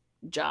 like,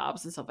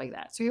 jobs and stuff like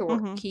that.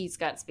 So he's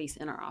got space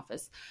in our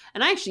office,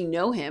 and I actually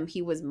know him.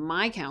 He was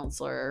my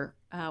counselor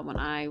when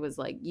I was,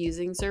 like,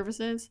 using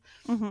services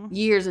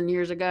years and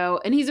years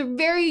ago, and he's a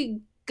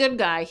very good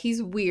guy.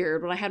 He's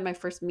weird. When I had my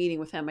first meeting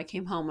with him, I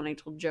came home and I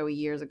told Joey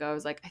years ago, I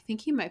was like, I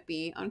think he might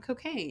be on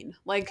cocaine.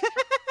 Like,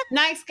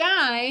 nice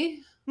guy,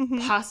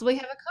 possibly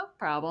have a coke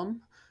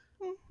problem,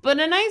 but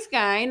a nice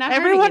guy, not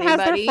everyone hurting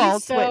anybody. Has their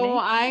faults, so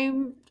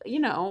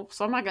Whitney.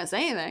 So I'm not gonna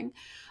say anything.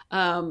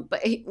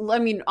 But I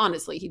mean,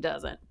 honestly, he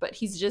doesn't. But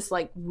he's just,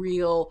 like,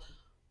 real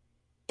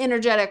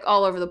energetic,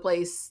 all over the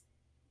place.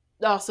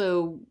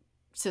 Also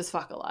says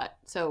fuck a lot.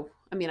 So,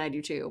 I mean, I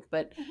do too.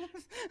 But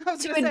I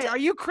was gonna say, are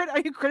you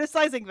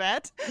criticizing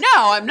that? No,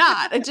 I'm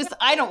not.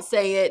 I don't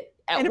say it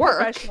at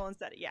work. Professional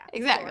instead. Yeah,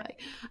 exactly.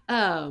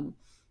 Sure.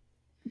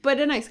 But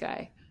a nice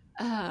guy.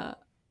 And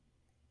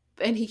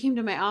he came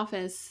to my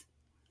office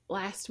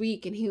last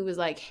week, and he was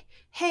like,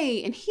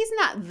 "Hey," and he's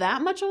not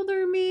that much older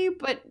than me,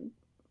 but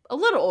a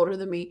little older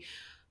than me.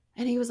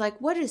 And he was like,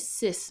 "What does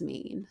cis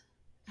mean?"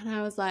 And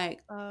I was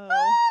like,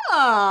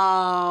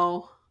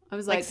 oh. I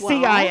was like,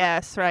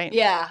 CIS, right?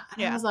 Yeah.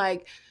 And I was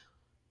like,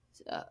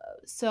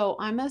 so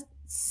I'm a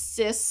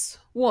cis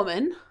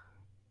woman.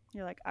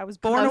 You're like, I was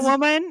born a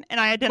woman, and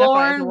I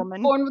identify as a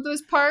woman. Born with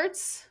those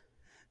parts.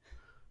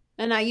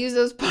 And I use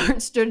those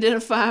parts to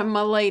identify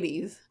my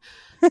ladies.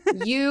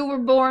 You were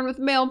born with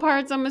male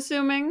parts, I'm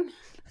assuming.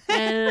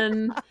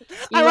 And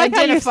you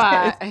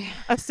identify.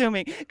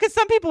 Assuming. Because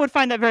some people would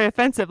find that very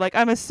offensive. Like,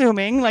 I'm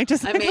assuming. Like,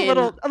 just like a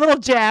little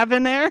jab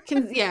in there.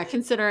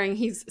 Considering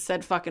he's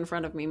said fuck in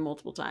front of me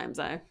multiple times,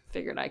 I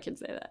figured I could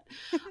say that.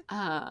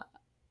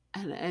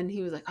 And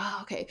he was like, oh,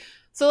 okay.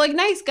 So, like,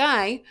 nice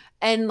guy.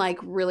 And, like,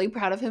 really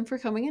proud of him for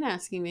coming and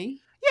asking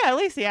me. Yeah, at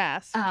least he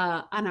asked.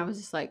 And I was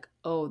just like,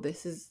 oh,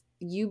 this is,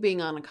 you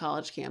being on a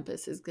college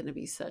campus is going to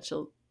be such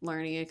a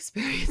learning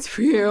experience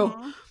for you.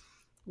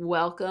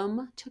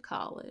 Welcome to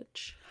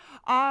college.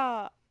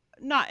 And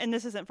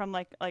this isn't from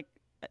like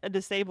a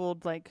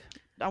disabled, like,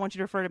 I want you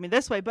to refer to me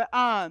this way, but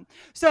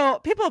so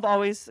people have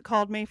always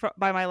called me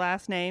by my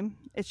last name.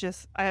 It's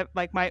just, I have,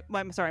 like, my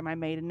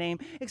maiden name,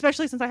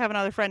 especially since I have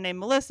another friend named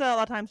Melissa. A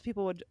lot of times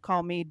people would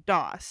call me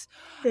Doss.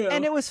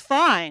 And it was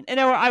fine, and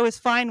I was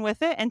fine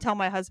with it until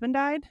my husband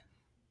died.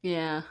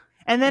 Yeah.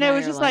 And then it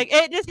was just like,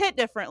 it just hit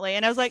differently,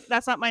 and I was like,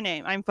 that's not my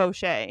name, I'm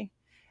Fauché.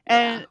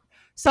 And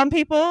some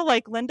people,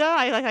 like Linda,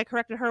 I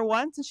corrected her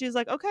once, and she was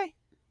like, okay,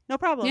 no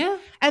problem. Yeah.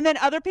 And then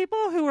other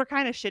people who were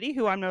kind of shitty,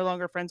 who I'm no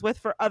longer friends with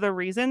for other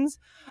reasons,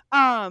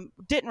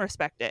 didn't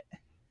respect it.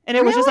 And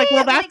it was just like,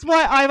 well, that's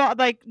what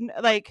I've,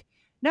 like,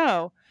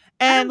 no.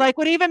 And, like,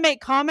 would even make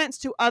comments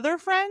to other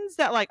friends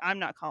that, like, I'm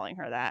not calling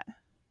her that.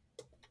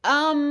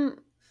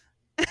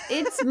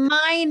 It's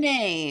my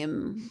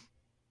name.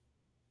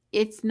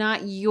 It's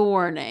not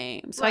your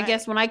name. So I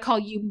guess when I call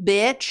you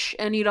bitch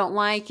and you don't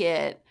like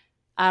it,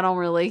 I don't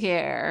really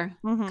care,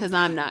 because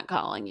I'm not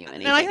calling you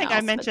anything. And I think I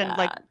mentioned,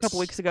 like, a couple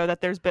weeks ago that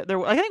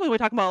I think we were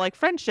talking about, like,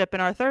 friendship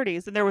in our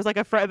 30s, and there was, like,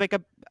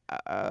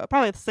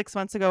 probably 6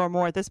 months ago or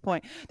more at this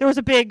point, there was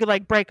a big,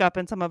 like, breakup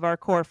in some of our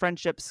core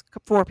friendships.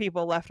 4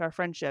 people left our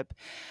friendship.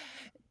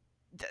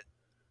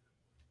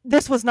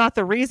 this was not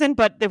the reason,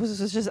 but it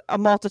was just a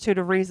multitude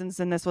of reasons,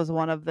 and this was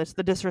one of this,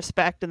 the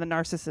disrespect and the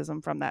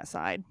narcissism from that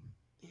side.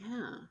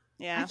 Yeah.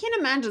 Yeah. I can't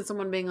imagine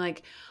someone being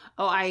like,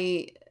 oh,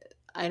 I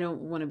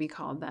don't want to be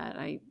called that.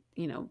 I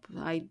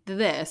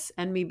this,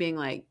 and me being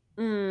like,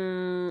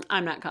 I'm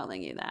not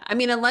calling you that. I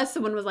mean, unless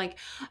someone was like,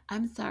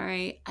 I'm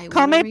sorry,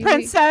 Call me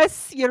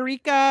Princess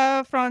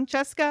Eureka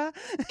Francesca.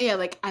 Yeah,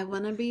 like, I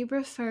want to be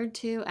referred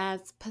to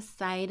as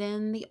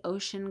Poseidon, the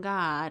ocean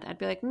god. I'd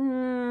be like,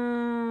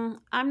 I'm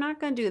not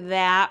going to do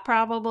that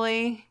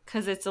probably,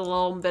 because it's a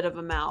little bit of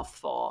a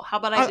mouthful. How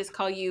about I just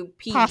call you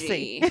PG?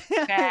 Posse.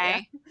 Okay.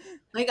 Yeah.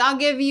 Like, I'll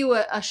give you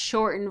a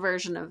shortened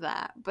version of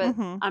that, but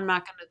I'm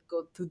not going to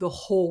go through the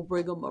whole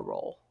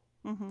rigmarole.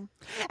 And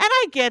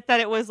I get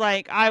that it was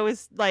like, I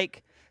was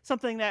like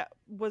something that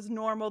was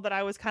normal, that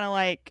I was kind of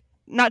like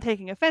not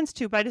taking offense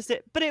to, but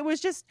it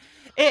was just,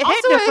 it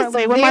also hit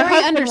differently when my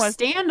husband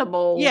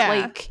understandable. Was, yeah.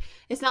 Like,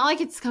 it's not like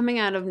it's coming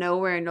out of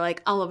nowhere and you're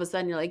like, all of a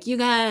sudden you're like, you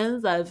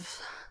guys,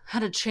 I've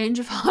had a change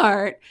of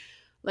heart.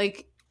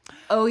 Like,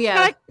 oh yeah.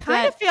 But I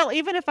kind of feel,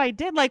 even if I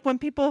did, like when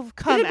people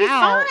come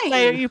out,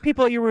 like,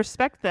 you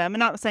respect them. And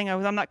not saying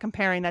I'm not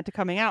comparing that to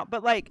coming out,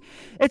 but like,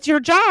 it's your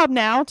job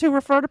now to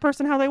refer to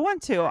person how they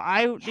want to.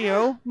 I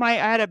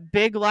had a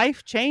big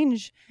life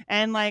change,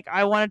 and like,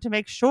 I wanted to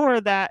make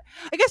sure that,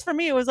 I guess for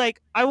me, it was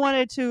like, I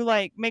wanted to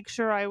like make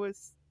sure I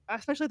was,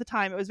 especially at the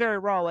time, it was very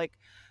raw. Like,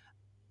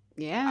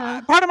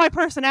 part of my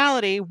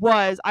personality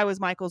was I was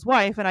Michael's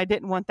wife, and I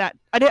didn't want that.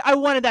 I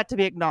wanted that to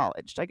be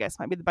acknowledged, I guess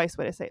might be the best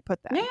way to put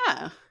that.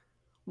 Yeah.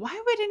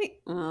 Why would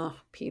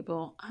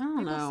people? I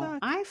don't know. Suck.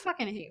 I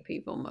fucking hate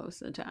people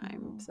most of the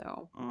time.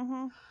 So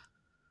I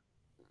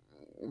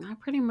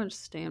pretty much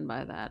stand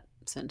by that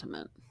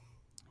sentiment.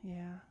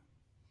 Yeah.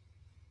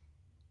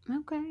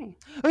 Okay.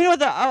 Well, you know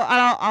what?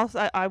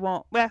 I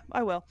won't. Yeah,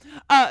 I will.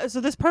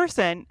 So this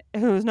person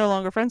who is no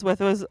longer friends with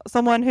was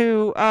someone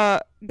who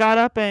got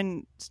up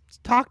and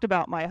talked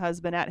about my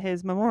husband at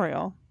his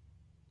memorial.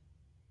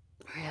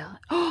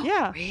 Really?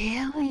 Yeah.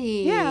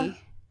 Really? Yeah.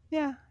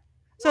 Yeah.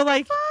 So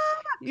like,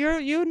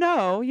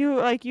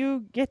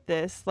 you get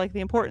this, like the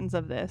importance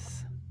of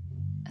this.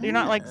 You're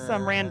not like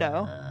some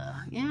rando.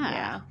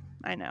 Yeah,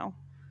 I know.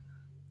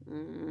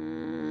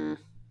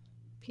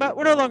 But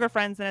we're no longer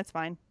friends, and it's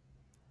fine.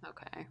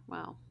 Okay,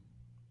 well,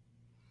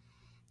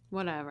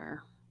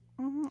 whatever.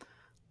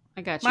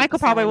 I got you. Michael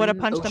probably would have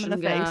punched him in the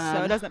face,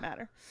 so it doesn't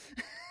matter.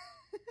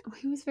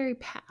 He was very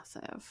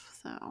passive,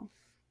 so.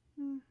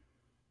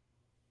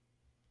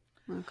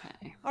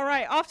 Okay. All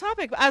right, off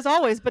topic as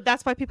always, but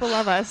that's why people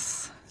love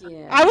us.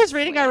 Yeah. I was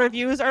reading our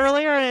reviews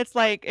earlier, and it's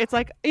like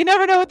you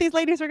never know what these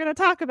ladies are going to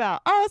talk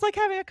about. Oh, it's like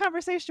having a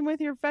conversation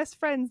with your best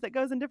friends that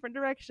goes in different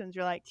directions.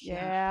 You're like,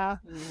 yeah.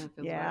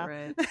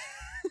 Right.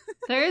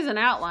 There is an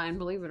outline,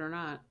 believe it or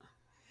not.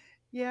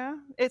 Yeah,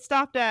 it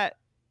stopped at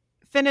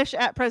finish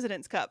at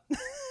President's Cup.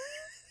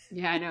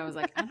 Yeah, I know. I was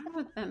like, I don't know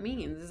what that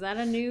means. Is that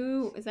a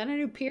new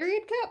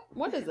period cup?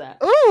 What is that?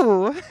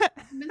 Ooh.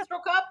 Menstrual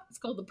cup? It's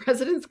called the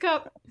President's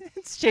Cup.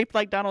 It's shaped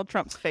like Donald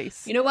Trump's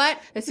face. You know what?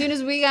 As soon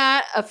as we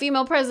got a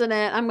female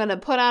president, I'm going to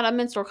put out a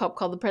menstrual cup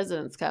called the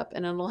President's Cup,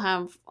 and it'll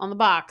have on the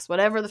box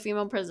whatever the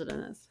female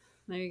president is.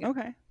 There you go.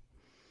 Okay.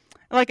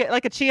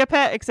 Like a chia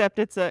pet, except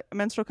it's a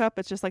menstrual cup.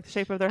 It's just like the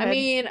shape of their head. I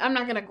mean, I'm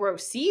not going to grow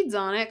seeds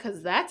on it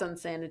because that's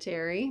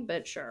unsanitary,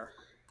 but sure.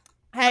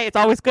 Hey, it's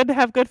always good to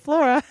have good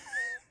flora.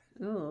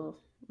 Oh,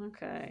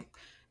 okay.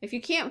 If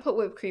you can't put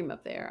whipped cream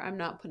up there, I'm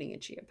not putting a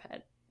chia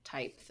pet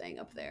type thing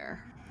up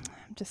there.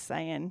 I'm just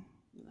saying.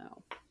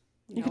 No.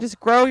 You could just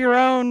grow your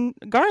own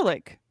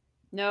garlic.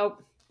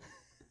 Nope.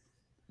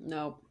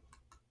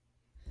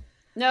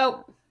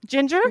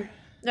 Ginger?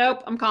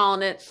 Nope. I'm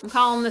calling it. I'm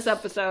calling this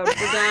episode.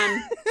 We're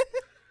done.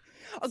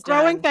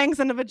 Growing things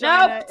in the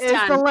vagina is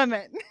the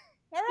limit.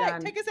 All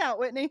right, take us out,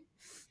 Whitney.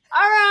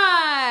 All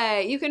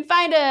right. You can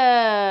find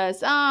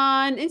us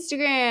on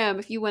Instagram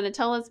if you want to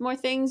tell us more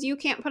things you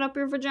can't put up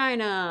your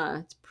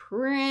vagina. It's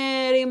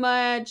pretty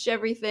much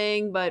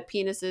everything but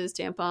penises,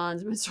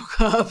 tampons, menstrual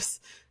cups.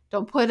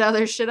 Don't put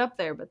other shit up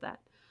there but that.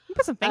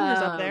 Put some fingers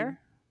up there.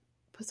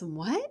 Put some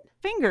what?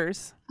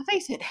 Fingers. I thought you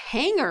said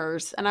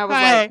hangers. And I was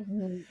like,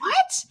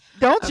 what?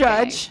 Don't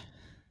judge.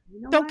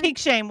 You know Don't kink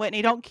shame,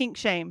 Whitney. Don't kink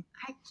shame.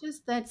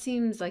 That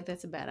seems like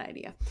that's a bad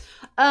idea.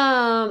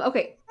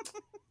 Okay.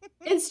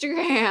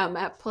 Instagram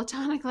at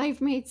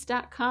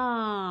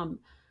platoniclifemates.com.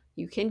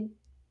 You can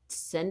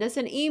send us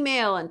an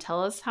email and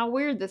tell us how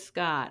weird this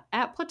got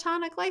at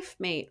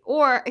platoniclifemate.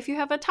 Or if you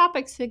have a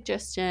topic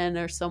suggestion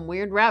or some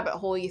weird rabbit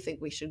hole you think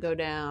we should go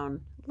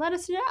down, let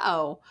us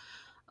know.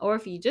 Or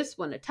if you just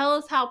want to tell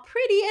us how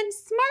pretty and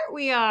smart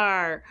we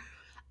are,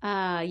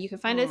 you can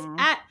find us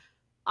at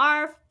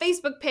our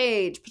Facebook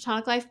page,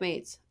 Platonic Life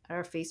Mates, at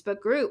our Facebook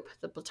group,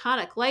 the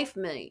Platonic Life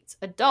Mates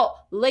Adult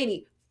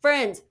Lady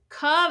Friends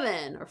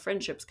Coven, or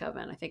Friendships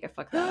Coven. I think I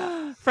fucked that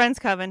up. Friends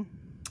Coven.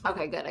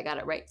 Okay, good. I got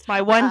it right. It's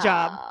my one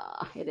job.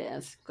 It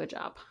is. Good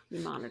job.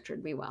 You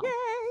monitored me well.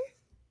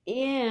 Yay!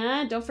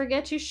 And don't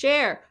forget to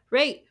share,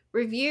 rate,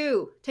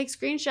 review, take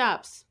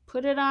screenshots,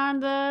 put it on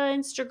the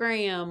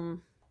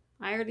Instagram.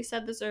 I already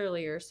said this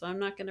earlier, so I'm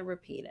not going to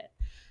repeat it.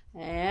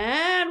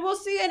 And we'll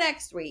see you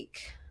next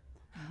week.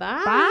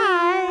 Bye.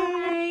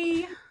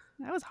 Bye.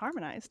 That was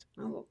harmonized.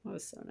 Oh, that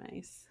was so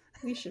nice.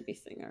 We should be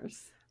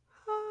singers.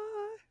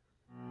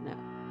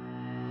 No.